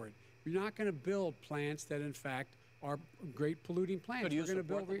forward. You're not going to build plants that, in fact, are great polluting plants. So do you We're going to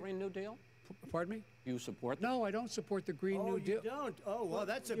support build. the Green New Deal? Pardon me? You support the No, I don't support the Green Oh, New Deal. you don't? Oh, well,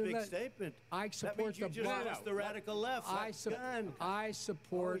 that's a you big let- statement. I That support means you the just Biden. lost the radical left. Done. I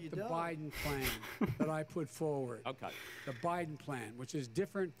support Oh, you the don't? Biden plan that I put forward. Okay. The Biden plan, which is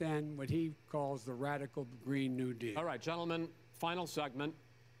different than what he calls the radical Green New Deal. All right, gentlemen, final segment,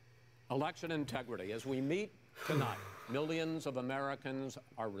 election integrity. As we meet tonight, millions of Americans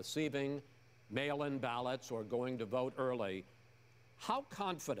are receiving mail-in ballots or going to vote early. How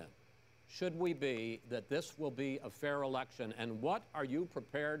confident should we be that this will be a fair election, and what are you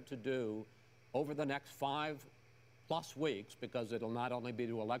prepared to do over the next 5+ weeks, because it'll not only be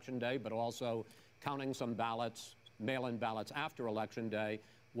to Election Day, but also counting some ballots, mail-in ballots after Election Day.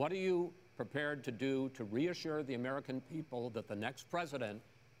 What are you prepared to do to reassure the American people that the next president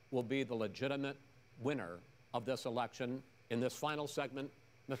will be the legitimate winner of this election? In this final segment,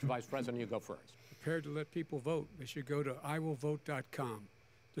 Mr. Vice President, you go first. Prepared to let people vote. They should go to iwillvote.com.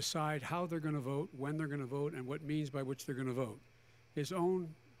 Decide how they're going to vote, when they're going to vote, and what means by which they're going to vote. His own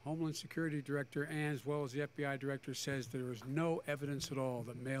Homeland Security Director, and as well as the FBI Director, says there is no evidence at all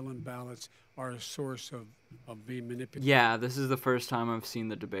that mail-in ballots are a source of being manipulated. Yeah, this is the first time I've seen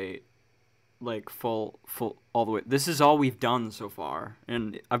the debate, like full all the way. This is all we've done so far,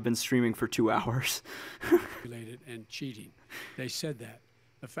 and I've been streaming for 2 hours. And cheating. They said that.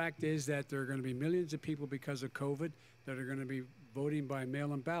 The fact is that there are going to be millions of people because of COVID that are going to be voting by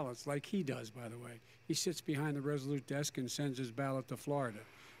mail-in ballots, like he does, by the way. He sits behind the Resolute desk and sends his ballot to Florida,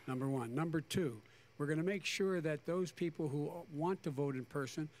 number one. Number two, we're going to make sure that those people who want to vote in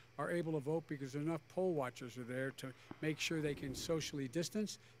person are able to vote because enough poll watchers are there to make sure they can socially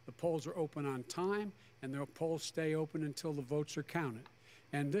distance. The polls are open on time, and the polls stay open until the votes are counted.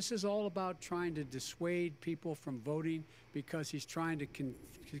 And this is all about trying to dissuade people from voting because he's trying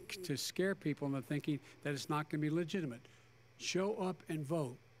to scare people into thinking that it's not going to be legitimate. Show up and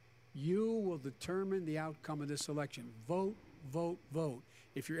vote. You will determine the outcome of this election. Vote, vote, vote.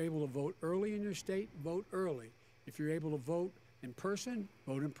 If you're able to vote early in your state, vote early. If you're able to vote in person,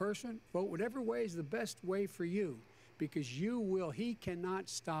 vote in person. Vote whatever way is the best way for you, because he cannot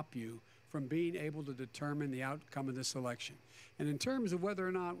stop you from being able to determine the outcome of this election. And in terms of whether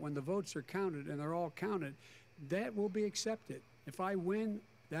or not when the votes are counted, and they're all counted, that will be accepted. If I win,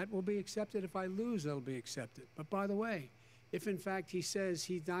 that will be accepted. If I lose, that'll be accepted. But by the way, if in fact he says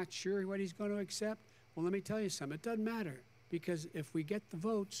he's not sure what he's going to accept, well, let me tell you something. It doesn't matter, because if we get the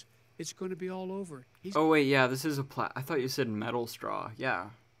votes, it's going to be all over. Oh, wait, yeah, this is I thought you said metal straw. Yeah.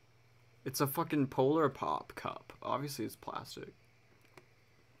 It's a fucking Polar Pop cup. Obviously, it's plastic.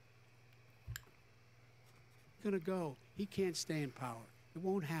 Going to go. He can't stay in power. It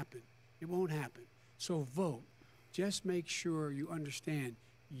won't happen. It won't happen. So vote. Just make sure you understand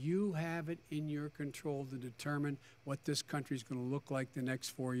you have it in your control to determine what this country is going to look like the next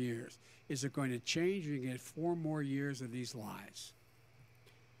 4 years. Is it going to change, or are you going to get 4 more years of these lies?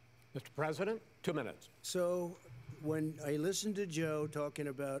 Mr. President, 2 minutes. So when I listened to Joe talking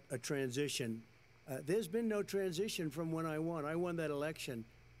about a transition, there's been no transition from when I won. I won that election.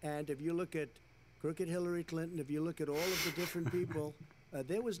 And if you look at crooked Hillary Clinton, if you look at all of the different people,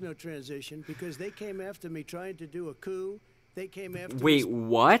 there was no transition, because they came after me trying to do a coup. They came after me. Wait,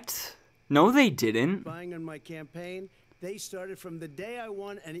 what? No, they didn't. Spying on my campaign. They started from the day I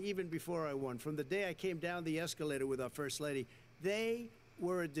won, and even before I won, from the day I came down the escalator with our First Lady. They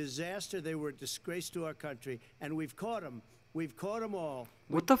were a disaster. They were a disgrace to our country, and we've caught them. We've caught them all.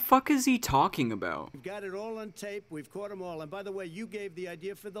 What the fuck is he talking about? We've got it all on tape. We've caught them all. And by the way, you gave the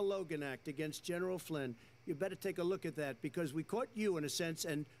idea for the Logan Act against General Flynn. You better take a look at that, because we caught you in a sense,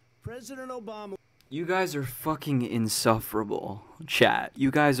 and President Obama. You guys are fucking insufferable, chat.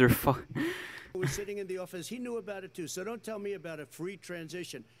 You guys are was sitting in the office. He knew about it too. So don't tell me about a free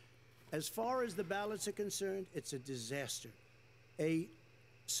transition. As far as the ballots are concerned, it's a disaster. A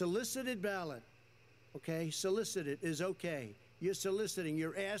solicited ballot, okay, solicited is okay. You're soliciting,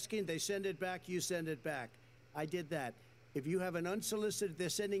 you're asking, they send it back, you send it back. I did that. If you have an unsolicited, they're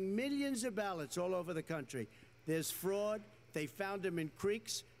sending millions of ballots all over the country. There's fraud. They found them in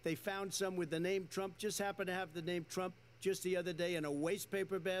creeks. They found some with the name Trump, just happened to have the name Trump just the other day in a waste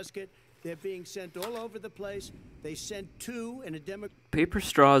paper basket. They're being sent all over the place. They sent 2 in a Democrat Paper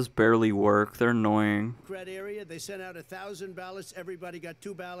straws barely work. They're annoying. area. They sent out 1,000 ballots. Everybody got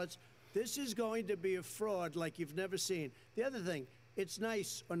 2 ballots. This is going to be a fraud like you've never seen. The other thing, it's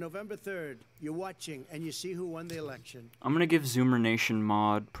nice on November 3rd, you're watching and you see who won the election. I'm gonna give Zoomer Nation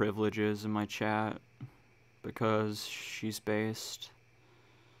mod privileges in my chat, because she's based.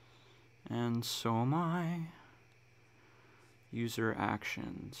 And so am I. User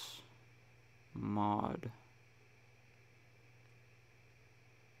actions. Mod.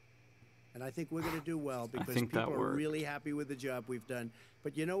 And I think we're going to do well, because think people that are worked. really happy with the job we've done.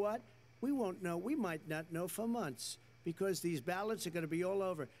 But you know what? We won't know. We might not know for months, because these ballots are going to be all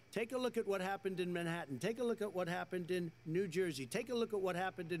over. Take a look at what happened in Manhattan. Take a look at what happened in New Jersey. Take a look at what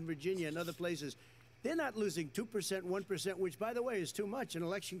happened in Virginia and other places. They're not losing 2%, 1%, which, by the way, is too much. An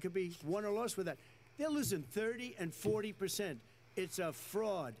election could be won or lost with that. They're losing 30 and 40%. It's a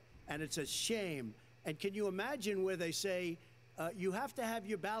fraud, and it's a shame. And can you imagine where they say you have to have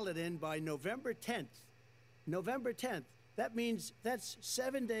your ballot in by November 10th? November 10th. That means that's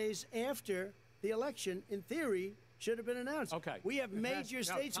 7 days after the election, in theory, should have been announced. Okay. We have major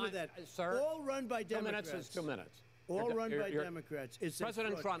states with that, sir, all run by 2 Democrats. minutes is 2 minutes. All run by Democrats. It's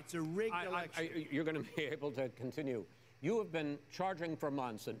President Trump, it's a rigged election. you're going to be able to continue. You have been charging for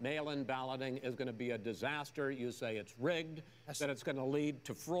months that mail-in balloting is going to be a disaster. You say it's rigged, that it's going to lead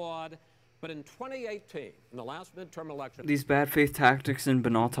to fraud. But in 2018, in the last midterm election, These bad faith tactics and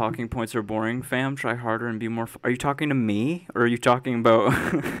banal talking points are boring, fam. Try harder and be more. Are you talking to me, or are you talking about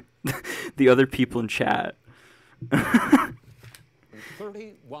the other people in chat?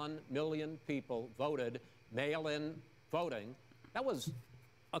 31 million people voted mail-in voting. That was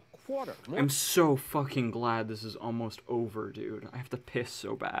a quarter. I'm so fucking glad this is almost over, dude. I have to piss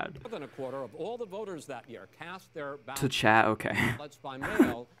so bad. More than a quarter of all the voters that year cast their To chat, okay. ballots by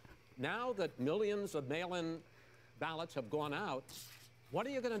mail. Now that millions of mail-in ballots have gone out, what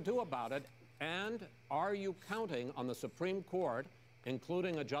are you going to do about it? And are you counting on the Supreme Court,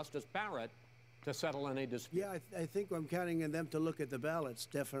 including a Justice Barrett, to settle any dispute? Yeah, I think I'm counting on them to look at the ballots,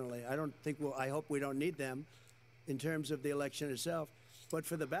 definitely. I hope we don't need them in terms of the election itself. But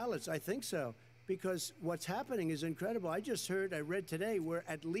for the ballots, I think so. Because what's happening is incredible. I read today, where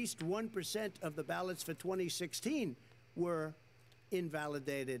at least 1% of the ballots for 2016 were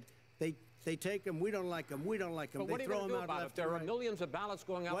invalidated. They take them, we don't like them, we don't like them. But what They are you throw going to them do out about it? left If there and are right. millions of ballots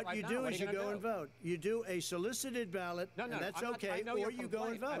going out What right you now, do what is are you you go gonna and do? vote. You do a solicited ballot, No, and that's I'm not- okay, I know or you're you go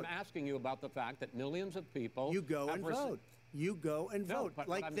and complaining. vote. I'm asking you about the fact that millions of people You go have and received- vote. You go and No, vote, but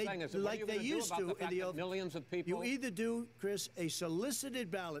like what I'm they saying is, what are you gonna do used about to the in fact the that old. millions of people? You either do, Chris, a solicited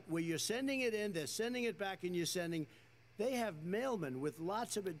ballot where you're sending it in, they're sending it back, and you're sending. They have mailmen with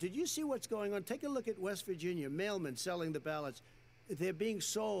lots of it. Did you see what's going on? Take a look at West Virginia. Mailmen selling the ballots. They're being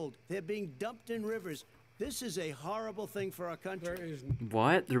sold. They're being dumped in rivers. This is a horrible thing for our country. There is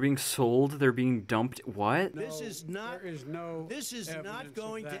What? They're being sold? They're being dumped? What? This is not. There is no. This is evidence not of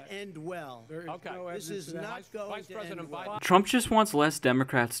going to that. end well. There is Okay. no This evidence is of that. not going Vice to President end well. Biden. Trump just wants less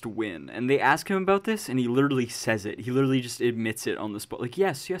Democrats to win, and they ask him about this, and he literally says it. He literally just admits it on the spot. Like,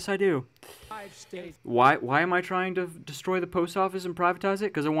 yes, I do. 5 states. Why am I trying to destroy the post office and privatize it?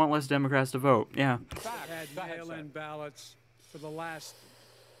 Because I want less Democrats to vote. Yeah. Had Go ahead, mail-in sir. ballots for the last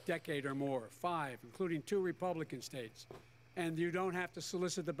decade or more, 5, including 2 Republican states. And you don't have to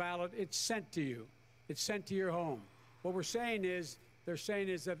solicit the ballot. It's sent to you. It's sent to your home. What they're saying is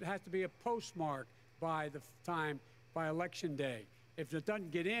that it has to be a postmark by the time, by Election Day. If it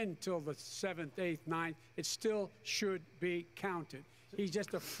doesn't get in till the 7th, 8th, 9th, it still should be counted. He's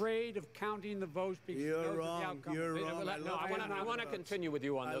just afraid of counting the votes because he You're knows wrong. the outcome. You're Wait, wrong. No, I want to continue with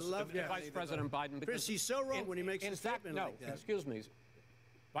you on I this, love Vice counting the President Biden. Chris, because he's so wrong when he makes in a fact, statement no, like that. excuse me,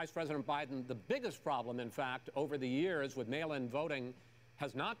 Vice President Biden, the biggest problem, in fact, over the years with mail-in voting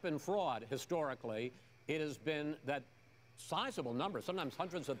has not been fraud historically. It has been that sizable numbers, sometimes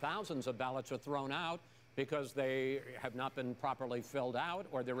hundreds of thousands of ballots are thrown out because they have not been properly filled out,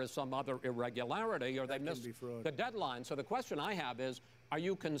 or there is some other irregularity, or they missed be fraud. the deadline. So the question I have is, are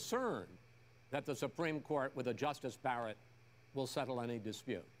you concerned that the Supreme Court with a Justice Barrett will settle any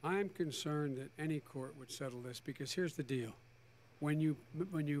dispute? I'm concerned that any court would settle this because here's the deal. When you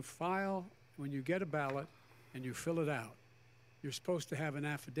get a ballot and you fill it out, you're supposed to have an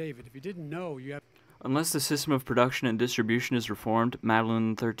affidavit. If you didn't know, you have. Unless the system of production and distribution is reformed,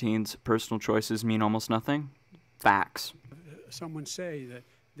 Madeline 13's personal choices mean almost nothing. Facts. Someone say that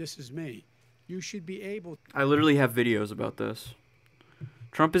this is me. You should be able. I literally have videos about this.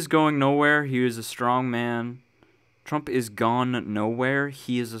 Trump is going nowhere. He is a strong man. Trump is gone nowhere.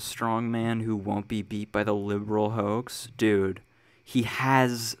 He is a strong man who won't be beat by the liberal hoax. Dude, he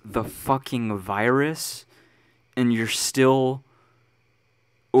has the fucking virus, and you're still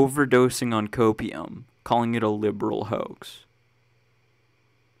overdosing on copium, calling it a liberal hoax.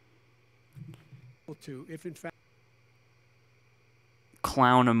 To, if in fact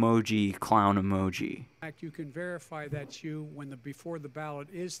Clown emoji, clown emoji. you can verify that's you before the ballot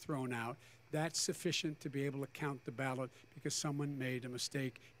is thrown out, that's sufficient to be able to count the ballot because someone made a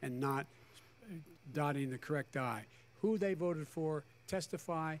mistake and not dotting the correct I. Who they voted for,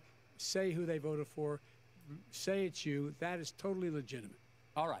 testify, say who they voted for, say it's you. That is totally legitimate.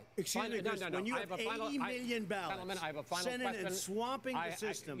 All right. Excuse me, Chris, when you I have a final- 80 million ballots Gentlemen, I have a final sent in question. and swamping the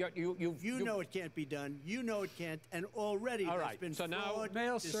system, you know it can't be done. You know it can't, and already All there's right, been so now- fraud.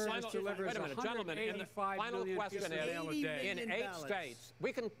 Mail deception. service delivers Wait a minute, gentlemen. In the 185 final million question pieces of is, mail a day. in million 8 ballots. states,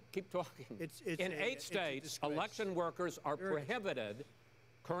 we can keep talking. It's in a 8 states, disgrace. election workers are prohibited,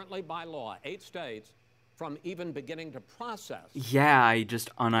 currently by law, 8 states, from even beginning to process. Yeah, I just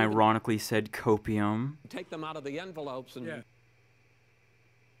unironically said copium. Take them out of the envelopes and Yeah.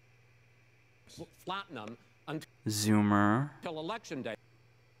 flatten them Zoomer. until Election Day.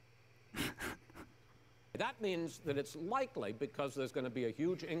 That means that it's likely, because there's going to be a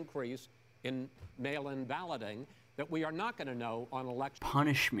huge increase in mail-in balloting, that we are not going to know on election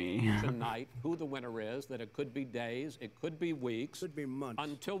Punish me. night who the winner is, that it could be days, it could be weeks, Could be months.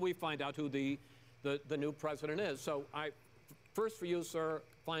 until we find out who the new president is. So first for you, sir,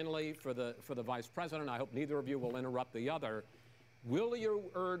 finally, for the Vice President, I hope neither of you will interrupt the other. Will you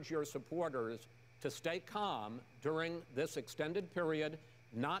urge your supporters to stay calm during this extended period,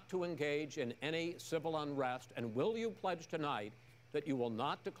 not to engage in any civil unrest? And will you pledge tonight that you will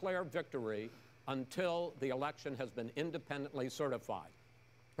not declare victory until the election has been independently certified?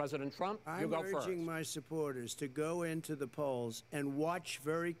 President Trump, you go first. I'm urging my supporters to go into the polls and watch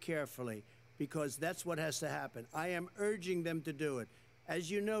very carefully, because that's what has to happen. I am urging them to do it. As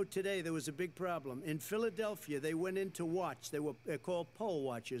you know, today there was a big problem. In Philadelphia, they went in to watch. They're called poll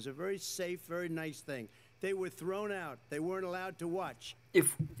watchers, a very safe, very nice thing. They were thrown out. They weren't allowed to watch.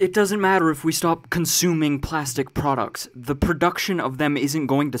 If it doesn't matter if we stop consuming plastic products, the production of them isn't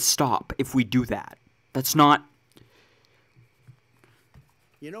going to stop if we do that. That's not...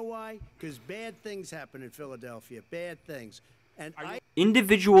 You know why? Because bad things happen in Philadelphia. Bad things. And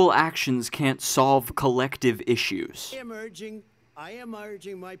individual actions can't solve collective issues. I am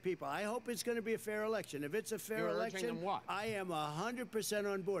urging my people. I hope it's going to be a fair election. If it's a fair election, I am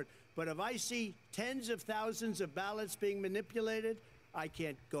 100% on board. But if I see tens of thousands of ballots being manipulated, I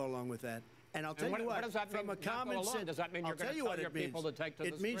can't go along with that. And I'll tell you what, does that from mean, a common sense, does that mean you're going to tell your people to take to the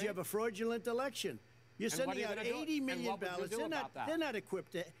street? It means you have a fraudulent election. You're sending out 80 million ballots. They're not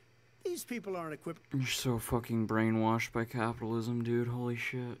equipped to... These people aren't equipped. You're so fucking brainwashed by capitalism, dude. Holy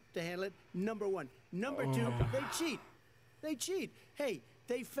shit. To handle it, number one. Number two, they cheat. They cheat. Hey,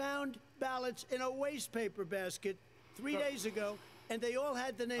 they found ballots in a waste paper basket 3 days ago, and they all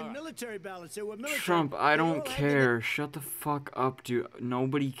had the name military ballots. They were military. Trump, I don't care. Shut the fuck up, dude.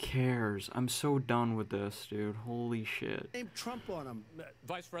 Nobody cares. I'm so done with this, dude. Holy shit. Name Trump on them.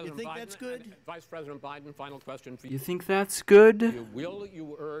 Vice President you think Biden, that's good? Vice President Biden, final question for you. You think that's good? Will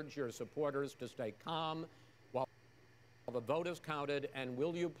you urge your supporters to stay calm while the vote is counted, and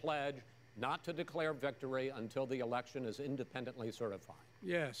will you pledge not to declare victory until the election is independently certified?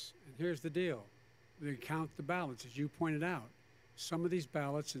 Yes, and here's the deal. They count the ballots, as you pointed out. Some of these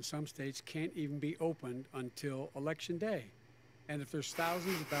ballots in some states can't even be opened until Election Day. And if there's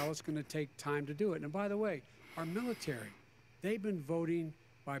thousands of ballots, it's going to take time to do it. And by the way, our military, they've been voting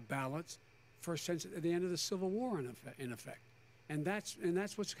by ballots since at the end of the Civil War, in effect. And that's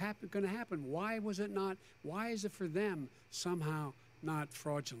what's going to happen. Why is it for them somehow not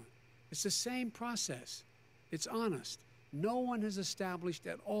fraudulent? It's the same process. It's honest. No one has established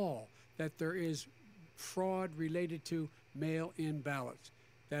at all that there is fraud related to mail-in ballots,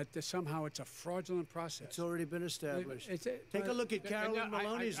 that somehow it's a fraudulent process. It's already been established. Take a look at Carolyn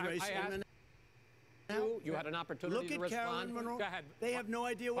Maloney's race. You had an opportunity to respond. Carolyn Go ahead. They have no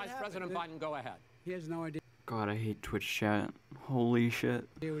idea what happened. Vice President Biden, go ahead. He has no idea. God, I hate Twitch chat. Holy shit.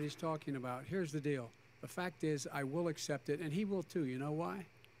 What he's talking about. Here's the deal. The fact is, I will accept it, and he will too. You know why?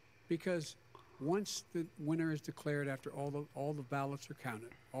 Because once the winner is declared, after all the ballots are counted,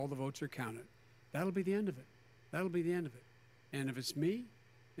 all the votes are counted, that'll be the end of it. That'll be the end of it. And if it's me,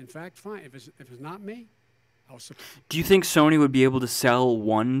 in fact, fine. If it's not me, I'll support. Do you think Sony would be able to sell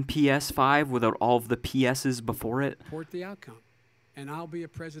one PS5 without all of the PSs before it? Support the outcome. And I'll be a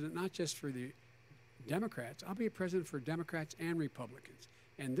president not just for the Democrats. I'll be a president for Democrats and Republicans.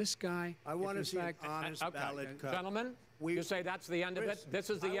 And this guy, I want to see an honest ballot count. Gentlemen, you say that's the end of it? This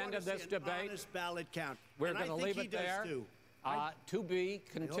is the end of this debate? Honest ballot count. We're going to leave it there. To be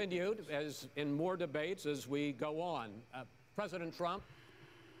continued as in more debates as we go on. President Trump,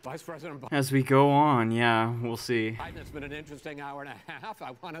 Vice President Biden. As we go on, yeah, we'll see. Biden, it's been an interesting hour and a half.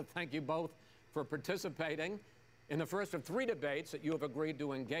 I want to thank you both for participating in the first of 3 debates that you have agreed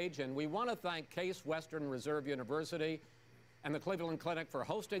to engage in. We want to thank Case Western Reserve University and the Cleveland Clinic for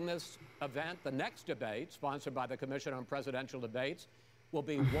hosting this event. The next debate, sponsored by the Commission on Presidential Debates, will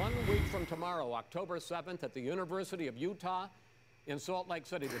be 1 week from tomorrow, October 7th, at the University of Utah in Salt Lake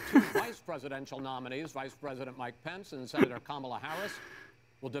City. The 2 vice presidential nominees, Vice President Mike Pence and Senator Kamala Harris,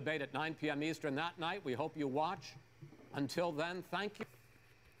 will debate at 9 p.m. Eastern that night. We hope you watch. Until then, thank you.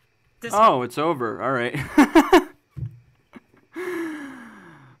 Oh, it's over. All right.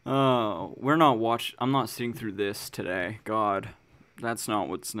 Oh, I'm not sitting through this today. God, that's not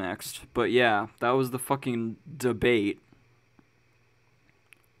what's next. But yeah, that was the fucking debate.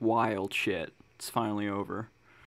 Wild shit. It's finally over.